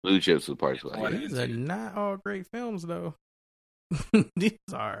Supplies. Blue Chips was Party Supplies. These are not all great films, though. These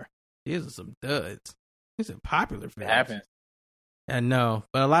are some duds. These are popular films. It happens. I know,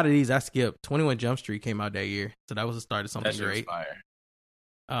 but a lot of these I skipped. 21 Jump Street came out that year, so that was the start of something That shit great. was fire.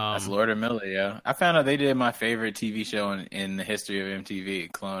 That's Lord and Miller, yeah. I found out they did my favorite TV show in the history of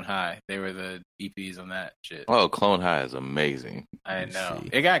MTV, Clone High. They were the EPs on that shit. Oh, Clone High is amazing. I know.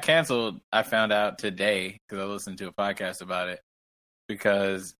 It got canceled, I found out today, because I listened to a podcast about it,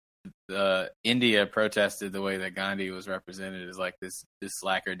 because India protested the way that Gandhi was represented as like this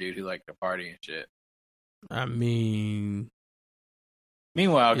slacker dude who liked to party and shit. I mean...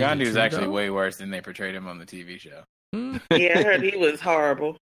 Meanwhile, Is Gandhi it was true, actually though? way worse than they portrayed him on the TV show. Yeah, I heard he was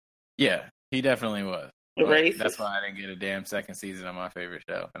horrible. Yeah, he definitely was. Racist. That's why I didn't get a damn second season of my favorite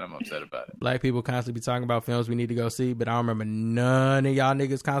show, and I'm upset about it. Black people constantly be talking about films we need to go see, but I don't remember none of y'all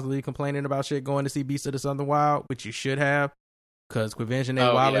niggas constantly complaining about shit going to see Beast of the Southern Wild, which you should have, because Quivention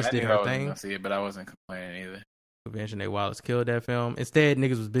A. Wallace did her thing. I see it, but I wasn't complaining either. Quivention A. Wallace killed that film. Instead,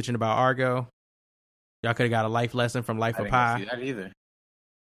 niggas was bitching about Argo. Y'all could have got a life lesson from Life I of didn't Pi. see that either.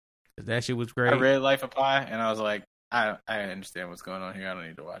 That shit was great. I read Life of Pi, and I was like, I understand what's going on here. I don't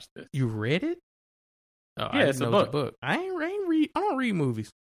need to watch this. You read it? Oh, Yeah, it's a book. I don't read movies.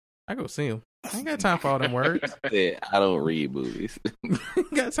 I go see them. I ain't got time for all them words. Yeah, I don't read movies.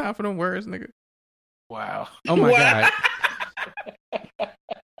 Ain't got time for them words, nigga. Wow. Oh my god.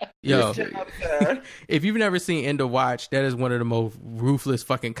 Yo, Good job, sir. if you've never seen End of Watch, that is one of the most ruthless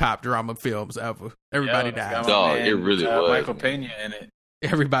fucking cop drama films ever. Everybody Yo, dies. Dog, it really was. Michael Pena in it.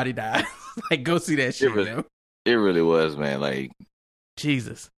 Everybody dies. Like, go see that shit, man. It really was, man. Like,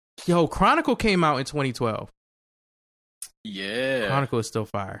 Jesus. Yo, Chronicle came out in 2012. Yeah. Chronicle is still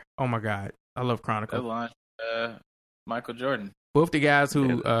fire. Oh my god, I love That Chronicle. launched Michael Jordan. Both the guys who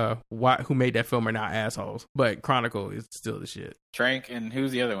made that film are not assholes, but Chronicle is still the shit. Trank, and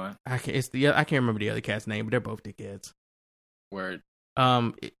who's the other one? I can't remember the other cat's name, but they're both dickheads. Word.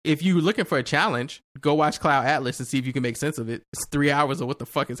 If you're looking for a challenge, go watch Cloud Atlas and see if you can make sense of it. It's 3 hours of what the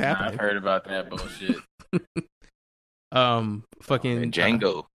fuck is happening. I've heard about that bullshit. Fucking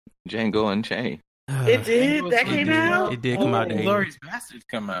Django Unchained. It did. That came out. It did come out. Inglourious Basterds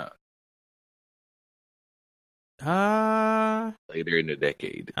come out. Later in the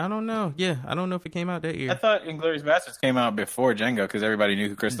decade. I don't know. Yeah, I don't know if it came out that year. I thought Inglourious Basterds came out before Django because everybody knew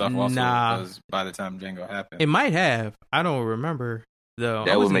who Christoph Waltz was by the time Django happened. It might have. I don't remember though.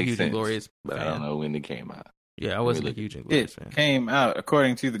 That would make sense. Inglourious but fan. I don't know when it came out. Yeah, I wasn't a huge Inglourious fan. It came out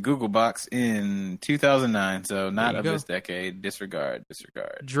according to the Google box in 2009, so not of this decade. Disregard.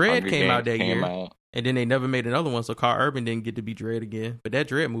 Dredd came out that year, and then they never made another one, so Carl Urban didn't get to be Dredd again. But that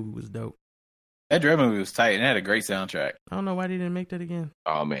Dredd movie was dope. That Dredd movie was tight and it had a great soundtrack. I don't know why they didn't make that again.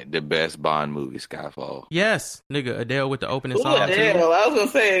 Oh man, the best Bond movie, Skyfall. Yes, nigga, Adele with the opening Ooh, song. Adele, I was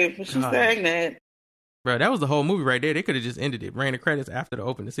gonna say she sang that. Bro, that was the whole movie right there. They could have just ended it, ran the credits after the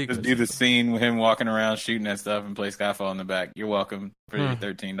opening sequence. Just do the scene with him walking around shooting that stuff and play Skyfall in the back. You're welcome for your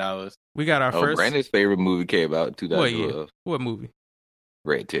 $13. We got our first. Brandon's favorite movie came out in 2012. What movie?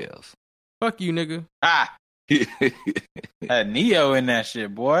 Red Tails. Fuck you, nigga. Had Neo in that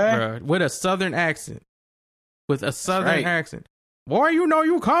shit, boy. Bro, with a southern accent. Boy, you know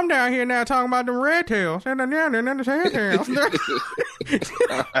you come down here now talking about them red tails. That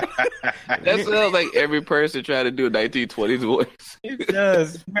sounds like every person trying to do a 1920s voice. It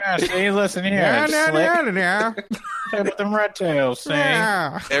does. See, listen here. Talk about them red tails, see?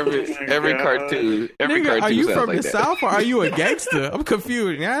 Every cartoon. Every nigga, cartoon are you sounds from like the that. South or are you a gangster? I'm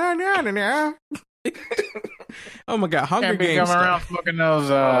confused. Oh my god, Hunger Can't be Games. coming around smoking those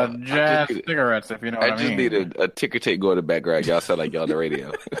jazz cigarettes, if you know what I mean. I just need a ticker tape going in the background. Y'all sound like y'all on the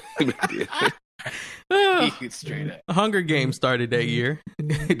radio. Straight up. Hunger Games started that year.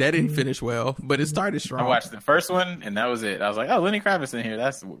 That didn't finish well, but it started strong. I watched the first one, and that was it. I was like, oh, Lenny Kravitz in here.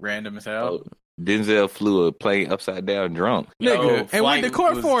 That's random as hell. Denzel flew a plane upside down drunk. Nigga, and went to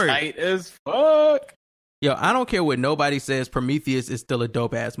court for it. Tight as fuck. Yo, I don't care what nobody says. Prometheus is still a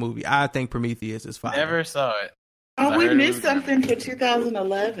dope ass movie. I think Prometheus is fire. Never saw it. Oh, we missed something for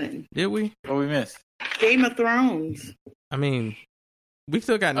 2011. Did we? What we missed? Game of Thrones. I mean, we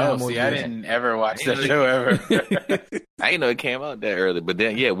still got no more. See, I didn't ever watch that show ever. I didn't know it came out that early, but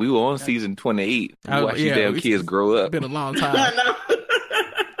then we were on season 28. We watched you damn kids grow up. It's been a long time.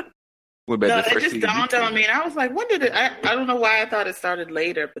 It just dawned on me, and I was like, when did it? I don't know why I thought it started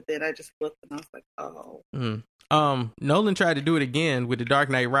later, but then I just looked and I was like, oh. Nolan tried to do it again with The Dark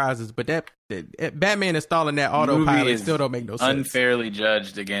Knight Rises, but that Batman installing that autopilot still don't make no sense. Unfairly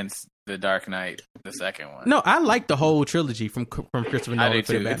judged against The Dark Knight, the second one. No, I like the whole trilogy from Christopher Nolan. I do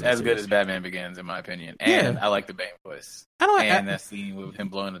too. The It's as good as Batman Begins, in my opinion. And I like the Bane voice. That scene with him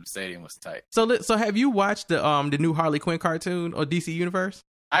blowing up the stadium was tight. So have you watched the new Harley Quinn cartoon or DC Universe?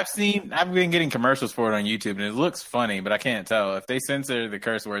 I've been getting commercials for it on YouTube, and it looks funny, but I can't tell. If they censor the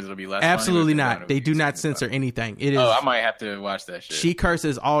curse words, it'll be less Absolutely funny. Not. They do not censor anything. It is. Oh, I might have to watch that shit. She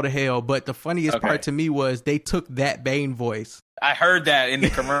curses all to hell, but the funniest part to me was they took that Bane voice. I heard that in the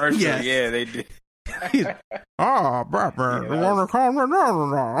commercial. Yes. Yeah, they did. Batman, you want to call me?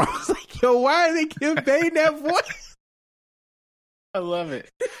 I was like, yo, why did they give Bane that voice? I love it.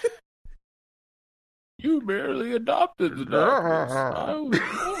 You barely adopted the darkness.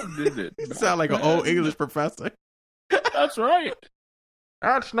 I did it. You sound like an old English professor. That's right.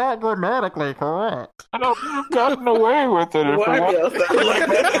 That's not grammatically correct. I don't have gotten away with it if I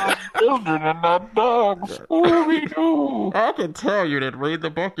want children and not dogs. Scooby-Doo. I can tell you didn't read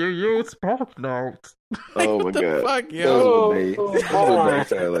the book you used Spark Notes. Oh my god! Fuck, yo.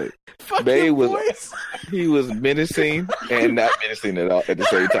 Bay was he was menacing and not menacing at all at the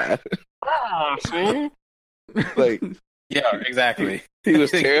same time. See? Like, yeah, exactly. He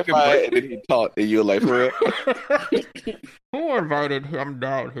was terrified and then he talked, and you were like, for real? Who invited him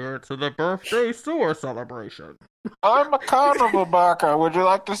down here to the birthday sewer celebration? I'm a carnival barker. Would you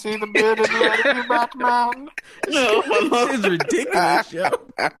like to see the bearded lady, Batman? No, this is ridiculous, yo.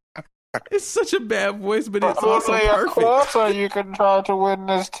 It's such a bad voice, but it's also perfect. A quarter you can try to win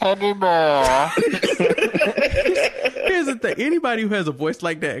this teddy bear. Here's the thing. Anybody who has a voice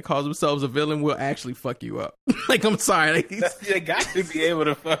like that and calls themselves a villain will actually fuck you up. Like, I'm sorry. They got to be able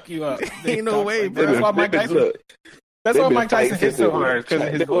to fuck you up. Ain't no way, bro. That's why Mike Tyson hits so hard, because of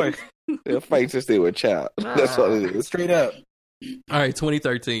his voice. They'll fight since they were a child. That's all it is. Straight up. All right,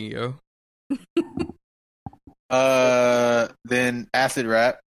 2013, yo. Then Acid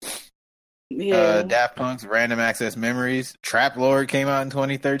Rap. Yeah. Daft Punk's Random Access Memories. Trap Lord came out in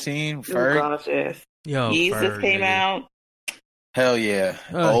 2013. Ferg. Oh gosh, yes. Yo, Jesus came out. Hell yeah.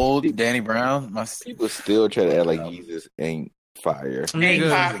 Old Danny Brown. People still try to act like Jesus ain't fire. Ain't Nigga,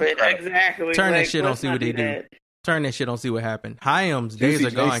 popping. Exactly. turn that Like, shit on, let's see not what they do. that. Turn that shit on, see what happened. Hyams, Days Juicy Are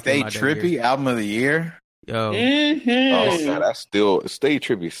J Gone Stay came out that Trippy, year. album of the year. Yo, Mm-hmm. Oh God, I still Stay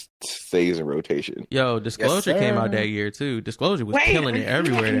Trippy stays in rotation. yo, Disclosure came out that year too. Disclosure was killing it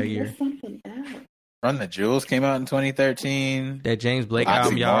everywhere that year. Run the Jewels came out in 2013. That James Blake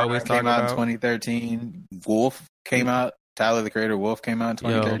album y'all always talking came out in about. 2013. Wolf came out. Tyler the Creator Wolf came out in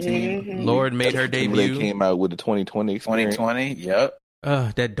 2013. Mm-hmm. Lord made her They debut. came out with the 2020 experience. 2020. Yep.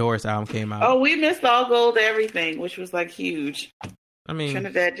 That Doris album came out. Oh, we missed All Gold Everything, which was like huge. I mean,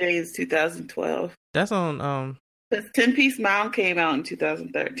 Trinidad James 2012. that's on 10 Piece Mound came out in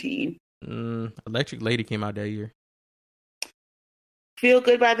 2013. Electric Lady came out that year. Feel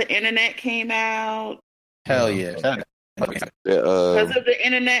Good by the Internet came out. Hell yeah. Because of the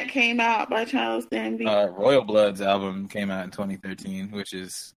Internet came out by Charles Danby. Royal Blood's album came out in 2013, which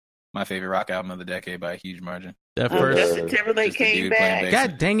is my favorite rock album of the decade by a huge margin. That first Justin Timberlake came back.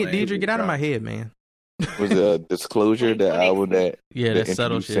 God dang it, Deidre, get out of my head, man. Was Disclosure the album that Yeah, that that's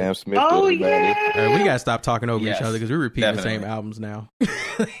subtle introduced shit. Sam Smith? to Oh, everybody? yeah. All right, we gotta stop talking over Yes, each other because we're repeating the definitely. same albums now.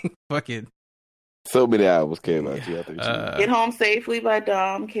 Fucking So many albums came out. 2013. Get Home Safely by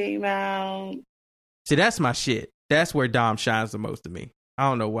Dom came out. see, that's my shit. That's where Dom shines the most to me. I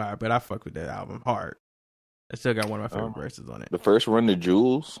don't know why, but I fuck with that album hard. I still got one of my favorite verses on it. The first Run the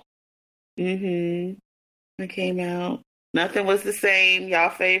Jewels. Mm-hmm. It came out. Nothing Was the Same. Y'all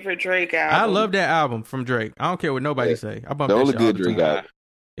favorite Drake album. I love that album from Drake. I don't care what nobody say. I bump The that only shit all good the Drake time. album.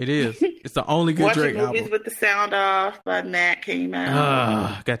 It is. It's the only good Watching Drake Movies album. with the Sound Off by Matt came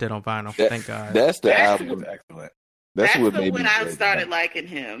out. Got that on vinyl. That- Thank God. That's the That's album. Excellent. That's what the made when me I Drake. started liking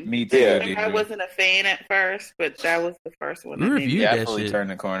him. Me too. Yeah. dude. I wasn't a fan at first, but that was the first one. We that made me- reviewed that Definitely shit. turned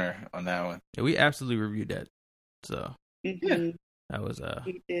the corner on that one. Yeah, we absolutely reviewed that. So Mhm. that was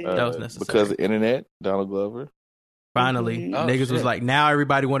We did. that was necessary. Because of the internet. Donald Glover. Finally, Mhm. Oh, niggas was shit. like, now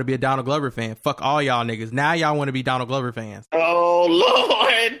everybody want to be a Donald Glover fan. Fuck all y'all niggas. Now y'all want to be Donald Glover fans. Oh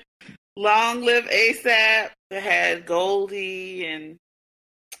Lord! Long Live ASAP. It had Goldie and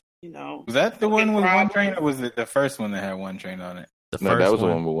Was that the one with Robin. One Train, or was it the first one that had One Train on it? The No, first that was one.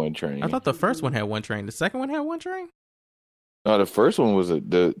 the one with One Train. I thought the first one had one train. The second one had one train. No, the first one was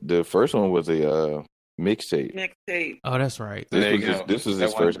the first one was a mixtape. mixtape. Oh, that's right. There you This was That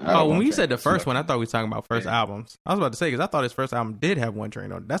his one- first Oh, album. when we One said the Train. first one, I thought we were talking about first albums. I was about to say because I thought his first album did have one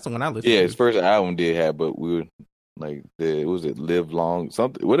train on it. That's the one I listened Yeah, to. his first album did have, but we were like, was it Live Long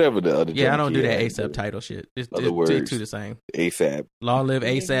something, whatever the other. Yeah, I don't do that had, ASAP title shit. It's Other two words. the same. ASAP. Long live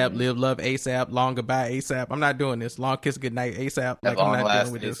ASAP, live love ASAP, long goodbye ASAP. I'm not doing this. Long kiss goodnight ASAP. That Like I'm long not last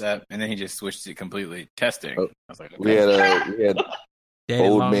dealing with this. ASAP, and then he just switched it completely. Testing. Oh, I was like, We had Daddy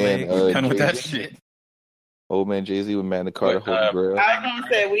old long man legs. done with that Jay-Z. shit. Old man Jay-Z with Magna Carta, But, Holy Grail. I was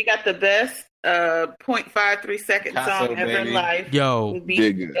gonna say we got the best 0.53 second Picasso, song ever in baby. life. Yo, With Beat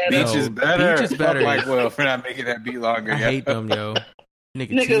Digga. Better. Beach is better. Beach is better. Fuck Mike Will for not making that beat longer. I hate them, yo.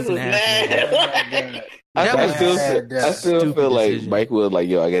 Nigga Niggas teasing was ass niggas. mad. I That was still stupid feel like decision. Mike was like,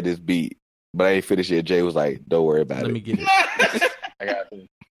 yo, I got this beat, but I ain't finished yet. Jay was like, don't worry about Let it. me get it. I got it.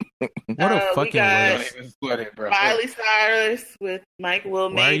 What a we fucking got- waste. Don't even split it, bro. Miley Cyrus with Mike Will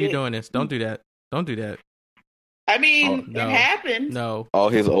Why are made you it. doing this? Don't do that. Don't do that. I mean, no. it happened. No. All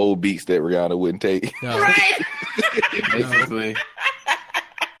his old beats that Rihanna wouldn't take. No. Right? Basically.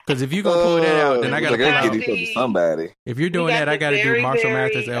 Because if you gonna pull that out, then I gotta like, pull I out. get it to somebody. If you're doing We got that, I the gotta do very, Marshall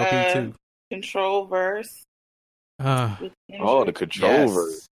very, Mathers LP too. Control verse. with Oh, the control Yes.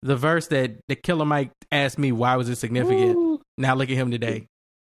 verse. The verse that the Killer Mike asked me, why was it significant? Now look at him today.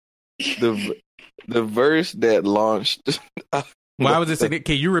 The verse that launched. Why was it significant?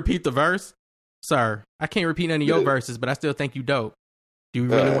 Can you repeat the verse? Sir, I can't repeat none of your verses, but I still think you dope. Do you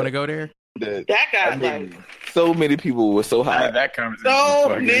really want to go there? That got like so many people were so I high. had that conversation. So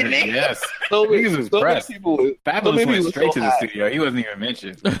Fucking- many. Yes. So many, Niggas was so many pressed. people. So Fabulous many went people straight so to the high. studio. He wasn't even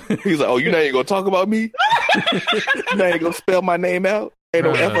mentioned. He's like, "Oh, you not even gonna talk about me? You not even gonna spell my name out? Ain't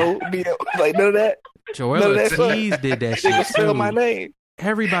no Bruh. F-O-B-O. Like none of that. Joel None of that Ortiz stuff. did that They shit gonna spell too. my name.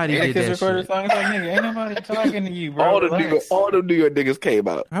 Everybody Yeah, did kids that recorded shit. songs like, nigga, ain't nobody talking to you, bro. All the Relax. New York niggas came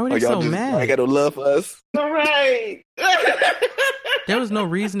out. Why were Oh, they y'all so mad? I got no love for us. all right. There was no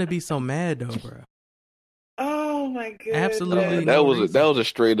reason to be so mad though, bro. Oh my god. Absolutely. That no was reason. that was a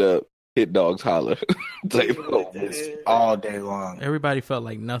straight up hit dogs holler type all day long. Everybody felt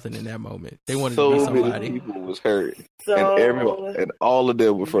like nothing in that moment. They wanted so to be many somebody. people was hurt, So and all of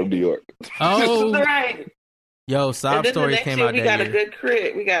them were from New York. Oh, right. yo, And Sob then the Stories next came year out we that got year. a good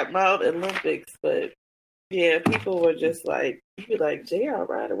crit. We got Mount Olympics, but yeah, people were just like, you be like, J.R.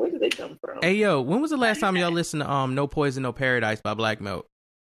 Ryder, where did they come from? Hey, yo, when was the last time y'all listened to No Poison, No Paradise by Black Milk?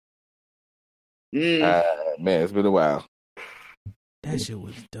 Man, it's been a while. That shit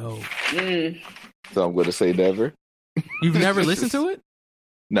was dope. So I'm going to say never. You've never listened to it?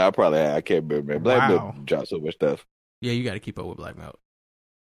 No, I probably have. I can't remember. Black Milk dropped so much stuff. Yeah, you got to keep up with Black Milk.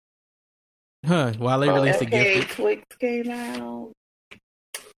 Huh? While they released the Gifted, Twix came out.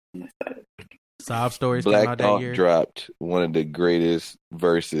 Sob Stories Black came out that Thought year. dropped one of the greatest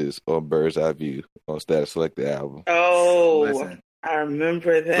verses on Bird's Eye View on Status Selected album. Oh, I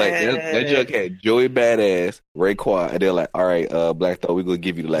remember that. Like that junk had Joey Badass, Raekwon, and they're like, "All right, Black Thought, we're gonna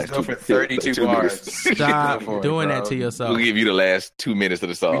give you the last Go for 32 bars. Stop doing that to yourself. We'll give you the last 2 minutes of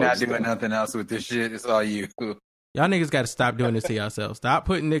the song. We're not doing nothing else with this shit. It's all you. Y'all niggas got to stop doing this to yourselves. Stop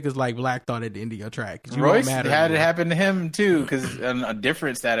putting niggas like Black Thought at the end of your track. You Royce won't matter had anymore. it happen to him too, because on a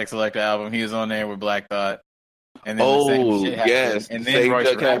different Static Selected album, he was on there with Black Thought. And then the same shit happened. yes. And then Same Royce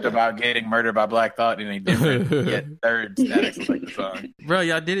junk rapped happened. about getting murdered by Black Thought in a different yet third Static Selected song. Bro,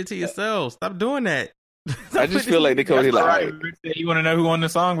 y'all did it to yourselves. Stop doing that. I just feel like they come in here like, all right. You want to know who won the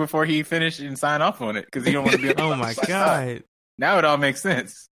song before he finished and sign off on it, because he don't want to be. Oh my god! Now it all makes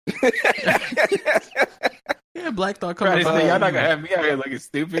sense. Yeah, Black Thought Y'all coming. not gonna have me out here looking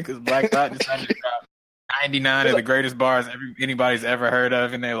stupid because Black Thought decided to drop 99 of the greatest bars anybody's ever heard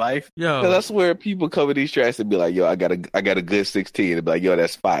of in their life. Yo, Cause I swear people cover these tracks and be like, "Yo, I got a good 16," and be like, "Yo,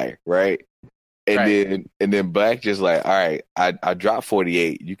 that's fire," right? And then Black just like, "All right, I dropped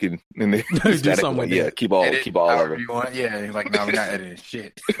 48. You can and then Do Static something like, with yeah, that. keep all Edit of however it." you want. Yeah, like no, we're not editing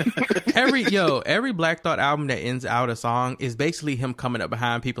shit. every Black Thought album that ends out a song is basically him coming up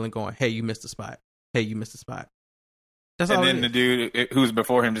behind people and going, "Hey, you missed a spot. Hey, you missed a spot." That's all. And then the dude who's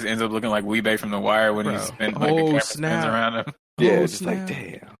before him just ends up looking like Weebay from The Wire when he's spins like the camera spins around him. Yeah, just like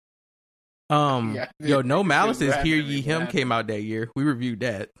damn. Yo, No Malice is Hear Ye Him came out that year. We reviewed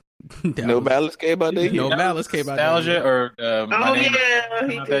that. No Malice came out that year. No Malice came out that Nostalgia year. or My Name yeah,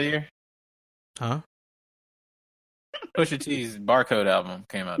 came out that year. Huh? Pusha T's Barcode album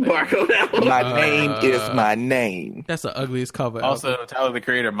came out. That Barcode year. album. My name is my name. That's the ugliest cover. Also, Tyler the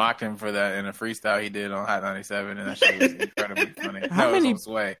Creator mocked him for that in a freestyle he did on Hot 97, and that shit was incredibly funny. How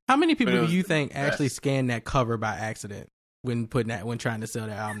many people But it do was you think the actually best. scanned that cover by accident when trying to sell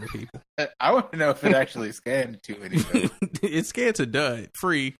that album to people? I want to know if it actually scanned to anything. It's scanned to dud.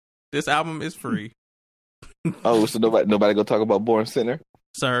 Free. This album is free. Oh, so nobody gonna talk about Born Sinner?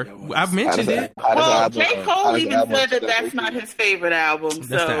 Sir, I've mentioned it. Well, J. Cole even said that that's not his favorite album.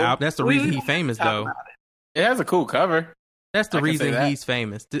 That's the reason he's famous, though. It has a cool cover. That's the I can say reason that. he's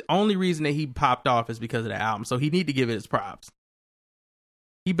famous. The only reason that he popped off is because of the album. So he need to give it his props.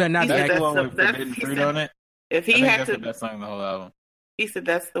 He better not be That's the acting. one with Forbidden Fruit on it. If I he think had that's to, the best song in the whole album. he said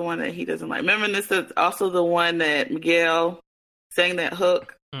that's the one that he doesn't like. Remember, this is also the one that Miguel sang that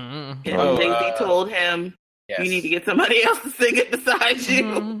hook. Mm-hmm. And Oh, Jay-Z told him, yes. "You need to get somebody else to sing it besides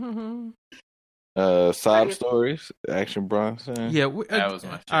you." Sob Stories, Action Bronson. Yeah, That was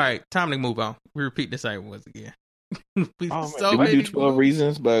my shit. all right. Time to move on. We repeat the same once again. Did we do 12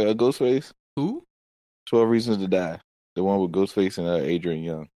 Reasons by Ghostface? Who? 12 Reasons to Die. The one with Ghostface and Adrian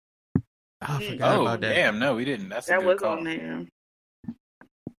Young. I forgot about that. Damn, no, we didn't. That's a That good was call. on there.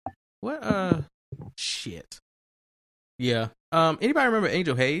 What? Shit. Yeah. Anybody remember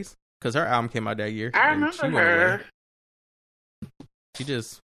Angel Hayes? Because her album came out that year. I and she remember went away. her. She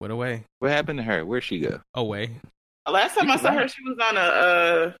just went away. What happened to her? Where'd she go? Away. Last time I saw her, she was on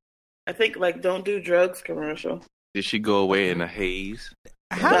a, I think like "Don't Do Drugs" commercial. Did she go away in a haze?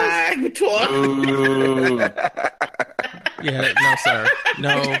 Bag talk. Yeah, no, sir.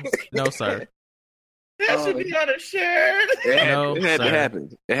 No, sir. That should be on a shirt. It had to sir. happen.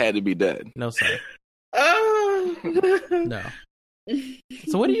 It had to be done. No, sir. Oh. No.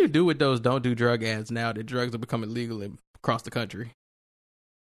 So what do you do with those don't do drug ads now that drugs are becoming legal across the country?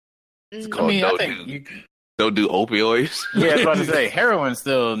 It's I called mean, I don't, think do, you. don't do opioids. Yeah, I was about to say heroin's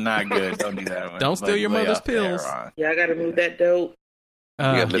still not good. Don't do that one. Don't steal your lay mother's off the pills. heroin. Yeah, I gotta move that dope.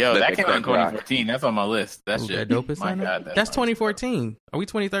 Yo, that came out in 2014. That's on my list. That Ooh, shit. that dope is My on there? God, That's 2014. Are we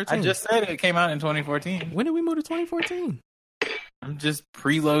 2013? I just said it came out in 2014. When did we move to 2014? I'm just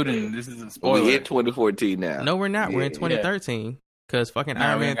preloading. This is a We spoiler. in 2014 now. No, we're not. We're in Yeah. 2013 because fucking Nah,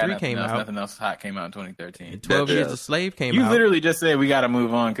 Iron we Man ain't got 3 nothing came else. out. Nothing else hot came out in 2013. 12 Years a Slave came You out. literally just said we got to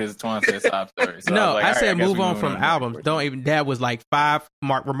move on because Twan said sob story. So No, was like, I all right, said guess move we on moving from albums. Don't even. That was like 5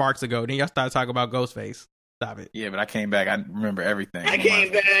 remarks ago. Then y'all started talking about Ghostface. Stop it. Yeah, but I came back. I remember everything. I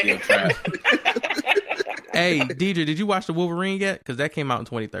came back. Hey, Deidre, did you watch the Wolverine yet? Because that came out in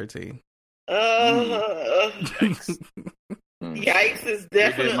 2013. Yikes is We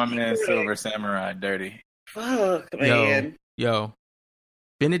definitely did my man correct. Silver Samurai dirty. Fuck, man. Yo,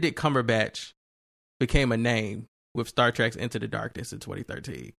 Benedict Cumberbatch became a name with Star Trek's Into the Darkness in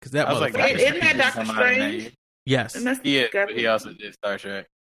 2013. Because that I was like, motherfucker. Isn't that Come Doctor out in that Strange? year. Yes. And that's He also did Star Trek.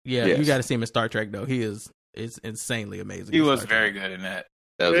 Yeah, Yes. you got to see him in Star Trek though. He is insanely amazing. He in was Star Trek. very good in that.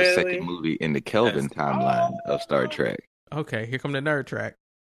 That was the Really? second movie in the Kelvin timeline of Star Trek. Okay, here come the nerd track.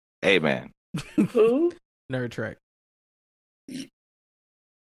 Hey, man. Who? Nerd track.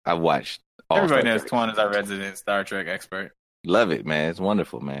 I watched all Everybody Star knows Trek. Twan is our resident Star Trek expert. Love it, man. It's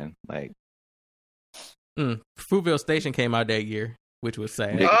wonderful, man. Like, Fruitvale Station came out that year, which was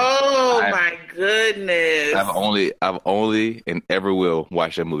sad. Oh my goodness! I've only and ever will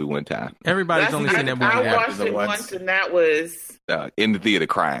watch that movie one time. Everybody's only seen that movie. I watched it once, and that was In the theater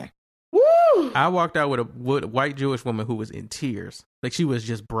crying. woo. I walked out with a white Jewish woman who was in tears. Like she was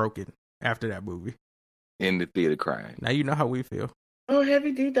just broken after that movie. In the theater crying. Now you know how we feel. Oh,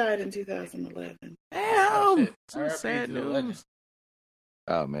 Heavy D died in 2011. Damn, some R.I.P. sad to the news. legend.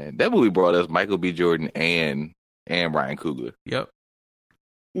 Oh man, that movie brought us Michael B. Jordan and Ryan Coogler. Yep.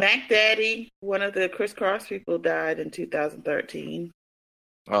 Mac Daddy, one of the Criss Cross people, died in 2013.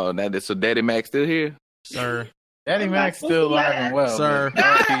 Oh, so Daddy Mac still here, sir? Daddy Mac's still alive and well, sir.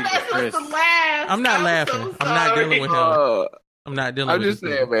 I'm not laughing. I'm not dealing with him. I'm not dealing I'm with just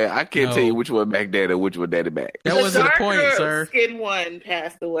this saying, man. I can't No. tell you which one Mac Daddy or which one Daddy Mac. That wasn't the point, sir. Skin one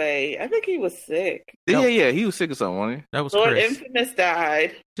passed away. I think he was sick. Yeah, he was sick of something, wasn't he? That was Lord Chris. Infamous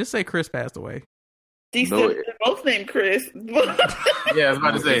died. Just say Chris passed away. They're both named Chris. Yeah, I was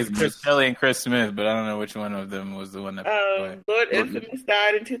about to say it's Chris Kelly and Chris Smith, but I don't know which one of them was the one that. Lord Infamous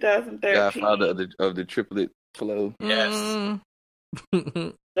died in 2013. Godfather of the triplet flow. Yes.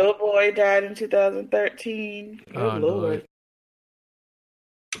 Doughboy died in 2013. Oh, Lord.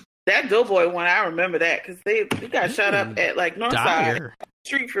 That Doughboy one, I remember that because they got shot up at like Northside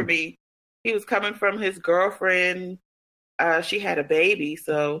Street for me. He was coming from his girlfriend. She had a baby,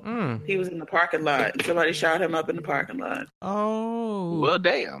 so he was in the parking lot. And somebody shot him up in the parking lot. Oh. Well,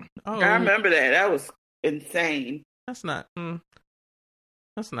 damn. Oh. I remember that. That was insane. That's not.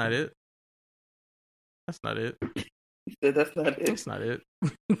 That's not it. That's not it. That's not it. That's not it.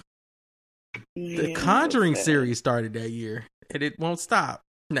 Yeah, The Conjuring that's sad. series started that year, and it won't stop.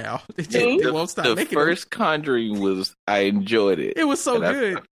 Now it won't stop. The making first Conjuring was, I enjoyed it. It was so And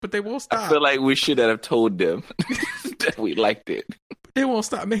good, but they won't stop. I feel like we should have told them that we liked it. They won't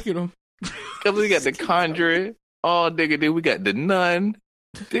stop making them. Because we got the Conjuring. Oh, nigga, then we got the Nun.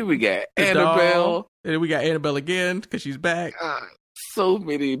 Then we got The Annabelle. Doll, and then we got Annabelle again because she's back. So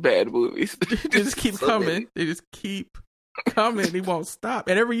many bad movies. They just keep coming. They just keep coming. He won't stop.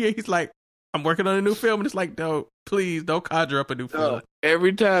 And every year he's like, I'm working on a new film. And it's like, no, please don't conjure up a new film.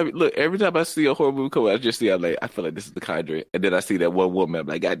 Every time I see a horror movie come out, I feel like this is the Conjuring. And then I see that one woman, I'm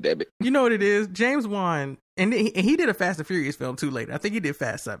like, God damn it. You know what it is? James Wan, and he did a Fast and Furious film too later. I think he did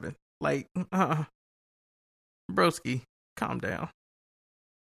Fast 7. Like, broski, calm down.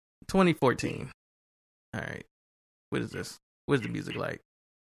 2014. All right. What is this? What's the music like?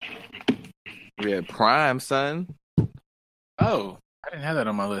 Yeah, Prime, son. Oh, I didn't have that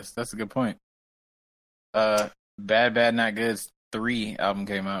on my list. That's a good point. Bad Bad Not Good's 3 album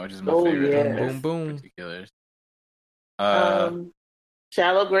came out, which is my favorite. yes. Boom, boom. Particulars.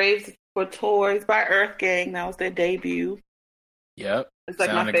 Shallow Graves for Toys by Earth Gang. That was their debut. Yep. It's like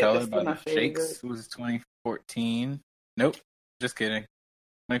Sound my and Color favorite. by My the Shakes favorite. was 2014. Nope. Just kidding.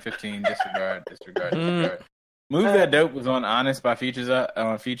 2015. Disregard. Move That Dope was on Honest by Features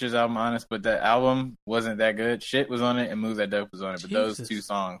album Honest, but that album wasn't that good. Shit was on it and Move That Dope was on it, but those two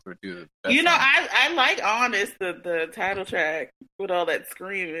songs were two of the best. You know, songs. I like Honest, the title track with all that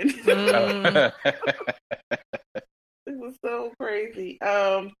screaming. It was so crazy.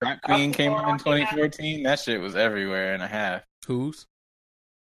 Trap Queen came out in 2014. That shit was everywhere and a half. Who's?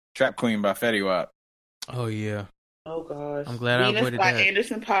 Trap Queen by Fetty Wap. Oh, yeah. Oh, gosh. I'm glad I Venus avoided by that.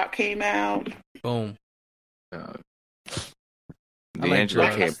 Anderson .Paak came out. Boom. D'Angelo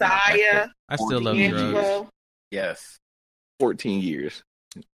Black came Messiah. I still love D'Angelo. drugs. Yes. 14 years.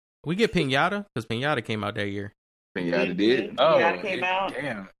 We get Pinata because Pinata came out that year. Pinata did. Oh, Pinata came out.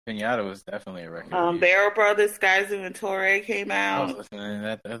 Damn. Pinata was definitely a record. Barrel Brothers, Skyzoo and Torre came I was out. listening to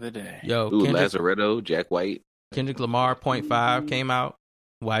that the other day. Yo, Ooh, Kendrick, Lazaretto, Jack White. Kendrick Lamar, 0.5 came out.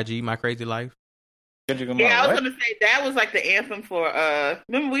 YG, My Crazy Life. Kendrick Lamar, Yeah, I was what? gonna say that was like the anthem for.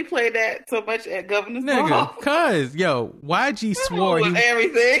 Remember we played that so much at Governor's Nigga, Ball. cuz, yo, YG swore With he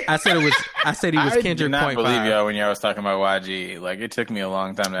everything. I said he was I Kendrick did not 0.5. believe y'all when y'all was talking about YG. Like, it took me a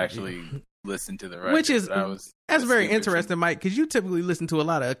long time to actually listen to the record. Which is but that's very stupid. interesting, Mike, because you typically listen to a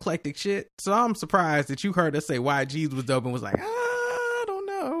lot of eclectic shit. So I'm surprised that you heard us say YG's was dope and was like, I don't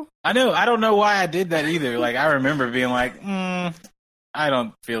know. I know. I don't know why I did that either. Like, I remember being like, I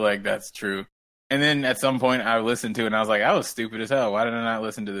don't feel like that's true. And then at some point I listened to it and I was like, I was stupid as hell. Why did I not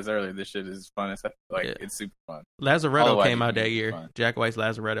listen to this earlier? This shit is fun as hell. Like, it's super fun. Lazaretto came out that year. Jack White's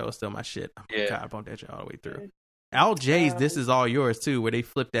Lazaretto is still my shit. Yeah. God, I bumped that shit all the way through. Al J's This Is All Yours, too, where they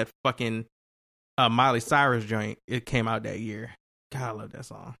flipped that fucking Miley Cyrus joint. It came out that year. God, I love that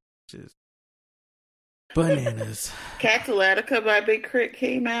song. Just bananas. Cactalatica by Big Crit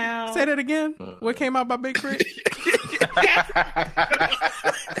came out. Say that again. What came out by Big Crit?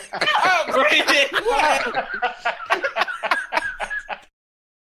 Oh, Brandon.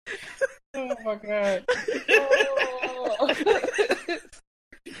 Oh my god.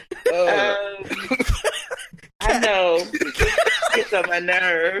 I know. It's on my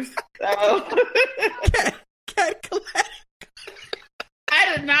nerves.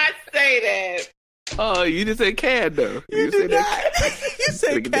 I did not say that. Oh, you just said Cad though. You did not. You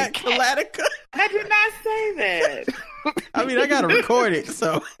said Cactalatica. I did not say that. I mean, I gotta record it,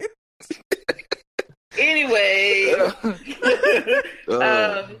 so. Anyway,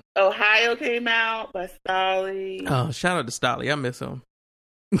 Ohio came out by Stolly. Oh, shout out to Stolly. I miss him.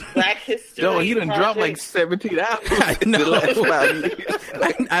 Black History. No, he done dropped like 17 albums. I know.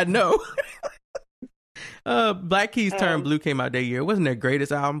 I know. Black Keys Turn Blue came out that year. It wasn't their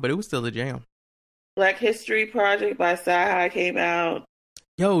greatest album, but it was still a jam. Black History Project by Sci-Hi came out.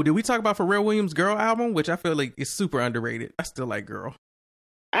 Yo, did we talk about Pharrell Williams' Girl album, which I feel like is super underrated? I still like Girl.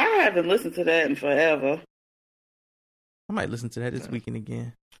 I haven't listened to that in forever. I might listen to that this weekend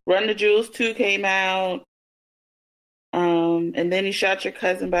again. Run the Jewels 2 came out. And Then He Shot Your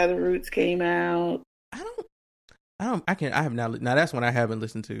Cousin by The Roots came out. I have not. Now that's one I haven't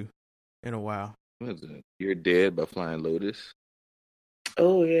listened to in a while. What is it? You're Dead by Flying Lotus.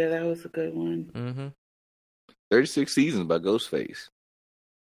 Oh yeah, that was a good one. Mm-hmm. 36 Seasons by Ghostface.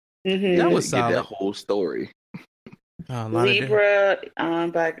 Mm-hmm. That was solid. Get that whole story. Libra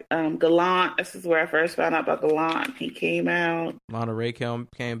by Gallant. This is where I first found out about Gallant. He came out. Lana Ray came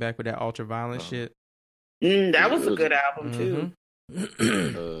back with that ultra-violent shit. That was a good album too.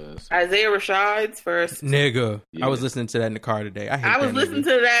 Isaiah Rashad's first. Nigga. Yeah. I was listening to that in the car today. I was listening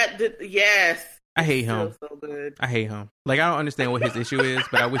to that. Yes. I hate him. So good. I hate him. Like, I don't understand what his issue is,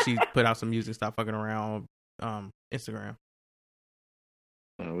 but I wish he put out some music, stop fucking around on Instagram.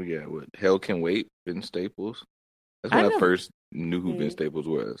 We got what? Hell Can Wait, Vince Staples. That's when I first knew who Vince Staples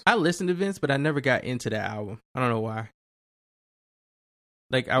was. I listened to Vince, but I never got into that album. I don't know why.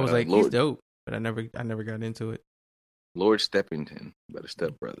 Like, I was like, he's dope, but I never got into it. Lord Steppington by the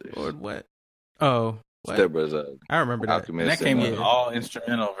Step Brothers. Lord what? Oh. What? Step Brothers. I remember that. And that came with an all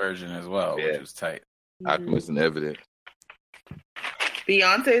instrumental version as well, which was tight. Alchemist and Evidence.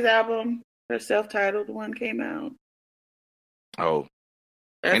 Beyonce's album, her self-titled one, came out. Oh.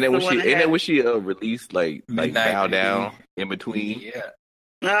 And then when she released like Bow Down in between. Yeah.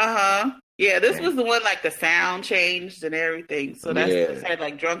 Uh-huh. Yeah, this was the one like the sound changed and everything. So this had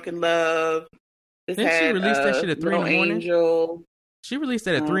like Drunken Love. Didn't she release that shit at 3 in the morning? Angel. She released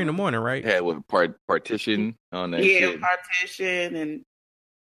that at 3 in the morning, right? Yeah, with Partition on that shit. Yeah, Partition, and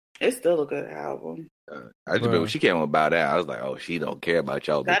it's still a good album. I just remember when she came on Bow Down, I was like, oh, she don't care about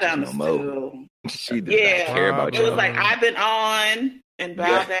y'all bitches no more. She did not care about y'all. It was like, I've been on and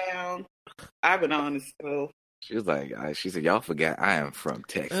Bow Down. I've been on and still. She was like, she said, y'all forgot I am from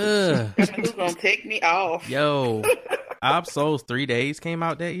Texas. Who's going to take me off? Yo, Ob Soul's 3 Days came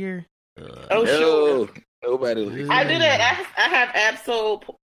out that year. Sure. Nobody. I do that. I have Absol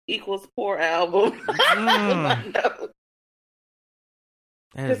equals poor album.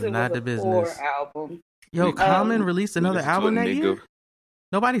 That is not the business. Poor album. Yo, Common released another album that year.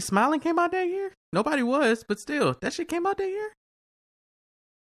 Nobody Smiling came out that year. Nobody was, but still, that shit came out that year.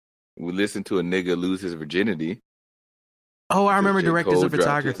 We listened to a nigga lose his virginity. Oh, I remember Directors of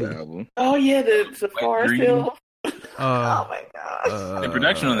Photography. Oh yeah, the Forest Hill. Oh my gosh. The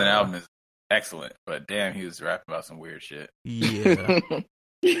production on that album is excellent, but damn, he was rapping about some weird shit. Yeah.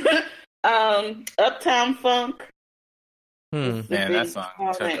 Uptown Funk. Man, that song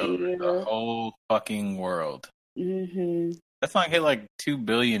took over the whole fucking world. Mm-hmm. That song hit like 2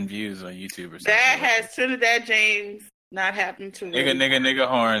 billion views on YouTube or something. That has Trinidad James not happened to nigga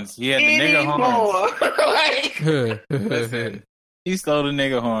horns. He had the nigga horns. Listen, he stole the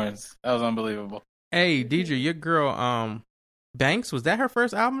nigga horns. That was unbelievable. Hey, Deidre, your girl, Banks, was that her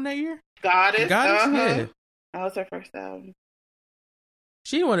first album that year? Goddess? Yeah. That was her first album.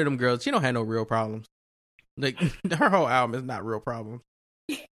 She one of them girls. She don't have no real problems. Like, her whole album is not real problems.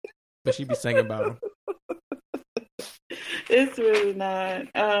 But she be singing about them. It's really not.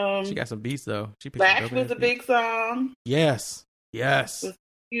 She got some beats, though. Latch was a big song. Yes. It was a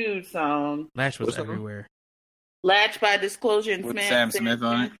huge song. Latch was everywhere. Latch by Disclosure and with Smith. Sam Smith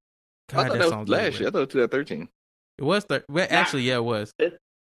on it. I thought that was last year. I thought it was 2013. It was actually, yeah, it was.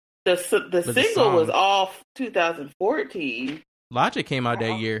 The single was off 2014. Logic came out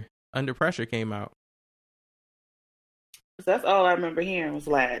that year. Under Pressure came out. That's all I remember hearing was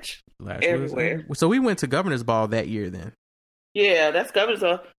Latch. Everywhere. So we went to Governor's Ball that year then. Yeah, that's Governor's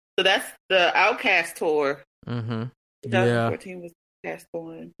Ball. So that's the Outkast tour. Mm-hmm. 2014 was the Outkast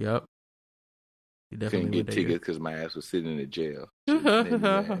one. Yep. You definitely couldn't get tickets because my ass was sitting in the jail.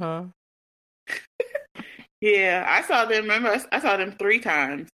 Yeah, I saw them. Remember, I saw them 3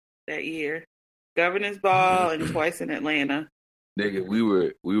 times that year. Governor's Ball and twice in Atlanta. Nigga, we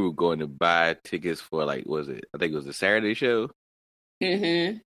were going to buy tickets for I think it was the Saturday show.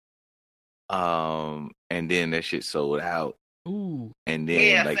 Mm-hmm. And then that shit sold out. Ooh. And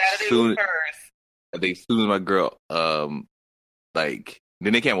then soon as my girl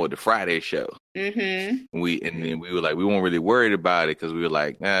then they came out with the Friday show. Mm-hmm. And then we were like, we weren't really worried about it because we were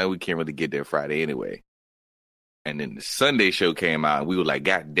like, nah, we can't really get there Friday anyway. And then the Sunday show came out, and we were like,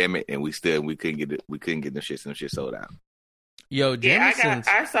 God damn it! And we couldn't get it. We couldn't get them shits, and them shit sold out. Yo, Jameson's...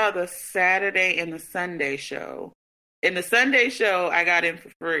 I saw the Saturday and the Sunday show. In the Sunday show, I got in for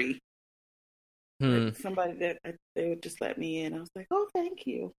free. Somebody that they would just let me in. I was like, oh, thank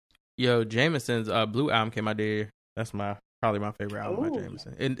you. Yo, Jameson's Blue album came out there. That's probably my favorite album by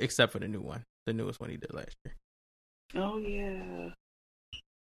Jameson, except for the new one, the newest one he did last year. Oh yeah,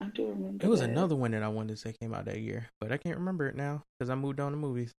 I do remember. It was another one that I wanted to say came out that year, but I can't remember it now because I moved on to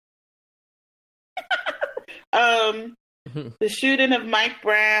movies. The shooting of Mike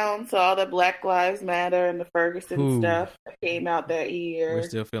Brown, so all the Black Lives Matter and the Ferguson stuff that came out that year. We're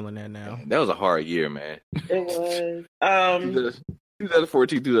still feeling that now. That was a hard year, man. It was.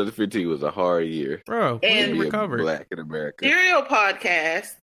 2014, 2015 was a hard year. Bro, and recovered. Black in America. Serial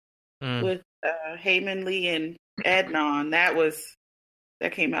podcast with Heyman Lee and Adnan.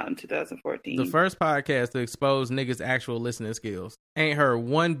 That came out in 2014. The first podcast to expose niggas' actual listening skills. Ain't heard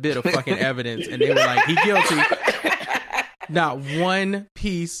one bit of fucking evidence, and they were like, he guilty. Not one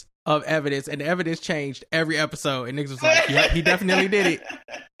piece of evidence, and the evidence changed every episode, and niggas was like, yep, he definitely did it.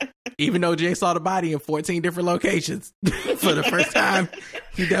 Even though Jay saw the body in 14 different locations for the first time,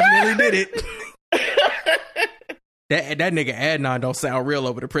 he definitely did it. That nigga Adnan don't sound real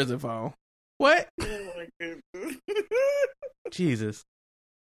over the prison phone. What? Oh my goodness. Jesus.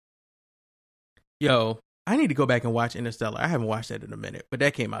 Yo, I need to go back and watch Interstellar. I haven't watched that in a minute, but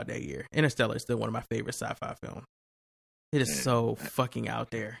that came out that year. Interstellar is still one of my favorite sci-fi films. It is so fucking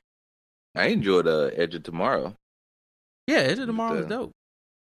out there. I enjoyed Edge of Tomorrow. Yeah, Edge of Tomorrow is dope.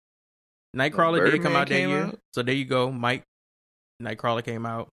 Nightcrawler did come out that year. So there you go, Mike. Nightcrawler came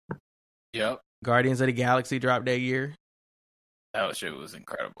out. Yep. Guardians of the Galaxy dropped that year. That shit was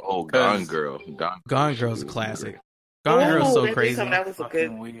incredible. Oh, Gone Girl. Gone Girl's a classic. Gone Girl's so crazy. That was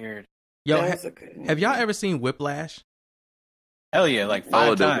fucking weird. Yo, have y'all ever seen Whiplash? Hell yeah, like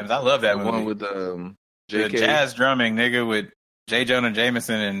 5 times. I love that movie. One with the jazz drumming nigga with J. Jonah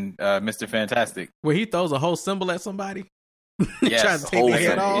Jameson and Mr. Fantastic. Where he throws a whole symbol at somebody? Yes, tries to take the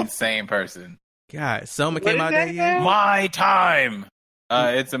head off. Insane person. God, Selma came out that year. My Time.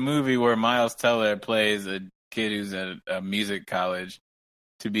 It's a movie where Miles Teller plays a kid who's at a music college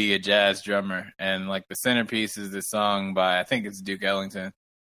to be a jazz drummer, and like the centerpiece is this song by, I think it's Duke Ellington,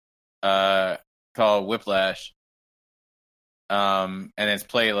 called Whiplash. And it's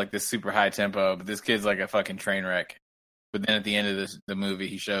played like this super high tempo, but this kid's like a fucking train wreck. But then at the end of the movie,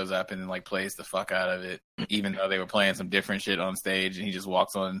 he shows up and like plays the fuck out of it, even though they were playing some different shit on stage. And he just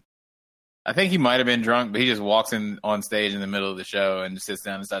walks on. I think he might have been drunk, but he just walks in on stage in the middle of the show and just sits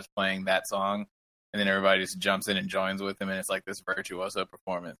down and starts playing that song. And then everybody just jumps in and joins with him, and it's like this virtuoso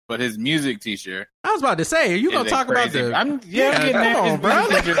performance. But his music teacher, I was about to say, are you gonna talk about the? Come on, bro.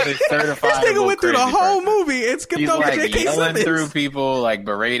 This nigga went through the whole movie and skipped over like J.K. yelling Simmons. through people, like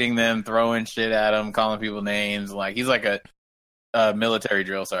berating them, throwing shit at them, calling people names. Like he's like a military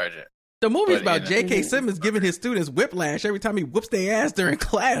drill sergeant. The movie's about J.K. Simmons giving his students whiplash every time he whoops their ass during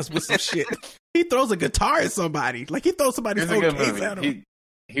class with some shit. He throws a guitar at somebody, like he throws somebody's whole case at him.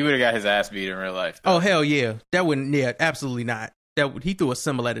 He would have got his ass beat in real life. Oh hell yeah, that wouldn't. Yeah, absolutely not. He threw a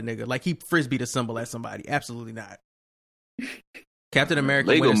symbol at a nigga, like he frisbeed a symbol at somebody. Absolutely not. Captain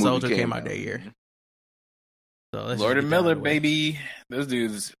America: Winter Soldier came out that year. So Lord and Miller, baby, those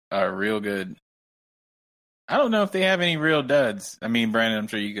dudes are real good. I don't know if they have any real duds. I mean, Brandon, I'm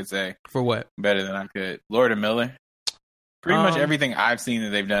sure you could say for what better than I could. Lord and Miller. Pretty much everything I've seen that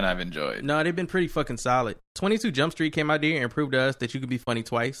they've done, I've enjoyed. No, they've been pretty fucking solid. 22 Jump Street came out there and proved to us that you could be funny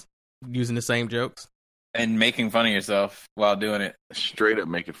twice using the same jokes. And making fun of yourself while doing it. Straight up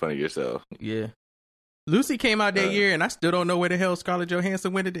making fun of yourself. Yeah. Lucy came out that year, and I still don't know where the hell Scarlett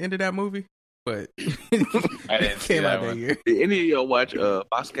Johansson went at the end of that movie. But I didn't see came that out that one. year. Did any of y'all watch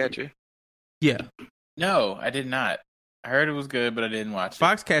Foxcatcher? Yeah, No, I did not. I heard it was good, but I didn't watch it.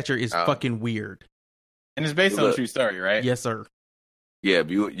 Foxcatcher is fucking weird. And it's based on a Look. true story, right? Yes, sir. Yeah,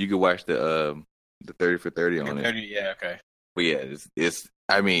 but you can watch the 30 for 30 on it. 30, yeah, okay. But yeah, it's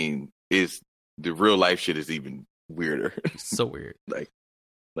I mean, it's the real life shit is even weirder. So weird. like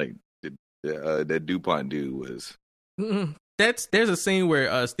that DuPont dude was. There's a scene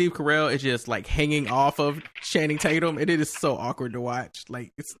where Steve Carell is just like hanging off of Channing Tatum, and it is so awkward to watch.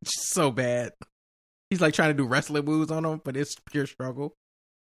 Like, it's just so bad. He's like trying to do wrestling moves on him, but it's pure struggle.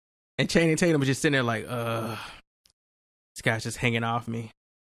 And Channing Tatum is just sitting there like, this guy's just hanging off me.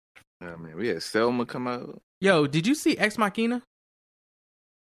 Oh man, we had Selma come out. Yo, did you see Ex Machina?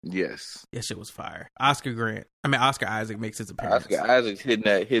 Yes. That shit was fire. Oscar Isaac makes his appearance. Oscar Isaac's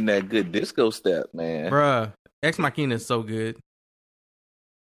hitting that good disco step, man. Bruh, Ex Machina is so good.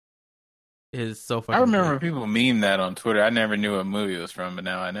 It is so fucking I remember good. people meme that on Twitter. I never knew what movie it was from, but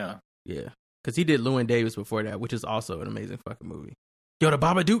now I know. Yeah. Because he did Llewyn Davis before that, which is also an amazing fucking movie. Yo, the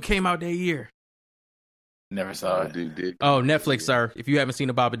Babadook came out that year. Never saw it. Dude, Oh, Netflix, sir. If you haven't seen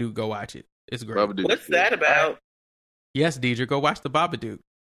the Babadook, go watch it. It's great. Babadook. What's that about? Yes, Deidre, go watch the Babadook.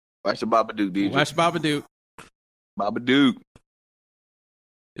 Watch the Babadook, DJ. Watch Babadook. Babadook.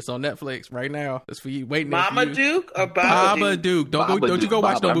 It's on Netflix right now. It's for you. Waiting. Mama Duke or Babadook? Babadook. Don't you go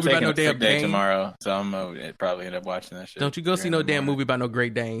watch no movie about no damn day Dane. tomorrow, so I'm gonna probably end up watching that shit. Don't you go see no damn movie about no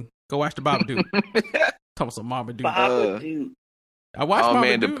Great Dane. Go watch the Babadook. Talking some Mama Duke. Babadook. I watched Oh Mama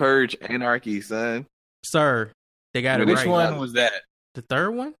man, Duke. The Purge, Anarchy, son. Sir, they got it Which right. one was that? The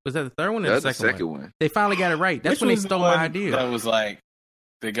third one? Was that the third one or That's the the second, second one? one. They finally got it right. That's Which when they was the stole my one idea. That was like,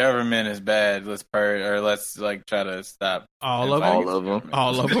 the government is bad. Let's purge, or let's like try to stop All of fighting. them? All of them.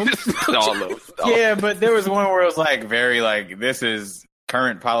 All of them? All of them. Yeah, but there was one where it was like very like this is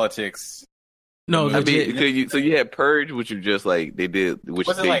current politics. No, I legit. mean, so you had Purge, which was just like they did, which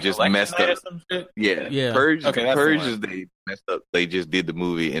Was it they like just election messed night or up. some shit? Yeah, Yeah. Purge. Okay, that's the Purge one. is they messed up. They just did the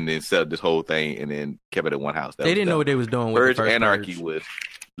movie and then set up this whole thing and then kept it at one house. That They was didn't know dumb. what they was doing with Purge the first Anarchy Purge. was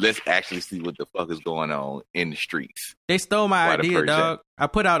let's actually see what the fuck is going on in the streets. They stole my Why the idea, Purge dog. I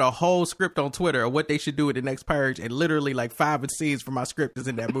put out a whole script on Twitter of what they should do with the next Purge, and literally like 5 scenes from my script is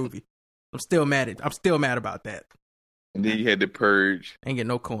in that movie. I'm still mad about that. And then you had the Purge Ain't get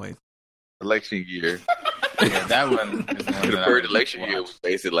no coins. election year. Yeah, that one. Is the one The that I Purge really election watched. year was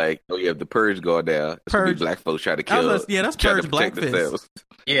basically like, oh yeah, if the Purge go down, it's gonna be Purge. black folks try to I was kill. like, yeah, that's try to Purge protect Blackfist. themselves.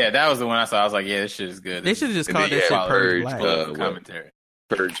 Yeah, that was the one I saw. I was like, yeah, this shit is good. They should have just And called then that you shit had Purge Purge, Black. what? commentary.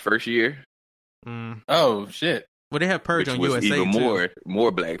 Purge first year, Oh shit! Well, they have Purge which on was USA even too.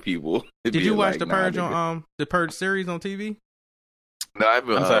 more black people. Did It'd you be watch like, the nah, Purge nigga. on the Purge series on TV? No, I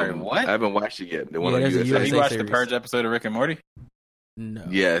haven't. I'm sorry, what? I haven't watched it yet. The one Yeah, on there's a USA. Have USA you watched series. the Purge episode of Rick and Morty? No.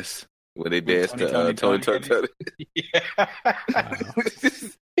 Yes, where they danced to Tony, Tony. Yeah.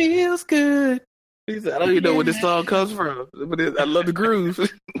 Feels good. He said, I don't even know where this song comes from, but I love the groove.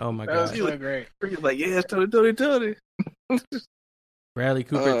 Oh my That was god. so great. He's like, yes, Tony. Bradley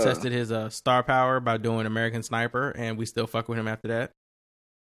Cooper tested his star power by doing American Sniper, and we still fuck with him after that.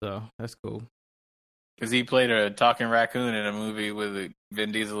 So that's cool. Because he played a talking raccoon in a movie with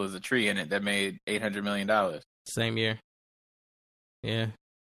Vin Diesel as a tree in it that made $800 million. Same year. Yeah.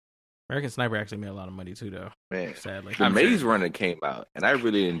 American Sniper actually made a lot of money too, though. Man, Sadly. the Maze Runner came out, and I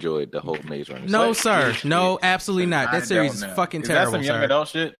really enjoyed the whole Maze Runner. No, series. sir. No, absolutely not. I That series is don't know. fucking Is terrible, that some young sir. adult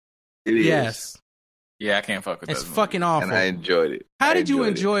shit? It is. Yes. Yeah, I can't fuck with It's those fucking movies. awful. And I enjoyed it. How I did you enjoyed it.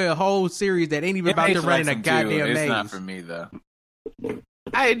 enjoy a whole series that ain't even It about to makes run in a like them, too. goddamn It's maze? not for me though.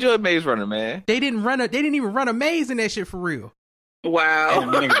 I enjoyed Maze Runner, man. They didn't even run a maze in that shit for real. Wow.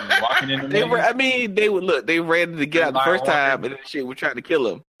 And niggas walking in the They maze. were. I mean, they would look. They ran to get out the Lion first time, walking. and then shit was trying to kill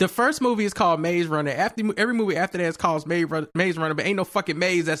him. The first movie is called Maze Runner. After every movie after that is called Maze Runner, but ain't no fucking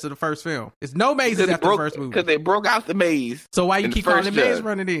maze after the first film. It's no mazes after the first movie. Because they broke out the maze. So why you in keep the calling first it Maze judge.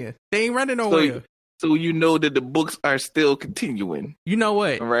 Runner then? They ain't running nowhere. So you know that the books are still continuing. You know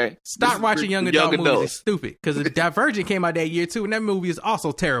what? All right. Stop This is watching for young adult movies. It's stupid. Because Divergent came out that year too, and that movie is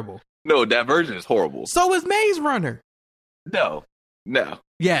also terrible. No, Divergent is horrible. So is Maze Runner. No.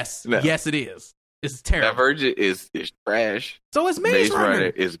 Yes. No. Yes, it is. It's terrible. Divergent is trash. So is Maze Runner.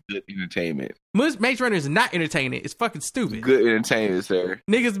 is good entertainment. Maze Runner is not entertaining. It's fucking stupid. Good entertainment, sir.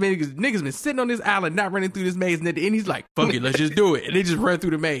 Niggas been sitting on this island, not running through this maze, and at the end he's like, "Fuck it, let's just do it," and they just run through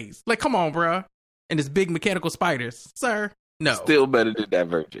the maze. Like, come on, bruh. And it's big mechanical spiders, sir. No, Still better than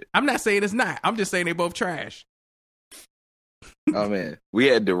Divergent. I'm not saying it's not. I'm just saying they both trash. Oh man, we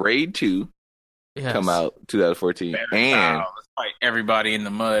had The Raid 2 Yes. come out 2014, and Let's fight everybody in the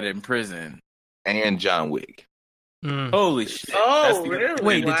mud in prison. and John Wick. Holy shit! Oh, really?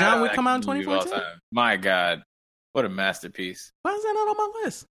 Wait, did John Wick Wow. come out in Movie of all 2014? time. My God, what a masterpiece! Why is that not on my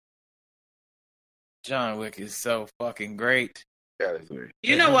list? John Wick is so fucking great.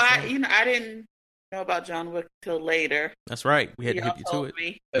 You know why? You know, I didn't know about John Wick till later. That's right. We had to Y'all hip you to told it.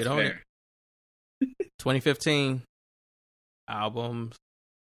 me. Get on it. 2015 albums.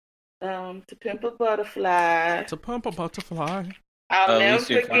 To Pimp a Butterfly. To Pimp a Butterfly. I'll Oh, never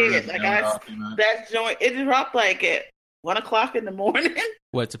Alicia forget. Keys, Like Young Rock, you know. that joint, it dropped like at 1:00 in the morning.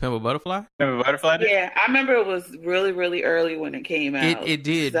 What, To Pimp a Butterfly? Remember Butterfly? Yeah, I remember it was really, really early when it came out. It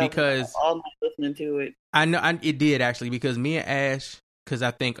did, So I was because all night listening to it. I know it did actually, because me and Ash, because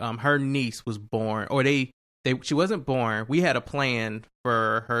I think her niece was born, or she wasn't born. We had a plan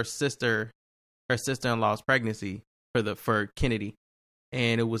for her sister-in-law's pregnancy for Kennedy,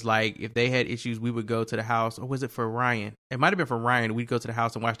 and it was like if they had issues, we would go to the house, or was it for Ryan? It might have been for Ryan. We'd go to the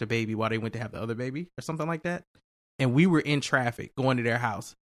house and watch the baby while they went to have the other baby, or something like that. And we were in traffic going to their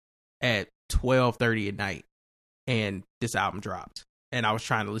house at 12:30 at night, and this album dropped. And I was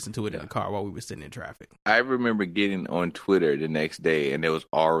trying to listen to it in the car while we were sitting in traffic. I remember getting on Twitter the next day, and there was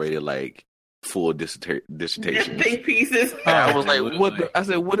already like full dissertation. Think pieces. And I was like, "What?" I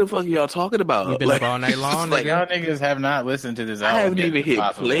said, "What the fuck are y'all talking about?" You've been like, up all night long, like, Y'all niggas have not listened to this album. I haven't yet, even hit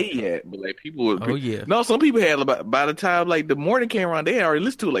possibly. play yet, but like people were. Oh yeah. No, some people had by the time like the morning came around, they had already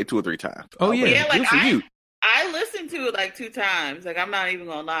listened to it like 2 or 3 times. Oh, I was yeah. Yeah, like good for you. I listened to it like 2 times. Like, I'm not even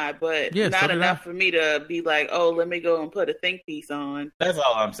gonna lie, but Yeah, so not did enough I. for me to be like, oh, let me go and put a think piece on. That's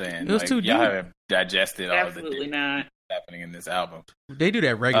all I'm saying. It was Like, too y'all deep. haven't digested all the Absolutely things not. happening in this album. They do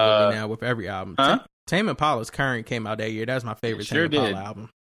that regularly now with every album. Huh? Tame Impala's Current came out that year. That's my favorite Sure Tame Impala did. album.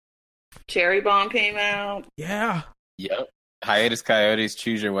 Cherry Bomb came out. Yeah. Yep. Hiatus Coyotes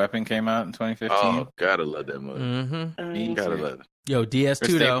Choose Your Weapon came out in 2015. Oh, gotta love that movie. Mm-hmm. Gotta love it. Yo, DS2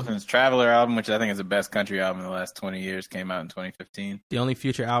 Chris though. Stapleton's Traveler album, which I think is the best country album in the last 20 years, came out in 2015. The only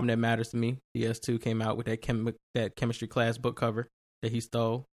future album that matters to me, DS2 came out with that chemistry class book cover that he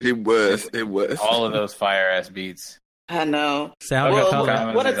stole. It was. All of those fire ass beats. I know. Sound Well, of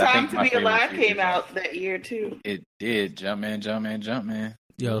Color. What a is, I Time think, to my Be favorite Alive future came out that year too. It did. Jumpman, Jumpman, Jumpman.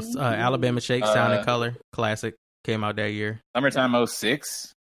 Yo, Alabama Shake, Sound and Color, classic, came out that year. Summertime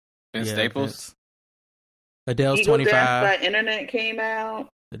 06. Ben Yeah, Staples. Vince. Adele's Eagle 25. Dance by Internet came out.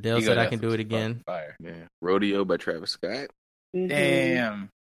 Adele Ego said I Death can do was it again. Fire. Yeah. Rodeo by Travis Scott. Damn.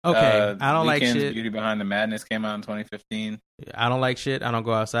 Okay, I don't like Weeknd's shit. Beauty Behind the Madness came out in 2015. I don't like shit. I don't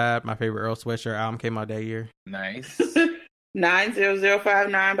go outside. My favorite Earl Sweatshirt album came out that year. Nice.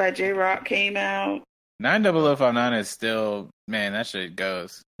 90059 by J Rock came out. 90059 is still, man, that shit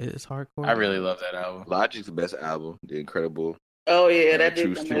goes. It's hardcore. I really love that album. Logic's the best album. The Incredible. Oh yeah, that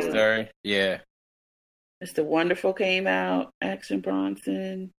True did come out. Story. Yeah. Mr. Wonderful came out. Action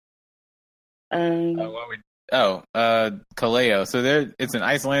Bronson. Kaleo. So it's an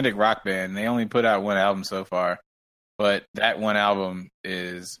Icelandic rock band. They only put out one album so far, but that one album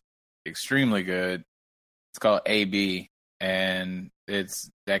is extremely good. It's called AB, and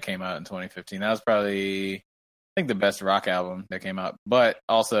that came out in 2015. That was probably, I think, the best rock album that came out. But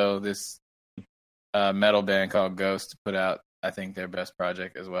also this metal band called Ghost put out, I think, their best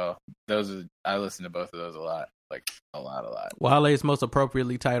project as well. I listen to both of those a lot, like a lot. Wale's most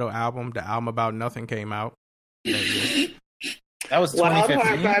appropriately titled album, The Album About Nothing, came out. That was Wild 2015.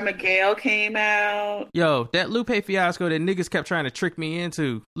 Heart by Miguel came out. Yo, that Lupe fiasco that niggas kept trying to trick me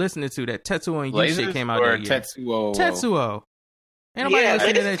into listening to, that Tetsuo and You shit Lasers came out or that year. Tetsuo? Tetsuo. Ain't nobody Yeah,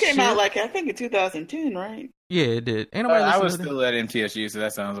 listening to this that came shit. out like I think in 2010, right? Yeah, it did. Ain't nobody I listening was to that. still at MTSU, so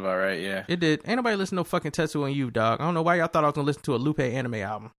that sounds about right. Yeah. It did. Ain't nobody listen to no fucking Tetsuo and You, dog. I don't know why y'all thought I was gonna listen to a Lupe anime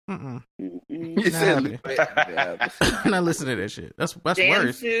album. You said Lupe. I'm not listening to that shit. That's worse.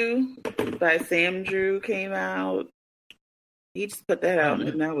 Jansu by Sam Drew came out. He just put that out,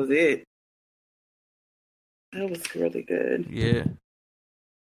 and that was it. That was really good. Yeah.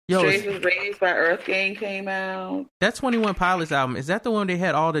 Yo, Strays Was Raised by Earth Gang came out. that 21 Pilots album, is that the one they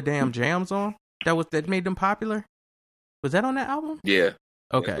had all the damn jams on? That made them popular? Was that on that album? Yeah.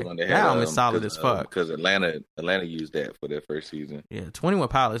 Okay. That album is solid as fuck. Because Atlanta used that for their first season. Yeah, 21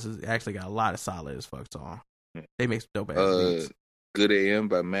 Pilots has actually got a lot of solid as fuck songs. They make some dope ass beats. Good AM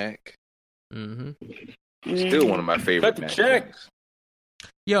by Mac. Mm-hmm. Still one of my favorite Mac songs.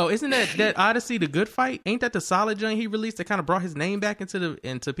 Yo, isn't that Odyssey the Good Fight? Ain't that the solid joint he released that kind of brought his name back into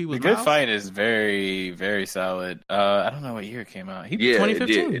people's The Good mouths? Fight is very, very solid. I don't know what year it came out. Yeah,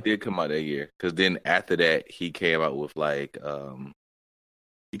 2015. it did come out that year. Because then after that, he came out with like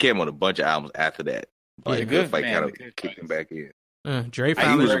he came on a bunch of albums after that. Like Yeah, Good Fight man, kind The of Good kicked Fight. him back in. Dre I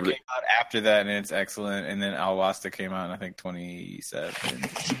finally came out after that, and it's excellent. And then Al Wasta came out in, I think, 27.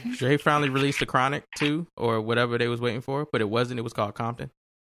 Dre finally released the Chronic 2 or whatever they was waiting for, but it wasn't. It was called Compton.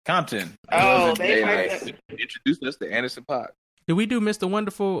 Compton. Oh, they introduced us to Anderson .Paak. Did we do Mr.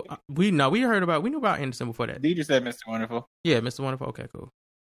 Wonderful? We knew about Anderson before that. Did you say Mr. Wonderful? Yeah, Mr. Wonderful. Okay, cool.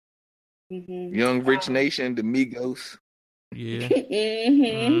 Young Rich Nation, the Migos. Yeah.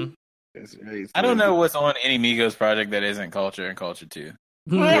 That's right. I don't know what's on any Migos project that isn't Culture and Culture 2.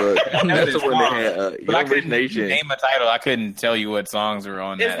 That's the one that had But I Young Rich couldn't Nation. name a title. I couldn't tell you what songs were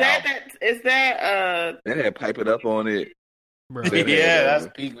on that album. They had Pipe It Up on it. Yeah, that's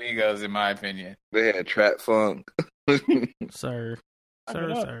peak Migos in my opinion. They had Trap Funk. Sir.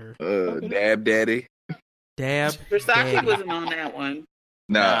 Dab Daddy. Dab. Versace wasn't on that one.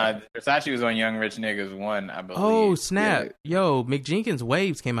 Nah, Versace was on Young Rich Niggas 1, I believe. Oh, snap. Yo, McJenkins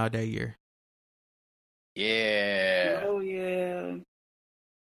Waves came out that year. Yeah. Oh, yeah.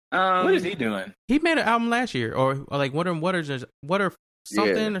 What is he doing? He made an album last year, or like what are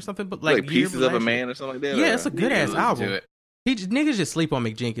something or something, but like Pieces of a Man or something like that. Yeah, it's a good ass album. It. Niggas just sleep on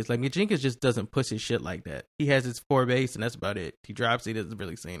McJenkins. Like McJenkins just doesn't push his shit like that. He has his 4 bass and that's about it. He drops, he doesn't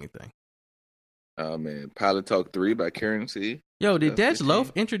really say anything. Oh man, Pilot Talk 3 by Currency. Yo, did Dej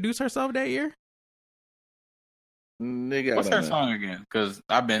Loaf introduce herself that year? Nigga, what's her song again? Because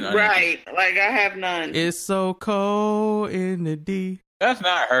I've been right. Like I have none. It's so cold in the D. That's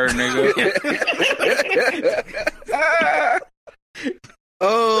not her, nigga.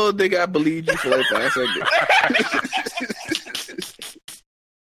 Oh, nigga, I believe you for like 5 seconds.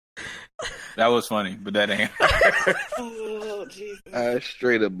 That was funny, but that ain't. Oh, Jesus. I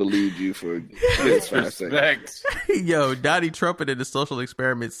straight up believed you for just 5 seconds. Yo, Donnie Trumpet and the Social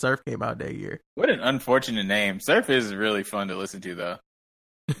Experiment Surf came out that year. What an unfortunate name. Surf is really fun to listen to, though.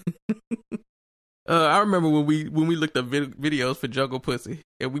 I remember when we looked up videos for Jungle Pussy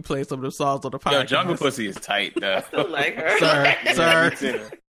and we played some of the songs on the podcast. Yo, Jungle Pussy is tight, though. Like her. Sir.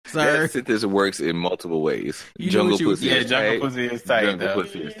 That sentence works in multiple ways. Jungle Pussy is tight. Jungle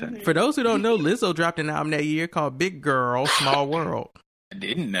Pussy is tight. For those who don't know, Lizzo dropped an album that year called Big Girl, Small World. I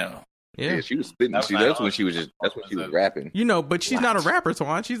didn't know. Yeah, she was spitting. That's when she was rapping. You know, but she's not a rapper,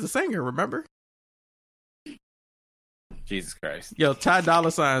 Twan. She's a singer, remember? Jesus Christ. Yo, Ty Dolla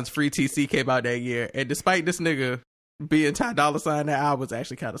 $ign's Free TC came out that year, and despite this nigga being Ty Dolla $ign, that album was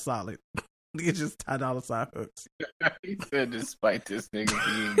actually kind of solid. It's just Ty Dolla $ign hooks. He said, despite this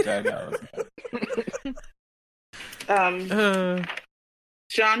nigga being Ty Dolla $ign.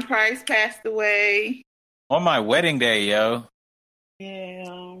 Sean Price passed away. On my wedding day, yo.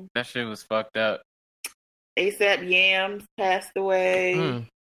 Yeah. That shit was fucked up. ASAP Yams passed away.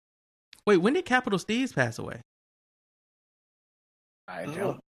 Wait, when did Capital Steez pass away? I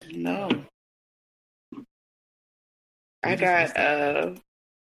don't know. I got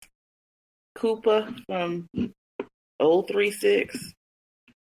Koopa from 036.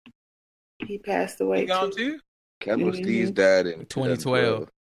 He passed away too. Capital Steez died in 2012.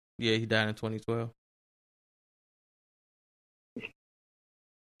 Yeah, he died in 2012.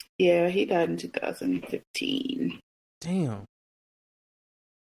 Yeah, he died in 2015. Damn.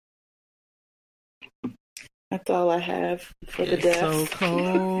 That's all I have for the deaths. So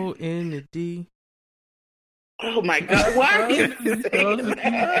cold in the D. Oh my God! Why are you saying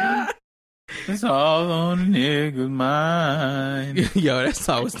that? It's all on the nigga's mind. Yo, that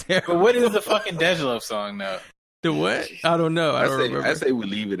song was terrible. But what is the fucking Dej Loaf song though? The what? I don't know. I don't remember. I say we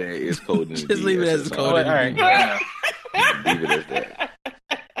leave it at it's cold in the D. Just leave it as it's cold in the D. All right. Leave it as that.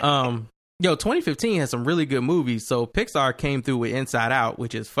 Yo, 2015 has some really good movies. So Pixar came through with Inside Out,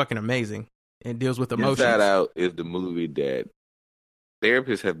 which is fucking amazing and deals with emotions. Inside Out is the movie that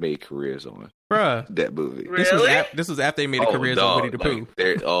therapists have made careers on. Bruh. That movie. Really? This was after they made careers on Winnie the Pooh.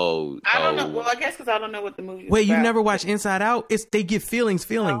 I don't know. Well, I guess because I don't know what the movie is Wait, about. you never watched Inside Out? They give feelings.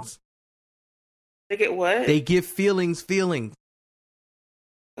 No. They get what? They give feelings.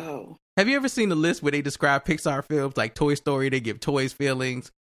 Oh. Have you ever seen the list where they describe Pixar films like Toy Story? They give toys feelings.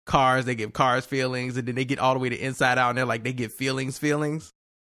 Cars, they give cars feelings. And then they get all the way to Inside Out and they're like, they give feelings.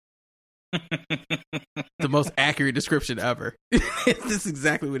 The most accurate description ever. This is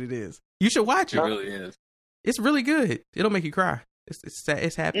exactly what it is. You should watch it. It really is. It's really good. It'll make you cry. It's sad.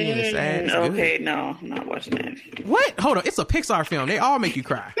 It's happy and it's sad. It's okay, good. no, I'm not watching that. What? Hold on. It's a Pixar film. They all make you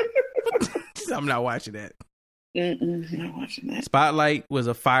cry. I'm not watching that. Not watching that. Spotlight was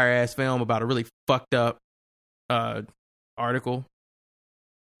a fire ass film about a really fucked up article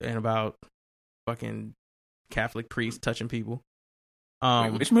and about fucking Catholic priests touching people.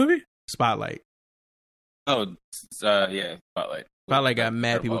 Wait, which movie? Spotlight. Oh, yeah, Spotlight. Spotlight got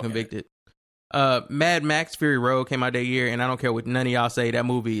mad people convicted. Mad Max Fury Road came out that year, and I don't care what none of y'all say, that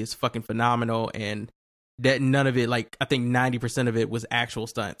movie is fucking phenomenal, and that none of it, like, I think 90% of it was actual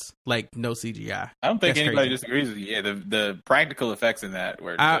stunts, like no CGI. I don't think That's anybody crazy. disagrees with you. Yeah, the practical effects in that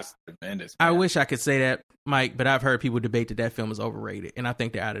were just tremendous. I wish I could say that, Mike, but I've heard people debate that film is overrated, and I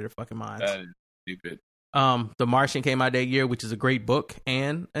think they're out of their fucking minds. That is stupid. The Martian came out that year, which is a great book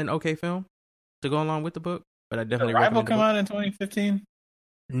and an okay film to go along with the book, but I definitely Arrival recommend the come book. out in 2015?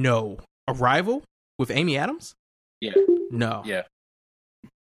 No. Arrival with Amy Adams? Yeah. No. Yeah.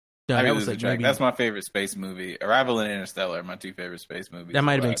 No, I that mean, was like maybe, That's my favorite space movie. Arrival and Interstellar are my two favorite space movies. that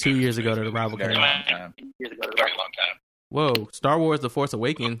might have been 2 years ago that Arrival came out. Whoa, Star Wars: The Force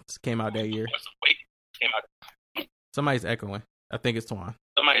Awakens came out that year. Somebody's echoing. I think it's Twan.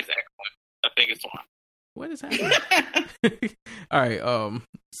 What is happening? All right,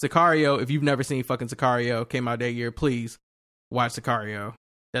 Sicario. If you've never seen fucking Sicario, came out that year. Please watch Sicario.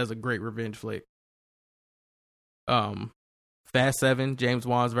 That's a great revenge flick. Fast 7, James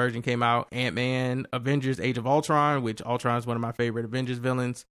Wan's version came out. Ant-Man, Avengers: Age of Ultron, which Ultron is one of my favorite Avengers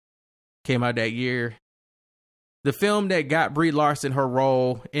villains, came out that year. The film that got Brie Larson her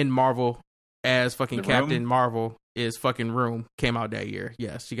role in Marvel as fucking The Captain Room? Marvel is fucking Room, came out that year.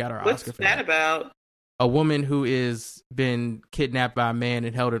 Yes, she got her What's Oscar for that that. about? A woman who is been kidnapped by a man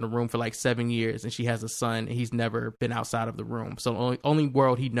and held in a room for like 7 years, and she has a son, and he's never been outside of the room. So only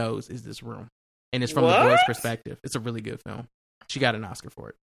world he knows is this room, and it's from the What? boy's perspective. It's a really good film. She got an Oscar for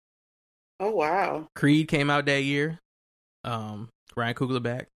it. Oh wow! Creed came out that year. Ryan Coogler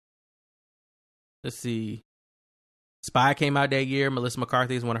back. Let's see. Spy came out that year. Melissa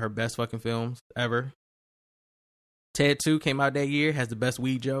McCarthy is one of her best fucking films ever. Ted 2 came out that year. Has the best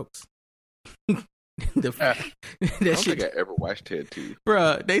weed jokes. I don't think I ever watched Ted 2.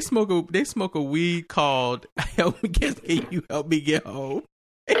 Bruh, they smoke a weed called "Help Me Get Can You Help Me Get Home."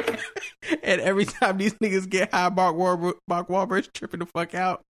 And every time these niggas get high, Mark Wahlberg's tripping the fuck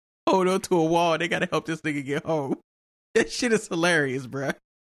out, hold on to a wall. They gotta help this nigga get home. That shit is hilarious, bruh.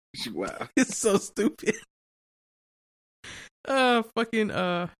 Wow, it's so stupid.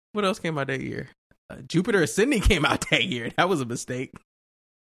 What else came out that year? Jupiter Ascending came out that year. That was a mistake.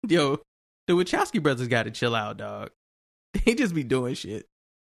 Yo, the Wachowski brothers got to chill out, dog. They just be doing shit.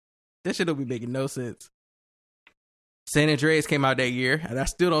 That shit don't be making no sense. San Andreas came out that year, and I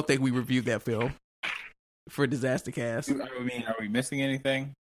still don't think we reviewed that film for Disaster Cast. Are we missing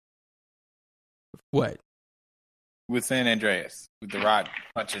anything? What? With San Andreas, with the Rock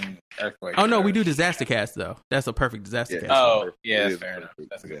punching earthquake. Oh no, we do Disaster Cast though. That's a perfect Disaster Cast. Oh, yeah, that's fair enough.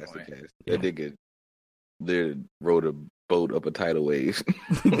 That's a good point. That nigga there rode a boat up a tidal wave.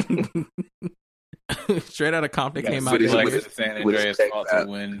 Straight out of Compton came out City that Flex year. with San Andreas fought to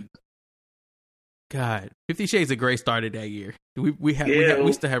win. God, 50 Shades of Grey started that year. We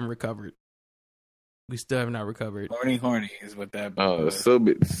still haven't recovered. We still have not recovered. Horny is what that. Oh, so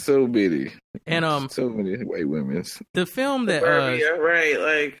bitty, and so many white women. The film that right,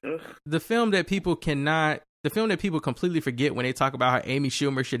 like the film that people completely forget when they talk about how Amy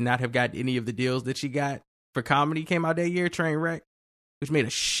Schumer should not have got any of the deals that she got for comedy came out that year. Trainwreck, which made a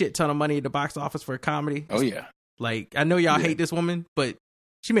shit ton of money at the box office for a comedy. Oh yeah, like I know y'all hate this woman, but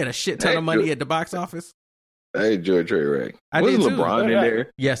she made a shit ton of money at the box office. I enjoyed Trainwreck. I Wasn't did too. LeBron in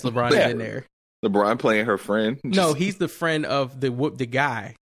there? Yes, LeBron is in there. LeBron playing her friend? No, he's the friend of the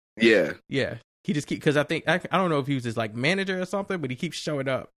guy. Yeah. Yeah. He just because I don't know if he was his like manager or something, but he keeps showing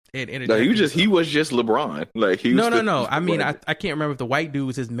up. No, he was just LeBron. Like he was no. I mean, I can't remember if the white dude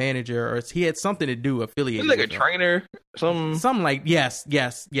was his manager or he had something to do affiliated. He was like with a him. trainer, something like yes.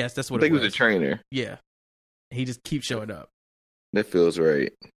 That's what I it think he was a trainer. Yeah, he just keeps showing up. That feels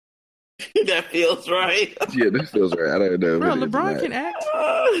right. That feels right. Yeah, that feels right. I don't know. Bro, LeBron can act.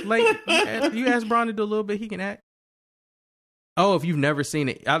 Like you ask Bron to do a little bit, he can act. Oh, if you've never seen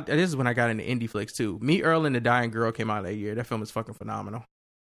it, this is when I got into indie flicks too. Me, Earl, and the Dying Girl came out that year. That film is fucking phenomenal.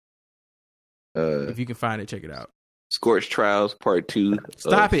 If you can find it, check it out. Scorched Trials Part 2.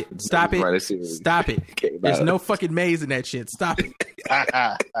 Stop it. Stop it. There's no fucking maze in that shit. Stop it.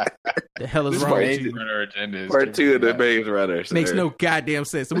 The hell is wrong with you? Part 2 of the Maze Runner. Makes no goddamn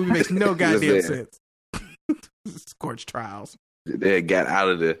sense. The movie makes no goddamn sense. Scorched Trials. They got out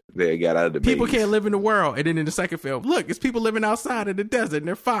of the people maze. can't live in the world, and then in the second film, look, it's people living outside in the desert, and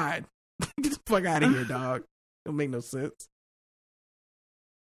they're fine. Get the fuck out of here, dog. Don't make no sense.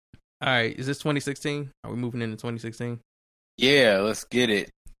 All right, is this 2016? Are we moving into 2016? Yeah, let's get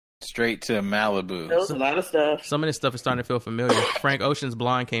it straight to Malibu. There was a lot of stuff. Some of this stuff is starting to feel familiar. Frank Ocean's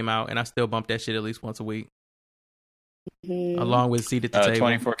Blonde came out, and I still bump that shit at least once a week, along with Seat at the Table.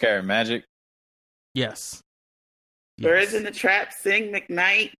 24 Karat Magic. Yes. Birds in the Trap, Sing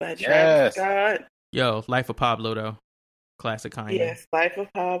McKnight by Travis Scott. Yo, Life of Pablo though, classic Kanye. Yes, Life of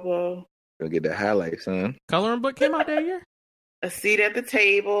Pablo. Go get the highlights, son. Coloring Book came out that year. A Seat at the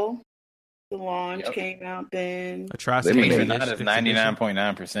Table. The Launch came out then. Atrocity. Even not if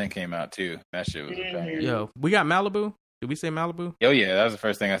 99.9% came out too. That shit was a banger. Yo, we got Malibu. Did we say Malibu? Oh yeah, that was the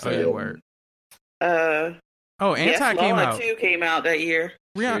first thing I said. Oh, yeah, word. Anti Yes, came out. Too came out that year.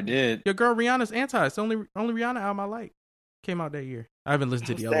 Rihanna, Sure did. Your girl Rihanna's Anti. It's the only Rihanna album I like. Came out that year. I haven't listened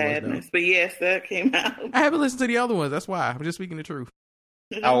to the other ones though. But yes, that came out. I haven't listened to the other ones. That's why I'm just speaking the truth.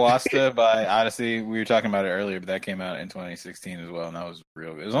 Awasta by Odyssey. We were talking about it earlier, but that came out in 2016 as well, and that was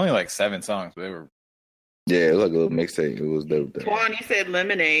real good. It was only like 7 songs, but they were. Yeah, it was like a little mixtape. It was dope. Twan, you said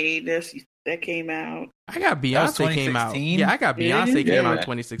Lemonade. That came out. I got Beyonce came out. Yeah, I got Beyonce came out in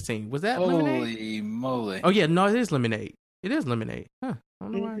 2016. Was that Lemonade? Holy moly! Oh yeah, no, it is Lemonade. It is Lemonade. Huh? I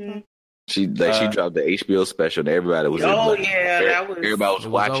don't know why I thought. She dropped the HBO special and everybody was. Oh yeah, that was. Everybody was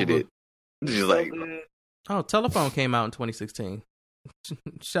watching it. She's like, oh, Telephone came out in 2016.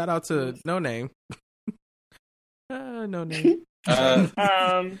 Shout out to No Name. No Name.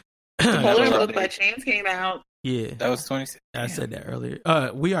 Coloring Book by Chance came out. Yeah, that was 2016. I said that earlier.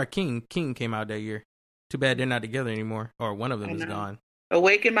 We Are King. King came out that year. Too bad they're not together anymore, or one of them is gone.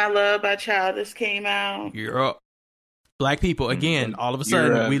 Awaken My Love by Childish came out. You're up. Black people again. All of a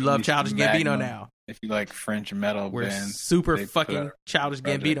sudden, we love Childish Gambino now. If you like French metal, we're bands, super fucking Childish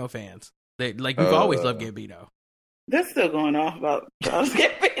Gambino fans. We've always loved Gambino. They're still going off about Childish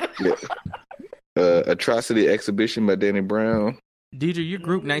Gambino. Atrocity Exhibition by Danny Brown. Deidre, your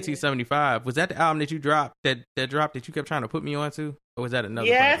group 1975, was that the album that you dropped that dropped that you kept trying to put me onto, or was that another?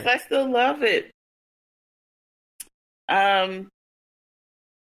 Yes, project? I still love it.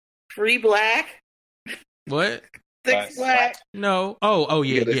 Free Black. What? Six Black. No. Oh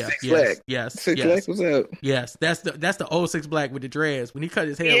yeah. Yes. Six Black was out. Yes, that's the old Six Black with the dreads. When he cut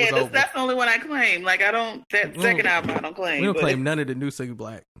his hair, was over. That's the only one I claim. Like that second album I don't claim. We don't claim none of the new Six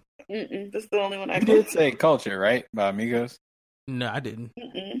Black. That's the only one I claim. claim. You did say Culture, right? By Amigos. No, I didn't.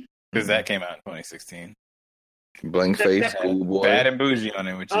 Because that came out in 2016. Blank Face, Schoolboy. Bad and Bougie on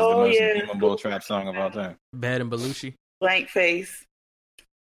it, which is the most memeable trap song of all time. Bad and Belushi. Blank Face.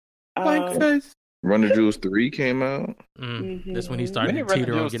 Blank Face. Run the Jewels 3 came out. That's when he started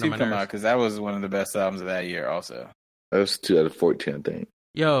teetering on getting on my nerves. Because that was one of the best albums of that year also. That was 2014, I think.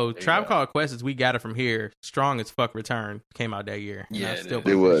 Yo, Tribe Called Quest is We Got It From Here. Strong as Fuck Return came out that year. Yeah,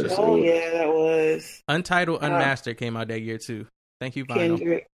 it was. Oh, yeah, that was. Untitled Unmastered came out that year, too. Thank you, Vinyl.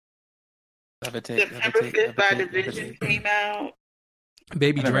 Kendrick. September 5th by Division came out.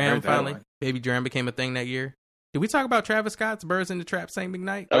 Baby Dram finally. Baby Dram became a thing that year. Did we talk about Travis Scott's Birds in the Trap, Saint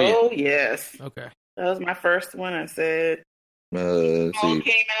McKnight? Oh, yes. Okay. That was my first one, I said. Song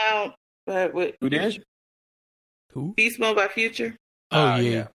came out. But who did? Who? Beast Mode by Future. Oh,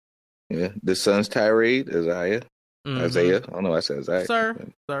 yeah. Yeah. The Sun's Tirade, Isaiah. Isaiah. I don't know why I said Isaiah.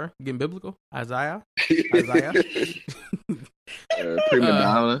 Sir. Getting biblical. Isaiah. Prima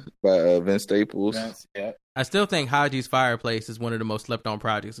Donna by Vince Staples. Yeah. I still think Haji's Fireplace is one of the most slept on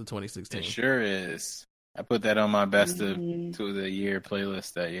projects of 2016. It sure is. I put that on my best of the year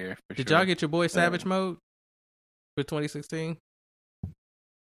playlist that year. Did y'all get your boy Savage Mode for 2016?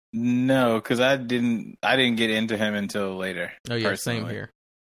 No, because I didn't get into him until later. Oh yeah, personally. same here.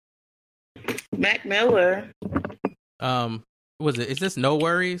 Mac Miller. Was it? Is this No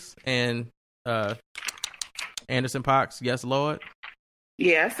Worries and Anderson .Paak? Yes, Lord.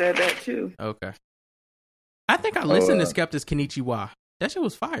 Yeah, I said that too. Okay. I think I listened to Skepta's Kenichiwa. That shit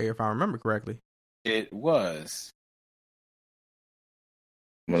was fire, if I remember correctly. It was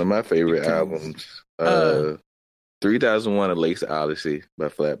one of my favorite albums. 3001: A Lace Odyssey by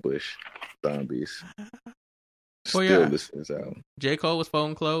Flatbush Zombies. Still listen to this album. J. Cole was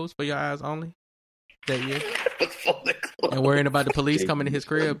folding clothes for your eyes only that year. And worrying about the police coming to his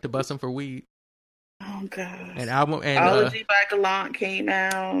crib to bust him for weed. Oh god. An album and Apology by Gallant came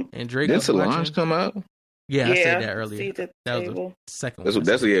out. And Drake. Did Solange come out? Yeah, I said that earlier. That was the second one.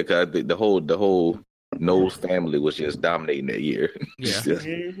 That's cause the whole Knowles family was just dominating that year. Yeah.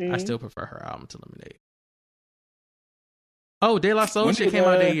 I still prefer her album to Lemonade. Oh, De La Soul shit came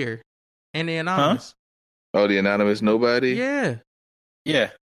out that year. And The Anonymous. Huh? Oh, The Anonymous Nobody? Yeah. Yeah.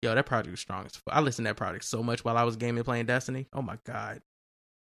 Yo, that project was strong as fuck. I listened to that project so much while I was gaming playing Destiny. Oh my god.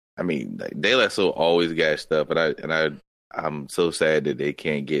 I mean, like, De La Soul always got stuff, I'm so sad that they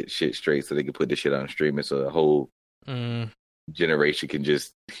can't get shit straight so they can put this shit on streaming so the whole generation can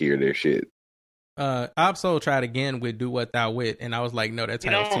just hear their shit. Absol tried again with Do What Thou Wit, and I was like, no, that's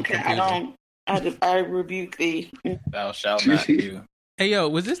too confusing. I rebuke thee. Thou shalt not do. Hey, yo,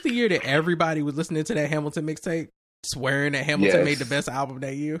 was this the year that everybody was listening to that Hamilton mixtape? swearing that Hamilton Yes. made the best album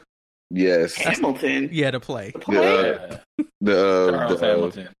that year. Yes. Hamilton. Yeah, the play. Charles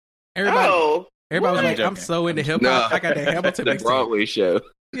Hamilton. Everybody, everybody was what? like, I'm so into hip No, hop. I got that Hamilton the mixtape. Broadway show.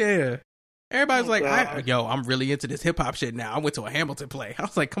 Yeah. Everybody's like, God. yo, I'm really into this hip hop shit now. I went to a Hamilton play. I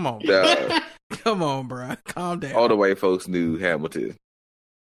was like, come on, bro. Nah, Come on, bro. Calm down. all the white folks knew Hamilton.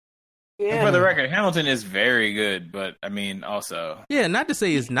 Yeah. For the record, Hamilton is very good, but I mean, also, Yeah, not to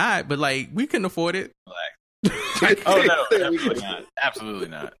say it's not, but like, we couldn't afford it. oh no, absolutely not, absolutely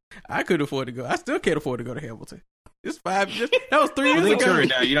not. I couldn't afford to go. I still can't afford to go to Hamilton. It's that was 3 years Well, ago. true,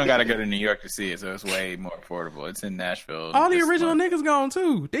 now you don't got to go to New York to see it, so it's way more affordable. It's in Nashville. All the this original month. niggas gone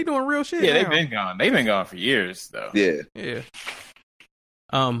too. They doing real shit. Yeah, now. they've been gone. They've been gone for years, though. Yeah. Yeah.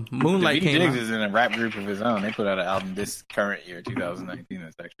 Moonlight Davey came Diggs out. is in a rap group of his own. They put out an album this current year, 2019.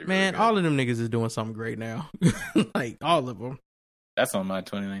 That's actually really Man, good. all of them niggas is doing something great now. Like all of them. That's on my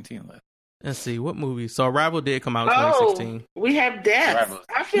 2019 list. Let's see what movie. So Arrival did come out in Oh, 2016. we have deaths. Rivals.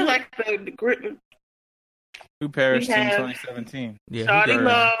 I feel like the group. Who perished We in have- 2017? Yeah, Shawty who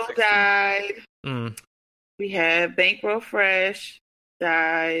Lowe died? died. Mm. We have Bankroll Fresh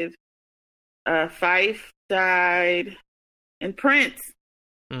died. Fife died. And Prince.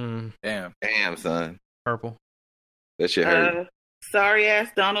 Mm. Damn, son. Purple. That shit hurt. Sorry ass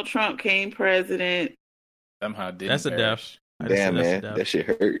Donald Trump came president. Somehow didn't. That's a perish. death. Damn, That's a man. death. That shit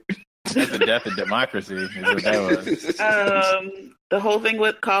hurt. That's the death of democracy. Is what that was. The whole thing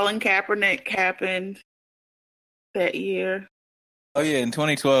with Colin Kaepernick happened that year. Oh yeah, in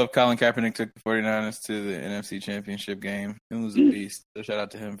 2012, Colin Kaepernick took the 49ers to the NFC Championship game. It was a beast. So shout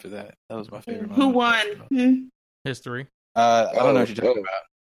out to him for that. That was my favorite. Who moment. won? History. I don't know what you're talking about.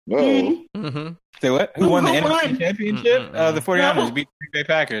 Whoa. Mm-hmm. Say what? Who won the Who NFC won? Championship? The 49ers No. beat the Green Bay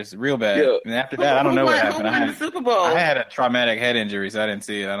Packers real bad. Yeah. And after that, I don't know what happened. Who won the Super Bowl? I had a traumatic head injury, so I didn't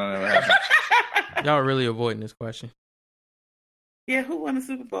see it. I don't know what happened. Y'all are really avoiding this question. Yeah, who won the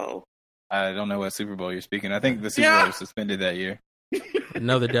Super Bowl? I don't know what Super Bowl you're speaking. I think the Super Bowl was suspended that year.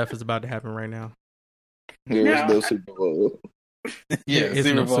 Another death is about to happen right now. There was no Super Bowl. Yeah, There is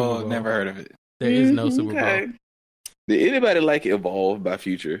Super no Super Bowl. Bowl. Never heard of it. There is no Super Okay. Bowl. Did anybody like Evolve by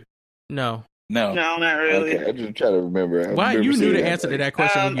Future? No. No. No, not really. Okay, I'm just trying to remember. I Why remember you knew seeing the that, answer to like- that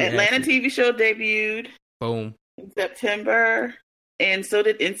question when you Atlanta asked it. TV show debuted Boom. in September, and so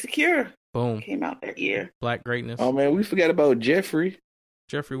did Insecure. Boom. Came out that year. Black greatness. Oh man, we forgot about Jeffrey.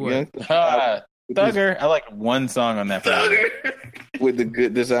 Jeffrey what? Yeah. Thugger. I like one song on that project. With the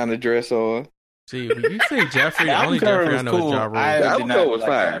good designer dress on. See, when you say Jeffrey, the The only album cover Jeffrey I was know cool. is Ja Rule. I The did album not cover was like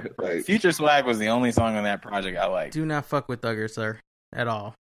fire. that. Like- Future Swag was the only song on that project I liked. Do not fuck with Thugger, sir. At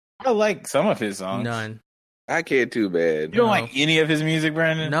all. I like some of his songs. None. I can't too bad. You don't like any of his music,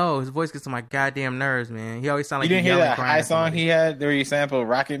 Brandon? No, his voice gets on my goddamn nerves, man. He always sound You like didn't he's hear yelling, that crying high at song somebody. he had where he sampled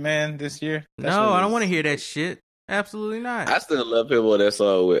Rocket Man this year? That shit No, I don't was- want to hear that shit. Absolutely not. I still love him on that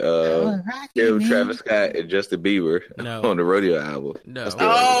song with him, Travis Scott, and Justin Bieber No. on the Rodeo album. No. I still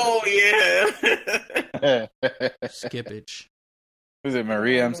love Oh yeah. Skippage. Was it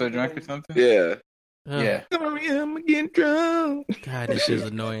Maria? I'm so drunk or something? it. Yeah. Ugh. Yeah. Sorry, I'm getting drunk. God, this shit's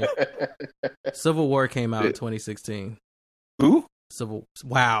annoying. Civil War came out in 2016. Who?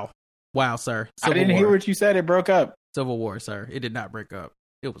 Wow, sir. I Civil didn't War. hear what you said. It broke up. Civil War, sir. It did not break up.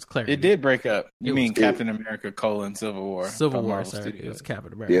 It was clarity. It did break up. You It mean was- Captain America: Civil War? Civil from War, Marvel sir. Studios. It was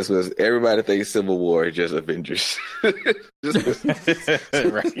Captain America. Yes, because everybody thinks Civil War is just Avengers. Right.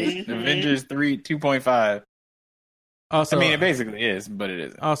 Avengers 2.5. Also, I mean, it basically is, but it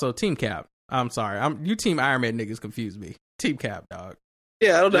isn't. Also, Team Cap. I'm sorry. You Team Iron Man niggas confuse me. Team Cap, dog.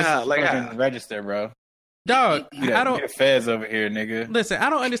 Yeah, I don't know Just how. Like, fucking register, bro. Dog, I don't. Get Fez over here, nigga. Listen,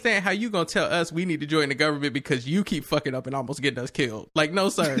 I don't understand how you gonna tell us we need to join the government because you keep fucking up and almost getting us killed. Like, no,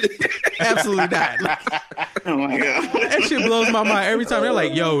 sir. Absolutely not. Like, Oh my god. that shit blows my mind every time. They're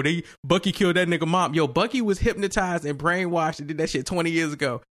like, yo, Bucky killed that nigga mom. Yo, Bucky was hypnotized and brainwashed and did that shit 20 years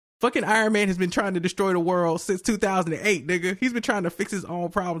ago. Fucking Iron Man has been trying to destroy the world since 2008, nigga. He's been trying to fix his own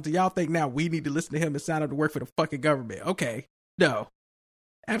problems. And y'all think now we need to listen to him and sign up to work for the fucking government? Okay. No.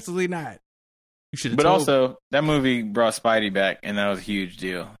 Absolutely not. You should have But told. also, that movie brought Spidey back, and that was a huge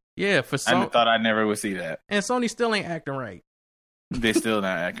deal. Yeah, for I some. thought I never would see that. And Sony still ain't acting right. They're still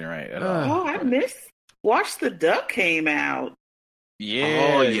not acting right at all. Oh, I missed. Watch the Duck came out.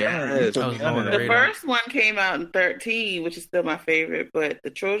 Yeah. Oh, yes. That was None of on the that. The radar. first one came out in 2013, which is still my favorite, but the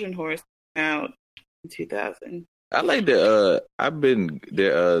Trojan Horse came out in 2000. I like I've been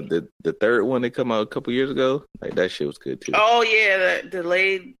the third one that come out a couple years ago. Like that shit was good too. Oh yeah, the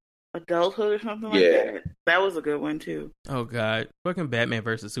delayed adulthood or something like Yeah. that. That was a good one too. Oh, God. Fucking Batman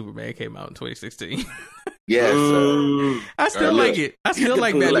versus Superman came out in 2016. Yes. Ooh. I still Look, like it. I still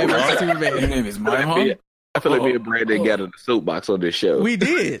like look, Batman look, versus Your Superman. name is Mama. I feel like me and Brandon got on the soapbox on this show. We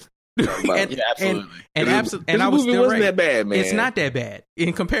did. Absolutely. And I was movie still wasn't right. that bad, man. It's not that bad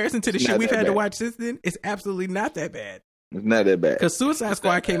in comparison to the It's shit not we've that had to bad. watch since then. It's absolutely not that bad. It's not that bad. Because Suicide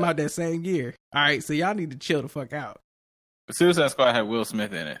Squad came out that same year. All right, so y'all need to chill the fuck out. Suicide Squad had Will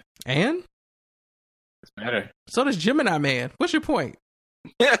Smith in it. And It's better. so does Gemini Man. What's your point?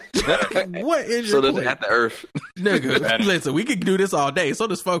 What is So your does point? At the Earth. Nigga, listen, we could do this all day. So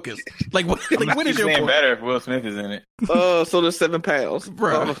does Focus. Like, what is your point? Better if Will Smith is in it. So does 7 pounds.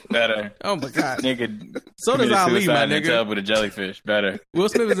 Bro. Better. Oh my God. Nigga. So does committed Ali, suicide my in a nigga. tub with a jellyfish. Better. Will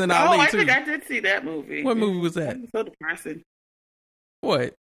Smith is in Oh, Ali, I too. think I did see that movie. What movie was that? So depressing.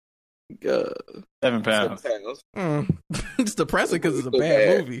 What? 7 pounds. It's depressing because it's a So bad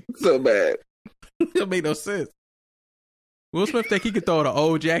bad. movie. So bad. It made no sense. Will Smith think he could throw on an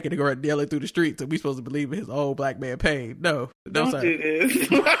old jacket and go right yelling through the streets, and we supposed to believe in his old black man pain. No, Don't sorry. do this.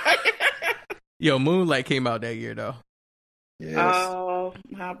 Yo, Moonlight came out that year though. Yes. Oh,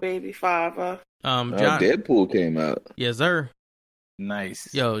 my baby father. John, Deadpool came out. yes sir.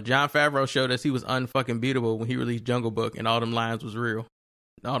 Nice. Yo, John Favreau showed us he was unfucking beatable when he released Jungle Book, and all them lions was real.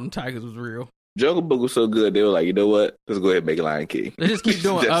 All them tigers was real. Jungle Book was so good, they were like, you know what? Let's go ahead and make Lion King. They just keep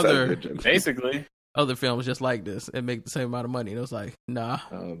doing That's other how good. Basically. other films just like this and make the same amount of money. And it was like, nah.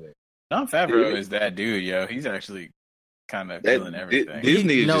 Oh, man. John Favreau is that dude, yo. He's actually kind of killing everything.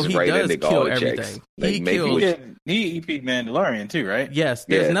 Disney is just writing that nigga all the checks. Like, He maybe killed. He EP'd Mandalorian too, right? Yes,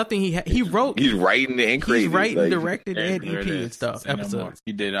 there's Yeah. nothing he wrote. He's writing and He's creating. writing, like, directed, There- and there EP it and is. stuff. Say no more. Episodes.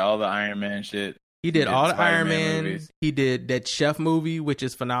 He did all the Iron Man shit. He did all the Iron Spider-Man Man. movies. He did that Chef movie, which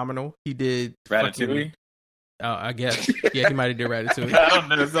is phenomenal. He did Ratatouille? I guess. Yeah, he might have did Ratatouille. I don't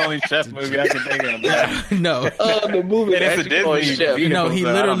know. It's the only chef movie I can think of. No. Oh, the movie And it's a actually called Disney Chef. No, he so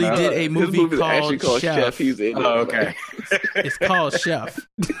I literally don't know. did a This movie movie is actually called called Chef. He's in it. Oh, okay. It's called Chef.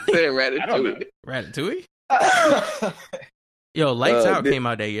 Ratatouille. Ratatouille? Yo, Lights Out did- came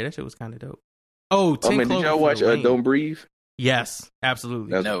out that year. That shit was kind of dope. Oh, 10 man, did y'all Cloverfield watch Lane. Don't Breathe? Yes,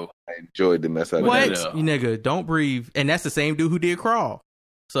 absolutely. No. I enjoyed the mess out of What? that. Nigga, Don't Breathe. And that's the same dude who did Crawl.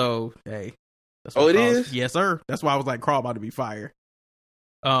 So, hey. That's Oh, what it Crawl's- is? Yes, sir. That's why I was like, Crawl about to be fire.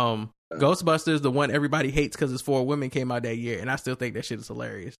 Ghostbusters, the one everybody hates because it's 4 women, came out that year. And I still think that shit is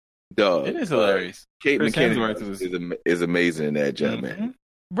hilarious. Dog. It is hilarious. Kate Chris McKinnon Hemsworth is amazing in that job, man.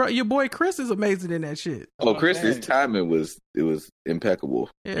 Bro, your boy Chris is amazing in that shit. Oh, Chris, his timing was impeccable.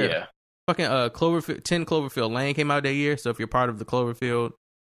 Yeah. Fucking 10 Cloverfield Lane came out that year. So if you're part of the Cloverfield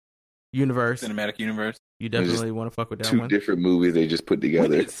universe, Cinematic universe. you definitely want to fuck with that 2 one. different movies they just put When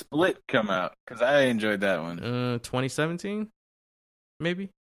together. did Split come out? Because I enjoyed that one. 2017, maybe.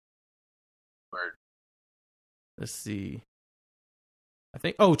 Word. Let's see. I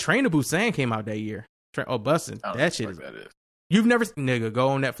think. Oh, Train to Busan came out that year. Bussin'. I don't know That what shit the is. fuck that is. You've never, nigga, go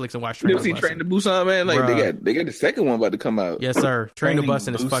on Netflix and watch Train You to ever see Busan. Train to Busan, man? Like Bruh. they got the second one about to come out. Yes, sir. Train to Training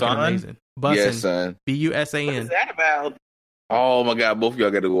Busan is fucking Busan? amazing. Bussin'. Yes, son. What is BUSAN. that about? Oh my god, both of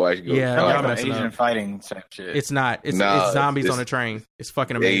y'all got to go watch. Go. Yeah, Kind of y'all like an messing Asian up. fighting type shit. It's not. It's Nah, zombies it's- on a train. It's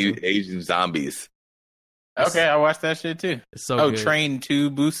fucking amazing. Asian zombies. Okay, I watched that shit too. It's so Oh, good. Train to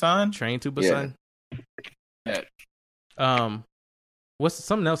Busan? Train to Busan. Yeah. What's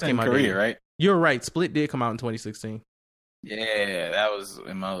something else It's came in out? that Korea, year. right? You're right. Split did come out in 2016. Yeah, that was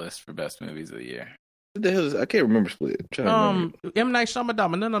in my list for best movies of the year. What the hell is? I can't remember Split. I'm trying to remember. M Night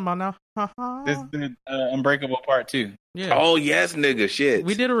Shyamalan. No. This is Unbreakable Part 2. Yeah. Oh yes, nigga. Shit.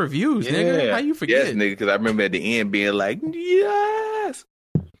 We did a reviews, nigga. Yeah. How you forget? Yes, nigga. Because I remember at the end being like, yes.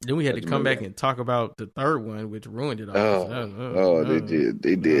 Then we had to I come remember back that. and talk about the third one, which ruined it all. Oh, they did.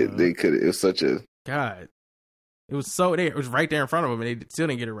 They did. They could. It was such a. God, it was so there. It was right there in front of them, and they still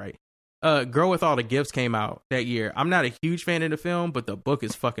didn't get it right. Girl with All the Gifts came out that year. I'm not a huge fan of the film, but the book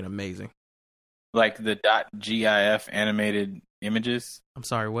is fucking amazing. Like the .gif animated images. I'm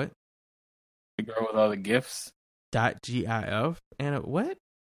sorry, what? The girl with all the gifts. .gif and what?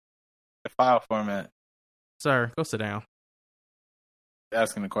 The file format. Sir, go sit down.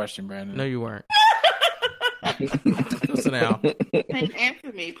 Asking a question, Brandon. No, you weren't. Go sit down.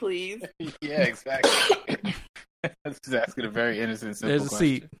 Answer me, please. Yeah, exactly. Just asking a very innocent, simple There's a question.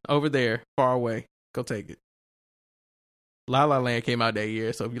 seat over there, far away. Go take it. La La Land came out that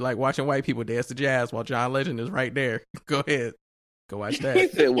year, so if you like watching white people dance to jazz while John Legend is right there, go ahead. Go watch He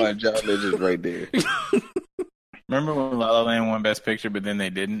that. said, "Why John Legend's right there." Remember when La La Land won Best Picture, but then they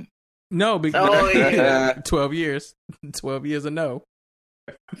didn't? No, because Oh, yeah. 12 years. 12 years of no.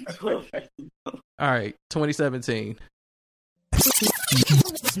 All right, 2017.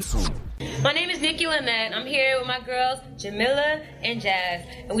 My name is Nikki Lynette. I'm here with my girls, Jamila and Jazz.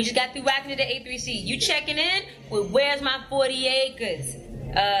 And we just got through rocking to the A3C. You checking in with Where's My 40 Acres?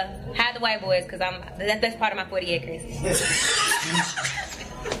 Hide the white boys, because that's part of my 40 acres.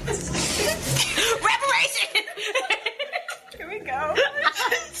 Reparations! Here we go.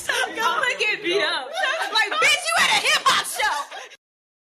 I'm gonna get beat up.